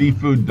on the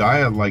seafood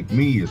diet like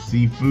me. You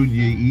seafood,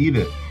 you eat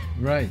it.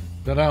 Right.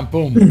 Ta-da,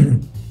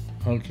 boom.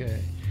 Okay.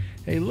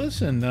 Hey,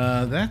 listen,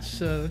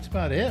 that's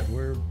about it.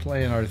 We're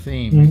playing our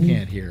theme. You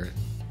can't hear it.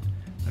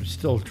 I'm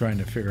still trying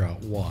to figure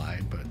out why,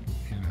 but,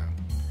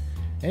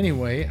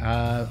 Anyway,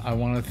 I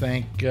want to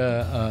thank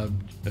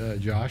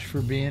Josh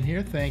for being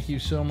here. Thank you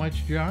so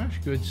much, Josh.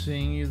 Good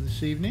seeing you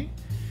this evening.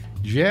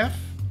 Jeff,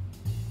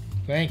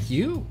 thank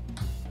you.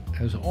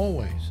 As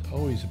always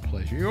a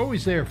pleasure. You're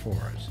always there for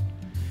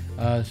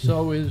us.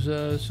 So is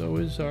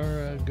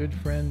our good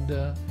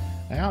friend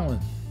Alan.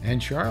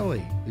 And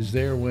Charlie is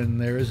there when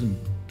there isn't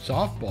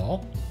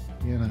softball,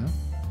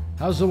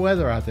 How's the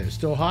weather out there?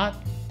 Still hot?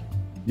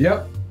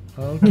 Yep.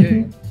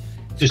 Okay.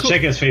 Just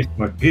check his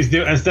Facebook. He's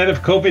doing, instead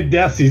of COVID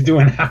deaths, he's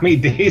doing how many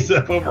days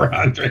of over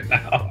 100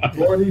 now?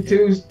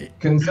 42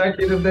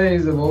 consecutive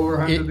days of over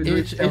 100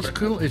 degrees. It's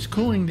cool. It's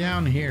cooling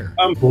down here.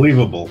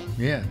 Unbelievable.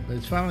 Yeah,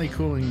 it's finally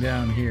cooling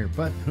down here,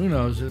 but who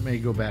knows? It may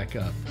go back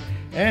up.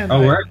 And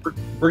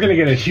we're gonna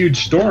get a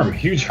huge storm,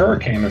 huge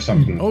hurricane or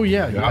something. Oh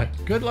yeah.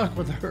 Good luck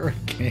with the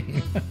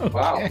hurricane. Okay.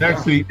 Wow.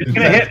 Actually, It's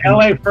gonna hit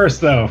LA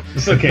first, though.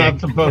 It's okay. not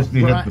supposed to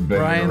hit the Bay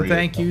Brian, Area.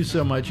 thank you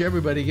so much.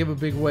 Everybody, give a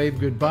big wave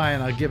goodbye,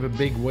 and I'll give a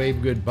big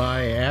wave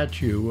goodbye at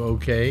you.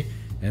 Okay,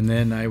 and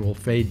then I will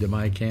fade to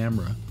my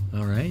camera.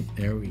 All right,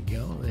 there we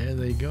go. There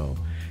they go.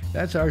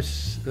 That's our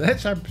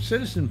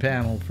citizen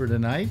panel for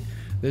tonight.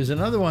 There's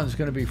another one that's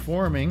going to be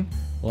forming,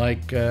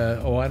 like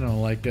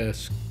like a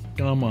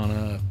scum on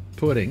a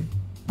pudding.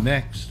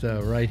 Next,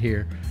 right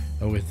here,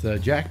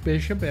 with Jack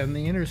Bishop and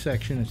the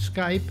intersection at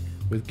Skype,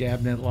 with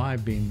Gabnet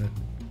Live being the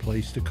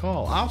place to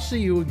call. I'll see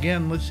you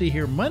again. Let's see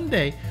here.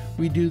 Monday,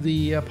 we do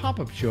the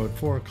pop-up show at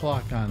 4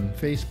 o'clock on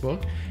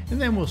Facebook,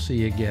 and then we'll see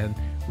you again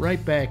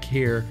right back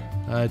here,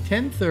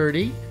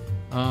 10:30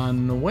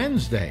 on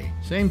Wednesday.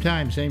 Same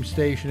time, same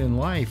station in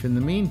life. In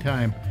the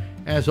meantime,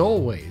 as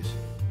always,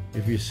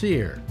 if you see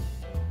her,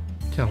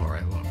 tell her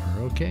I love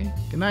her, okay?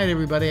 Good night,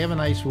 everybody. Have a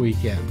nice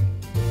weekend.